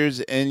 figures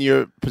in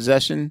your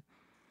possession,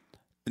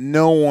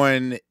 no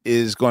one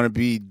is going to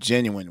be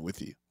genuine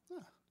with you.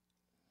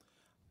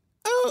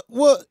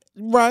 Well,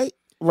 right.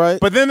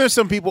 But then there's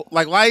some people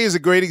like Lai is a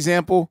great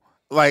example.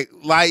 Like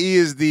Lai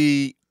is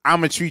I'm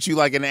gonna treat you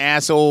like an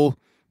asshole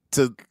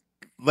to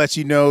let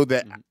you know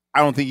that I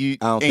don't think you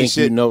I don't ain't think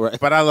shit, you know right.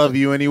 but I love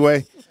you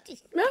anyway.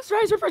 That's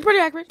right. It's pretty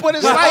accurate. But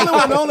it's The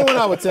like only one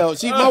I would tell.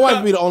 My wife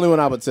would be the only one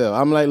I would tell.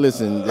 I'm like,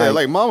 listen, Yeah,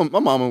 like mama, my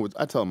mama would.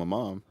 I tell my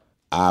mom.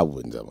 I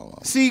wouldn't tell my mom.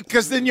 see,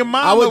 because then your I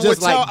mom would would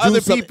just tell like do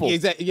other something- people.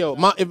 Exactly. Yo,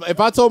 if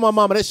I told my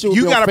mama that shit would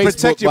You be on gotta Facebook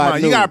protect your by mom.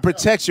 You noon. gotta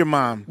protect your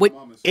mom.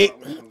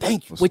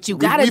 Thank you. What you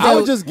gotta I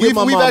would do, just give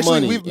my mom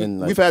money. We've, and,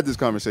 like, we've had this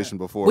conversation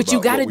before. what you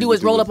about gotta we do would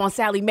is roll with- up on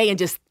Sally Mae and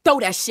just throw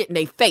that shit in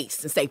their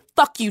face and say,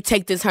 "Fuck you,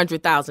 take this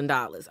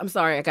 $100,000." I'm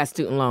sorry, I got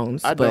student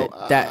loans,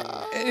 but that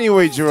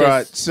Anyway,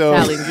 Gerard, Just so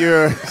Sally.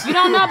 you're. you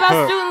don't know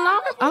about student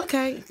loans,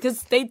 okay?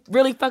 Because they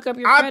really fuck up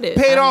your I credit.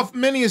 paid off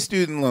many a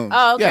student loans.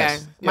 Oh, okay.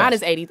 Yes, Mine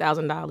yes. is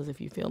 $80,000 if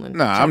you feeling.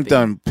 No, I'm trippy.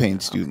 done paying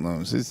student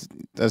loans.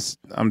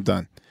 I'm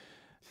done.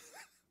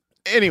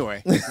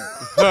 Anyway, boy,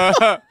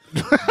 that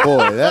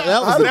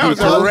was that was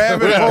a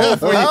rabbit hole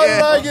for How you.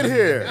 did I get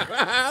here?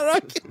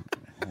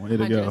 Way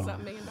to $100 go. and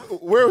something million.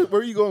 Where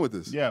are you going with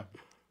this? Yeah.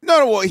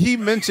 No, well, he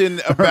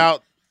mentioned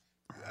about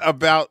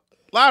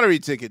lottery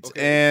tickets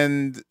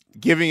and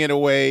giving it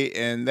away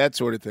and that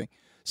sort of thing.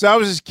 So I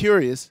was just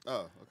curious.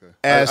 Oh, okay.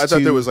 As I thought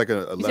to- there was like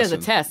a He says lesson.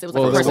 a test. It was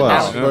Well, like a there was.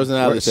 personality.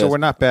 personality So test. we're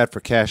not bad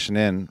for cashing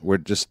in. We're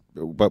just,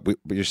 but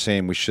you're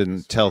saying we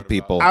shouldn't tell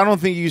people. I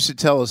don't think you should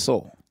tell a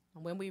soul,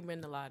 When we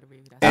win the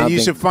lottery, that's and don't you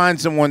think- should find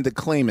someone to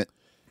claim it.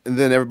 And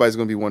then everybody's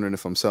gonna be wondering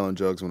if I'm selling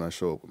drugs when I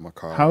show up with my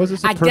car. How is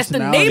this a I guess the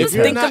personality? neighbors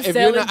think I'm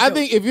selling I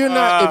think if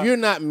you're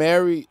not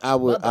married, I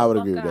would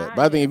agree with that.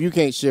 But I think if you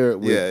can't share it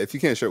with if you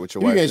can't share it with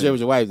your if wife, you can't share it then with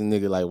your wife, then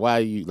nigga, like, why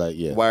are you like,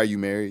 yeah. why are you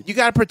married? You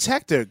gotta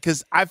protect her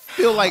because I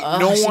feel like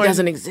no she one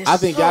doesn't exist. I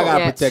think y'all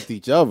gotta yet. protect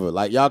each other.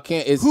 Like y'all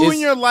can't. Who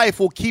in your life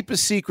will keep a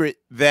secret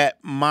that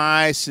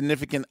my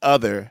significant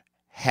other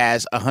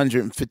has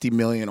 $150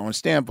 million on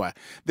standby?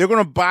 They're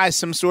gonna buy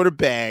some sort of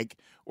bag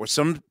or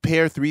some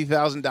pair of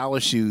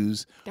 $3,000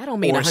 shoes. That don't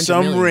mean or $100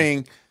 some million.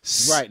 ring.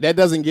 Right, that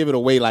doesn't give it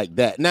away like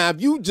that. Now,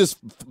 if you just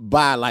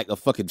buy like a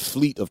fucking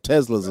fleet of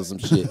Teslas or some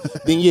shit,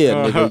 then yeah,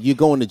 nigga, you're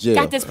going to jail.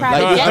 Got this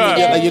private like, jet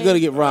today. like you're gonna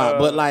get robbed.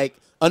 But like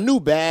a new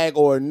bag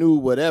or a new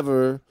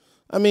whatever,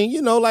 I mean,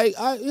 you know, like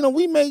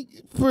we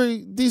make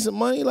pretty decent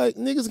money. Like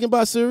niggas can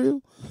buy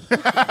cereal. so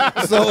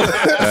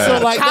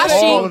like that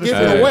ain't give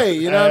it away.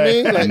 You know what I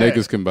mean? Like,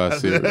 Niggas can buy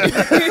cereal.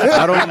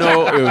 I don't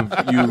know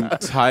if you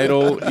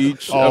title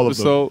each All of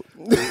them. episode.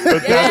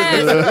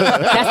 That's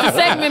the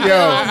segment, Bill.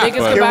 Niggas can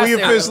Can buy we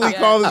cereal. officially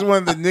call this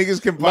one the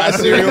Niggas Can Buy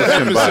Cereal Niggas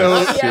can buy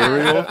episode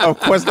cereal. of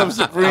Questlove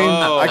Supreme?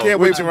 I can't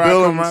wait for Rock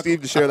Bill on and my-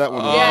 Steve to share that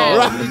one.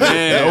 Yeah.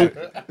 Man.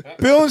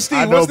 Bill and I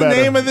Steve, know what's the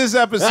better. name of this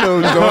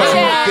episode? Don't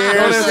Yeah. dare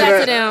Don't say do that that.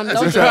 to them.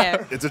 Don't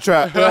dare. It's a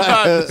trap.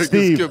 Niggas can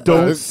Steve, buy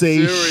don't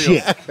say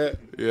cereal. shit.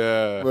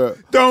 Yeah.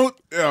 Don't.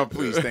 Oh,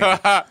 please,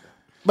 thank you.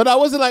 But I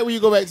wasn't like when you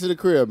go back to the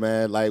crib,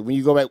 man. Like when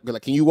you go back,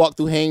 like, can you walk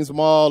through Haynes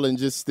Mall and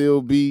just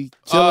still be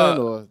chilling?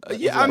 Or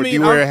Yeah, I Or do mean,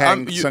 you wear a hat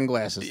I'm- and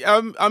sunglasses?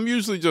 I'm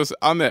usually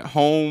I'm at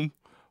home.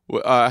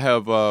 I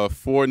have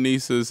 4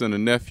 nieces and a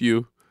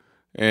nephew,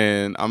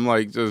 and I'm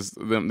like just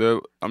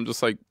them. I'm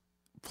just like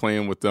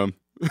playing with them.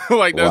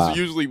 Like that's Wow.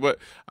 usually what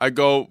I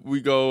go.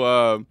 We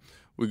go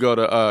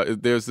to.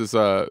 There's this.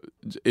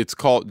 It's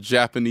called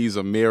Japanese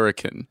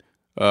American.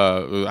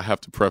 I have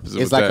to preface it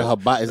It's with like that. a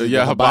hibachi- is it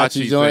yeah, a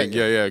hibachi hibachi joint?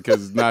 thing. Yeah,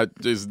 because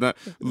it's not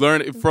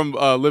learning from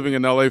living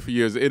in LA for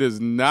years. It is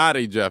not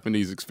a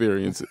Japanese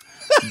experience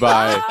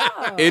by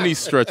any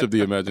stretch of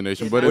the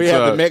imagination. But we it's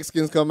have the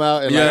Mexicans come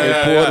out and like yeah, they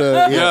yeah, pour yeah.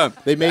 the Yeah.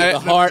 they make the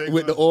heart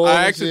with the oil. I and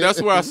actually shit.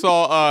 that's where I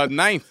saw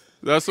Ninth.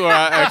 That's where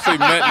I actually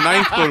met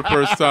Ninth for the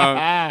first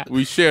time.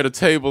 We shared a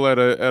table at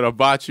a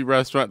hibachi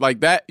restaurant.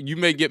 Like that, you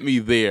may get me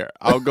there.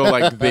 I'll go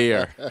like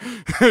there.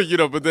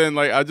 But then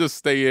like I just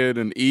stay in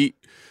and eat,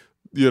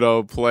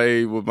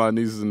 play with my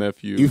nieces and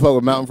nephews. You fuck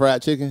with mountain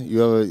fried chicken?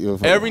 You ever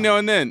fuck Every with- now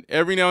and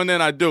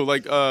then I do.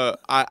 Like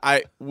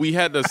we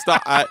had to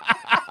stop.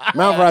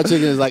 mountain fried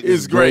chicken is like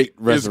It's this great. It's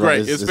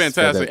restaurant. great. It's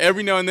fantastic.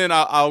 Every now and then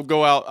I'll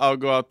go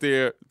out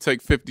there,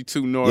 take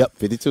 52 North. Yep,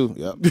 52.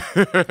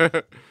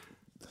 Yep.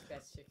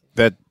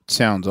 That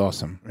sounds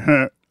awesome.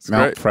 Mount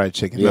great. Fried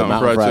Chicken. Yeah, Mountain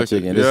mountain fried fried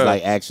chicken, chicken. yeah. It's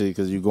like actually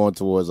because you're going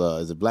towards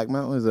is it Black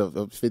Mountain? Is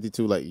it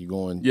 52? Like you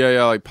going?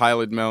 Yeah, like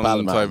Pilot Mountain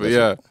Pilot type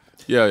Mountain, of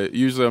that's yeah.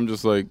 Usually I'm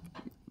just like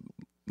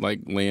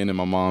laying in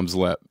my mom's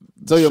lap.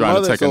 So your trying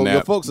to mother, take a so nap.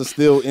 your folks are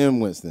still in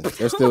Winston.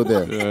 They're still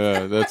there.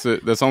 Yeah, that's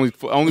it. That's only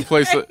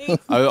place. The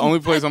only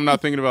place I'm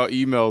not thinking about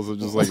emails of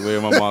just like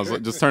laying my mom's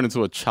like just turn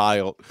into a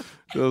child.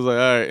 I was like, all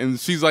right, and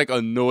she's like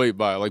annoyed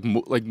by it, like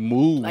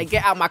move. Like,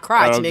 get out my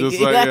crotch, I'm nigga.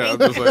 just like, yeah, I'm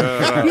just like,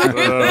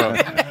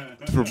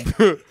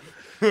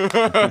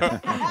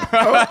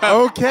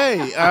 Okay.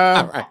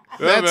 That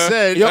man.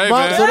 said, Your Hey,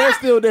 mom, man. so they're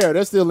still there.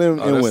 They're still in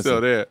they're Winston.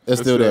 still there. They're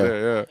still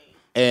there. Yeah.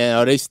 And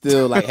are they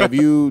still like? Have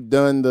you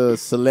done the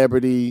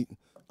celebrity?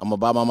 I'm gonna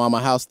buy my mama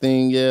a house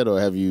thing yet, or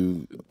have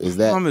you? Is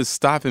that? Mom is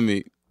stopping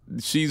me.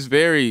 She's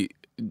very.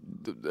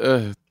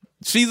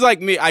 She's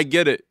like me. I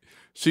get it.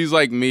 She's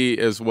like me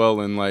as well,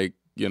 and like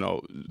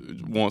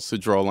wants to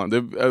draw a line.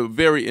 They're a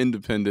very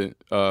independent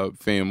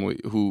family.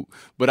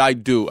 But I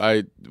do.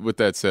 With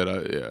that said,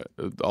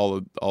 all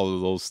of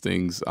those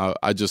things.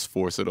 I just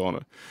force it on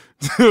her.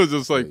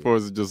 Just like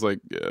force it. Just like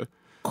yeah.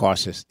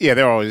 cautious. Yeah,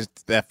 they're always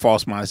that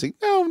false modesty.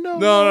 No.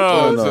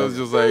 No. So it's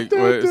just like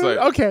it's like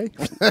Okay.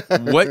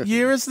 what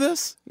year is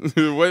this?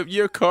 What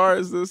year car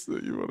is this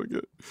that you want to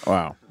get?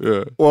 Wow.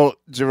 Yeah. Well,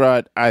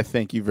 Gerard, I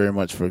thank you very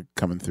much for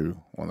coming through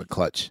on the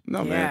Clutch. No,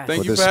 man. Yes. Thank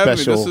With you a for having me.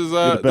 special- This is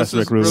You're the best, this is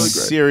Rick Rubin. really great.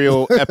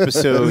 Serial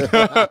episode.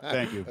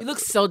 Thank you. You look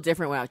so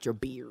different without your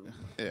beard.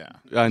 Yeah.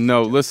 I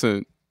know.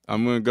 Listen,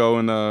 I'm gonna go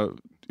and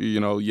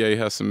Ye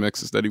has some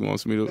mixes that he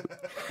wants me to.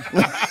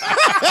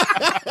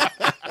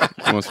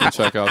 He wants me to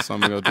check out, so I'm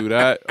gonna do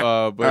that.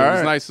 But it was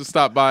right. nice to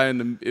stop by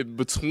in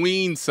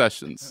between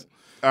sessions.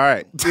 All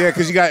right. Yeah,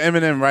 because you got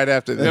Eminem right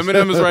after this.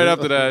 Eminem is right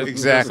after that.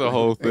 Exactly. That's the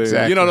whole thing.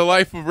 Exactly. The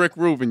life of Rick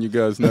Rubin. You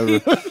guys never.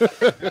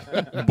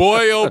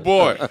 Boy, oh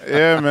boy.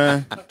 Yeah,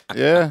 man.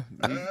 Yeah.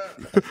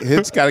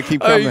 Hits got to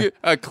keep coming.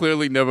 I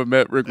clearly never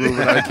met Rick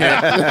Rubin.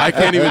 I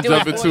can't even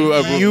jump into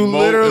a You remote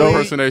literally,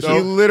 impersonation.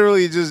 you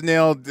literally just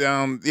nailed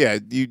down. Yeah,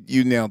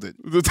 you nailed it.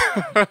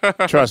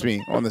 Trust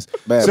me on this.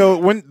 Bad. So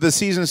when the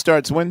season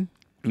starts, when?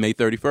 May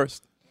 31st.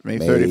 May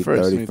May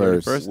 31st.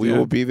 31st. We yeah.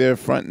 will be there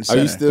front and Are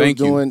center. you still Thank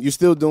you. doing? You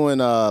still doing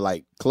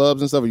like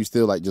clubs and stuff? Or you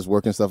still like just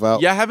working stuff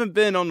out? Yeah, I haven't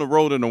been on the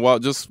road in a while.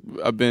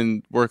 I've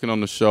been working on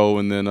the show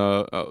and then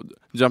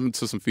jumping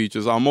to some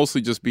features. I'll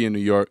mostly just be in New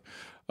York.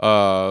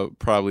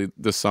 probably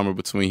this summer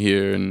between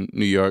here and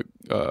New York,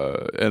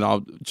 and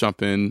I'll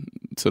jump in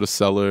to the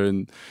cellar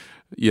and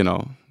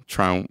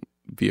try and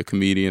be a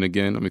comedian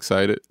again. I'm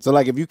excited. So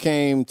like if you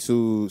came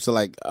to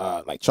like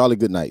Charlie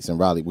Goodnights in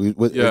Raleigh,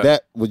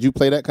 would you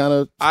play that kind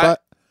of spot?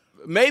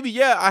 Maybe,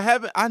 yeah.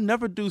 I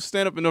never do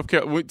stand up in North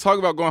Carolina. We talk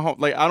about going home.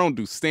 Like I don't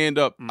do stand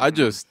up. I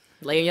just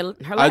lay her lap.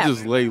 I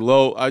just lay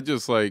low. I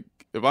just like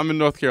if I'm in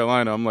North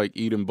Carolina, I'm like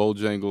eating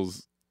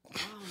Bojangles.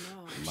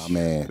 My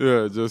man.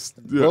 Yeah, just.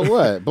 Yeah. But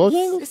what?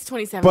 Bojangles? It's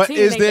 2017. But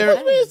is there?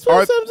 It's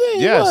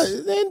 2017. Yes.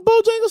 What? And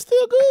Bojangles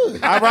still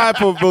good. I ride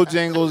for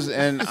Bojangles,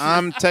 and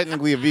I'm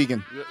technically a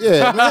vegan.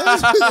 Yeah, man,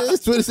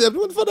 it's 2017.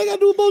 What the fuck they got to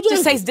do with Bojangles?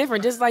 Just tastes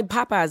different, just like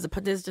Popeyes.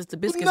 There's just the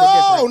biscuits No,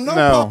 are different.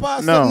 no,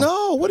 Popeyes.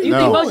 No. What are you You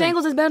doing? think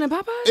Bojangles is better than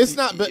Popeyes? It's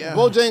not.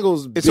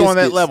 Bojangles. It's on that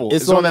biscuits, level.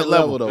 It's on that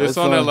level though. It's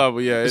on that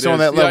level. Yeah, it's on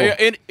that level. Yeah,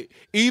 and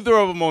either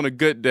of them on a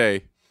good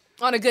day.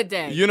 On a good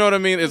day. You know what I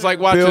mean? It's like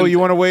watching. Bill, you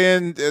want to weigh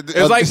in?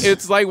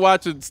 It's like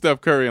watching Steph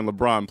Curry and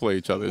LeBron play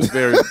each other. It's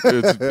very.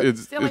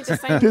 It's Still ain't the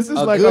same. This is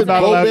like I'm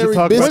not allowed to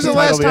talk about When's the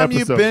last time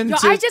you've been Yo,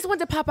 to? I just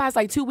went to Popeyes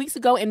like 2 weeks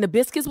ago, and the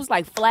biscuits was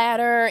like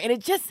flatter, and it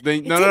just No.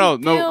 didn't I'll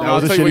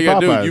feel- tell you what you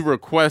gotta Popeyes. do. You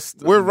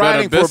request. We're better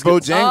riding for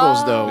biscuits.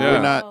 Bojangles, though. Yeah.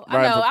 We're not I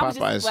riding know. for I was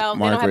Popeyes. just, well,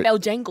 Margaret. they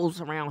don't have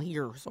Bojangles around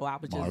here, so I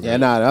was just.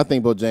 Yeah, I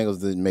think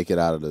Bojangles didn't make it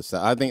out of the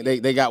South. I think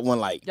they got one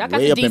like Y'all got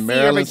way the up in DC or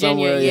Maryland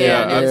Virginia, somewhere.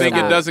 yeah, I think it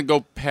stop. doesn't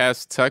go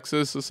past Texas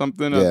or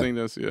something. I Yeah. think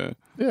that's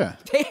Yeah,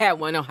 They had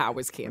one on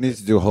Howard's We need campus.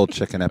 to do a whole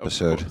chicken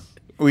episode.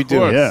 we do.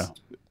 course. Yeah.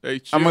 Hey,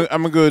 I'm chill.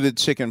 gonna go to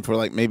chicken for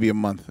like maybe a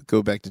month.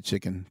 Go back to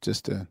chicken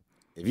just to.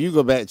 If you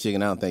go back to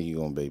chicken, I don't think you're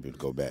gonna be able to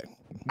go back.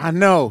 I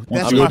know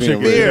that's I'm my being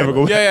fear.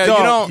 real. Yeah, Dog,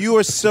 you don't. you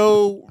are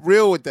so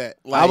real with that.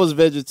 Like, I was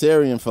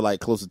vegetarian for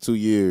like close to 2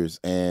 years,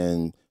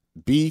 and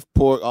beef,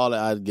 pork, all that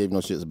I gave no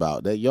shits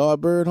about. That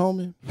Yardbird,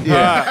 homie.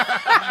 yeah,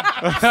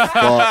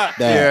 Fuck that.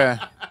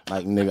 yeah.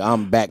 Like nigga,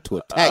 I'm back to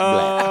attack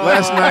black.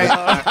 Last night,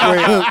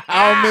 wait,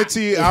 I'll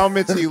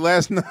admit to you.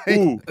 Last night,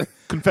 Ooh,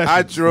 confession.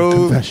 I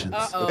drove Confessions.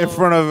 in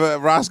front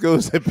of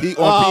Roscoe's at on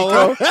Pico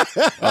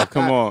Oh,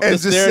 come on. and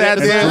just sat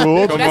That's there,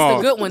 cool. Come That's on.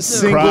 the good one too.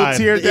 single Cried.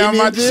 tear down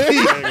my Indian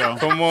cheek, There you go.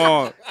 Come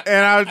on.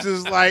 and I was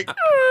just like,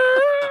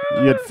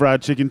 You had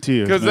fried chicken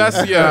tears. Because man.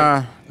 that's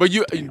yeah. But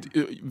you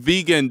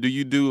vegan? Do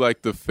you do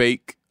like the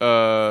fake?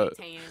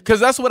 Because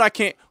that's what I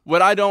can't.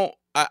 What I don't.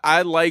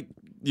 I like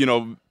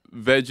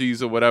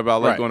veggies or whatever. I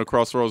like Right. going to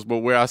Crossroads. But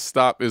where I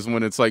stop is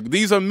when it's like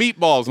these are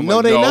meatballs. I'm No,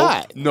 like, they no,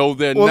 not. No,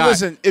 they're Well, not.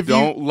 listen, if you-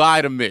 don't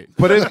lie to me.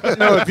 but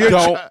if you're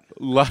Don't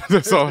lie.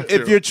 That's all.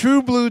 if you're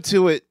true blue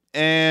to it,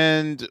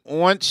 and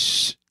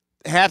once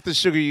half the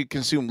sugar you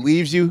consume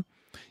leaves you,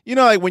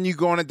 like when you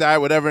go on a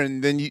diet, whatever,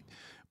 and then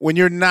when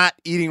you're not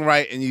eating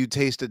right and you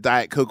taste a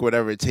Diet Coke or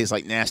whatever, it tastes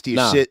like nasty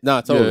as shit.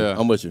 Nah, totally. Yeah.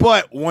 I'm with you.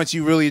 But once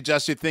you really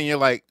adjust your thing, you're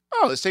like,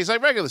 oh, this tastes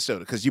like regular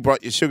soda because you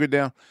brought your sugar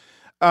down.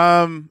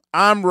 I'm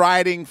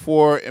riding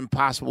for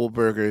Impossible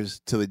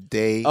Burgers to the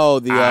day. Oh,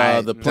 the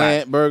I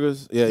plant die.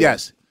 burgers. Yeah.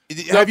 Yes.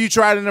 Have you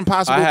tried an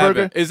Impossible I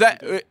Burger? haven't. Is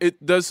that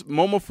it? Does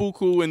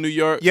Momofuku in New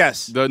York?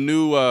 Yes. The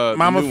new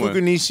Mama the new one.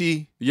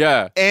 Fukunishi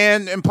Yeah.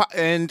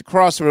 and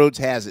Crossroads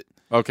has it.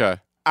 Okay.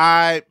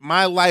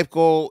 My life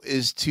goal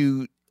is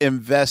to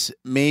invest,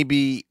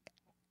 maybe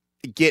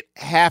get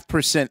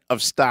 0.5%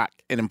 of stock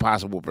in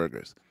Impossible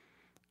Burgers.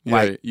 Yeah,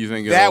 Like, you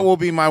think that will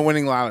be my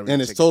winning lottery. And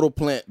it's ticket. total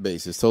plant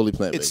based. It's totally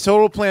plant based. It's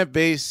total plant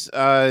based.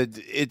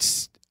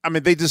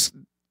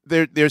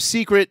 Their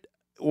secret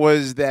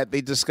was that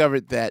they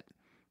discovered that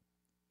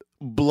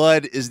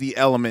blood is the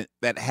element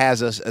that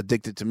has us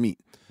addicted to meat.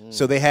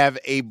 So they have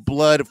a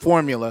blood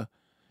formula.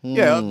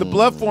 Yeah, the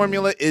blood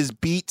formula is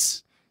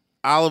beets,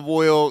 olive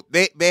oil.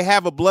 They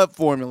have a blood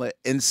formula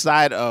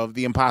inside of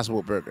the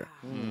Impossible Burger,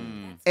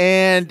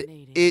 and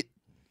it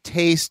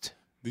tastes.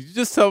 Did you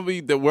just tell me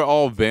that we're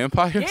all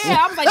vampires? Yeah,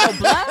 I was like, your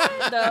blood.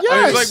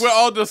 It's like we're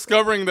all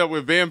discovering that we're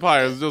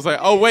vampires. Just like,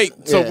 oh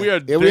wait, so Yeah. we are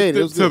Yeah, we ain't.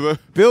 It addicted was to good.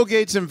 the. Bill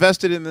Gates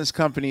invested in this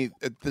company.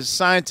 The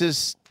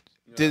scientists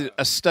did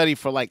a study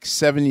for like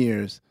 7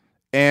 years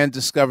and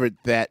discovered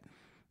that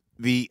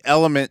the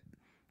element,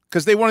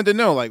 because they wanted to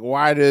know, like,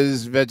 why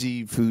does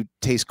veggie food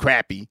taste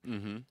crappy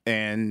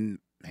and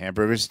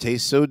hamburgers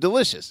taste so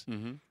delicious?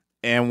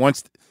 And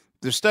once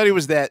the study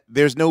was that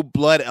there's no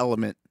blood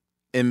element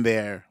in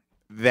there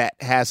that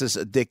has us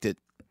addicted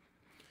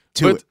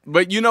to it.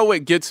 But you know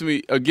what gets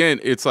me again?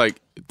 It's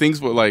like things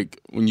with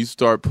like when you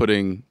start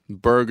putting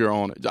burger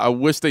on it. I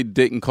wish they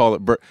didn't call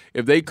it burger.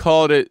 If they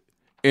called it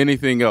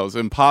anything else,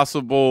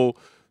 Impossible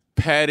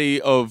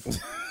Patty of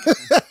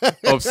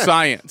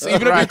science.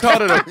 Even if you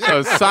called it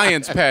a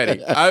science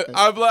patty, I'd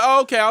be like,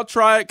 oh, okay, I'll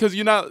try it because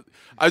you're not.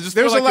 I just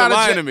There's feel like a lot you're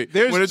of lying to me.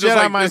 there's When it's just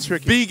Jedi like mind this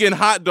tricking. vegan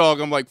hot dog,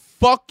 I'm like,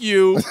 fuck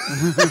you.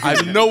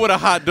 I know what a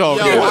hot dog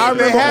is. They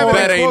have it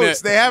that in ain't quotes.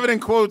 it. They have it in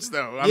quotes,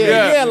 though. I mean,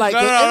 Yeah, like, No,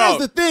 and no, that's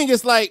no. the thing.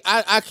 It's like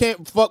I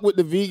can't fuck with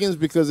the vegans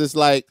because it's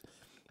like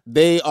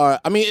they are.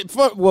 I mean,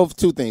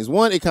 two things.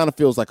 One, it kind of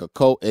feels like a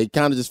cult. It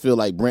kind of just feel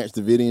like Branch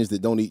Davidians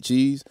that don't eat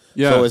cheese.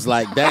 Yeah. So it's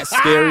like that's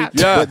scary.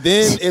 Yeah. But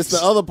then it's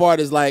the other part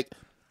is like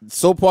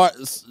so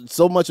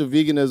much of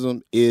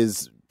veganism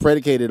is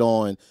predicated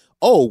on,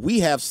 oh, we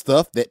have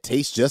stuff that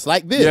tastes just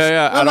like this.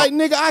 Yeah. I'm like,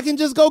 nigga, I can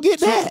just go get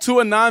that. To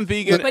a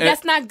non-vegan. But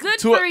that's not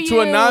good for you. To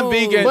a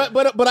non-vegan.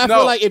 But I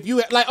feel like if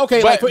you, like,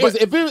 okay, like, for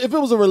instance, if it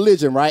was a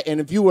religion, right, and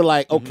if you were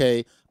like,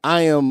 okay,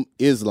 I am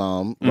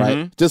Islam,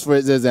 right, just for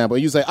example,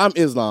 you say, I'm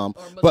Islam,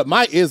 but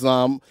my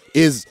Islam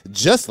is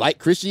just like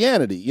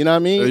Christianity, you know what I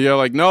mean? You're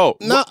like, no.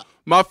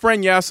 My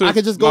friend Yasser. I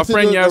could just go to the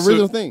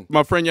original thing.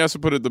 My friend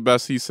Yasser put it the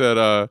best. He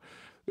said,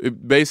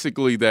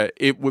 basically that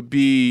it would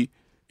be,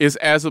 it's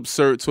as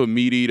absurd to a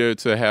meat eater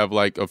to have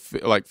like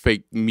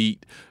fake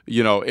meat,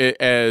 you know,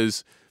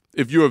 as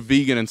if you're a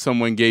vegan and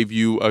someone gave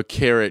you a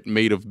carrot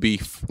made of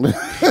beef.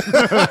 It's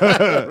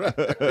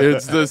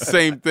the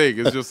same thing.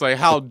 It's just like,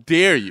 how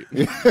dare you?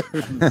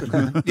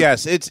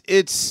 Yes,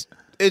 it's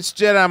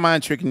Jedi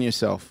mind tricking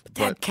yourself.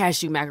 That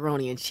cashew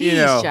macaroni and cheese,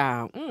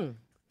 child.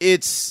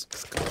 It's.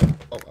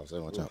 Oh, I was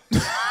saying, watch out.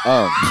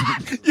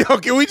 Yo,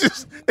 can we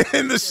just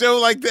end the show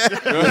like that?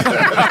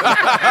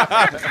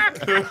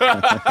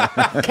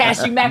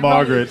 Cashew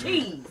macaroni and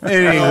cheese.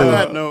 Anywho,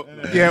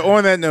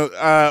 on that note,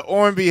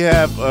 on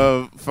behalf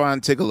of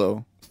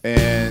Fonticolo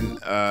and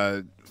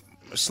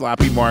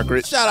Sloppy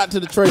Margaret. Shout out to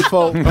the Trey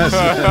folk.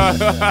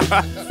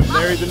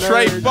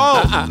 Trey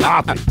folk.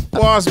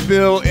 Boss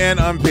Bill and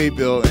Unpaid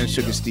Bill and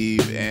Sugar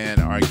Steve and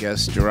our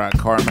guest Gerard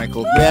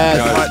Carmichael.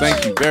 Yes.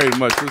 Thank you very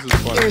much. This is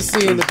fun. Good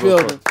seeing the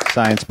building.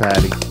 Science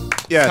Patty.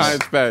 Yes.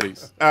 Science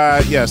patties.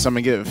 Yes, I'm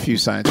going to get a few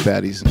science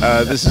patties.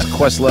 This is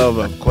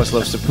Questlove of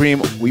Questlove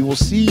Supreme. We will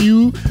see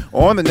you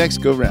on the next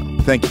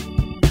go-round. Thank you.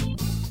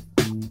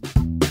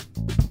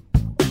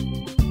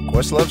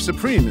 Questlove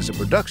Supreme is a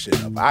production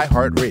of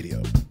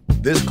iHeartRadio.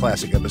 This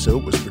classic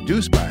episode was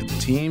produced by the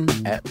team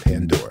at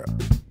Pandora.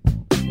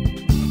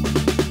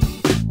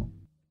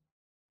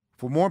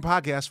 For more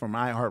podcasts from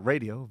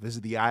iHeartRadio,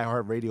 visit the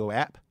iHeartRadio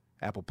app,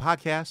 Apple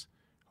Podcasts,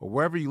 or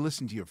wherever you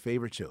listen to your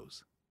favorite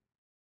shows.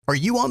 Are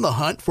you on the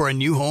hunt for a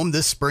new home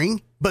this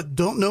spring, but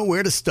don't know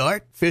where to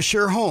start?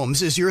 Fisher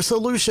Homes is your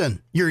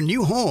solution. Your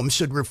new home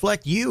should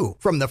reflect you,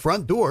 from the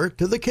front door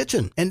to the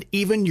kitchen, and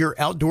even your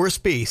outdoor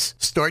space.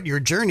 Start your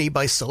journey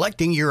by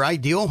selecting your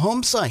ideal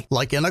home site,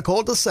 like in a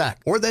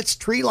cul-de-sac or that's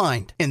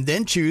tree-lined, and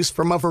then choose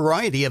from a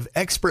variety of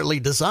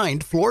expertly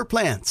designed floor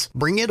plans.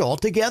 Bring it all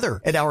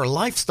together at our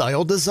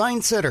Lifestyle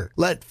Design Center.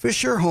 Let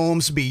Fisher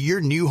Homes be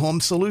your new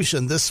home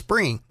solution this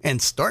spring,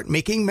 and start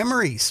making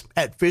memories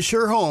at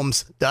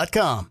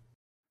FisherHomes.com.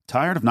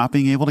 Tired of not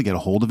being able to get a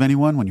hold of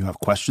anyone when you have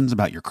questions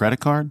about your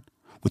credit card?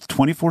 With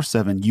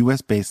 24/7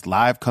 U.S.-based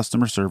live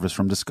customer service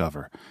from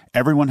Discover,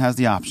 everyone has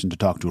the option to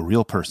talk to a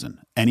real person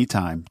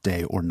anytime,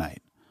 day or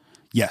night.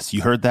 Yes,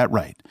 you heard that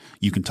right.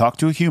 You can talk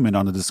to a human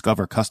on the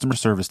Discover customer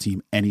service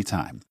team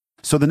anytime.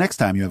 So the next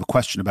time you have a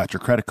question about your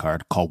credit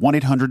card, call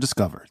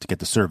 1-800-DISCOVER to get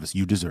the service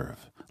you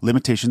deserve.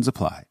 Limitations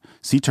apply.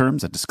 See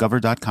terms at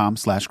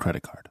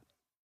discover.com/creditcard.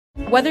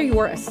 Whether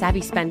you're a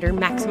savvy spender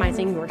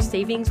maximizing your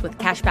savings with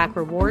cashback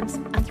rewards,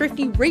 a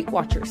thrifty rate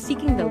watcher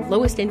seeking the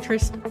lowest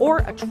interest, or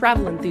a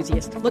travel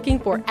enthusiast looking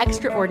for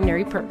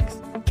extraordinary perks,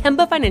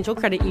 Kemba Financial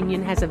Credit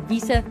Union has a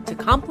visa to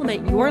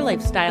complement your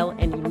lifestyle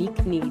and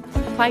unique needs.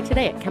 Apply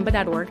today at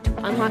Kemba.org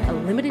to unlock a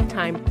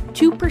limited-time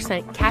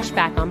 2% cash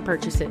back on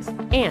purchases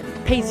and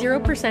pay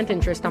 0%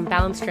 interest on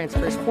balance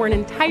transfers for an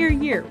entire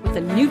year with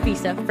a new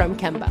visa from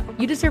Kemba.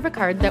 You deserve a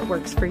card that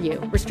works for you.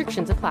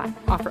 Restrictions apply.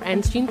 Offer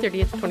ends June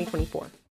 30th, 2024.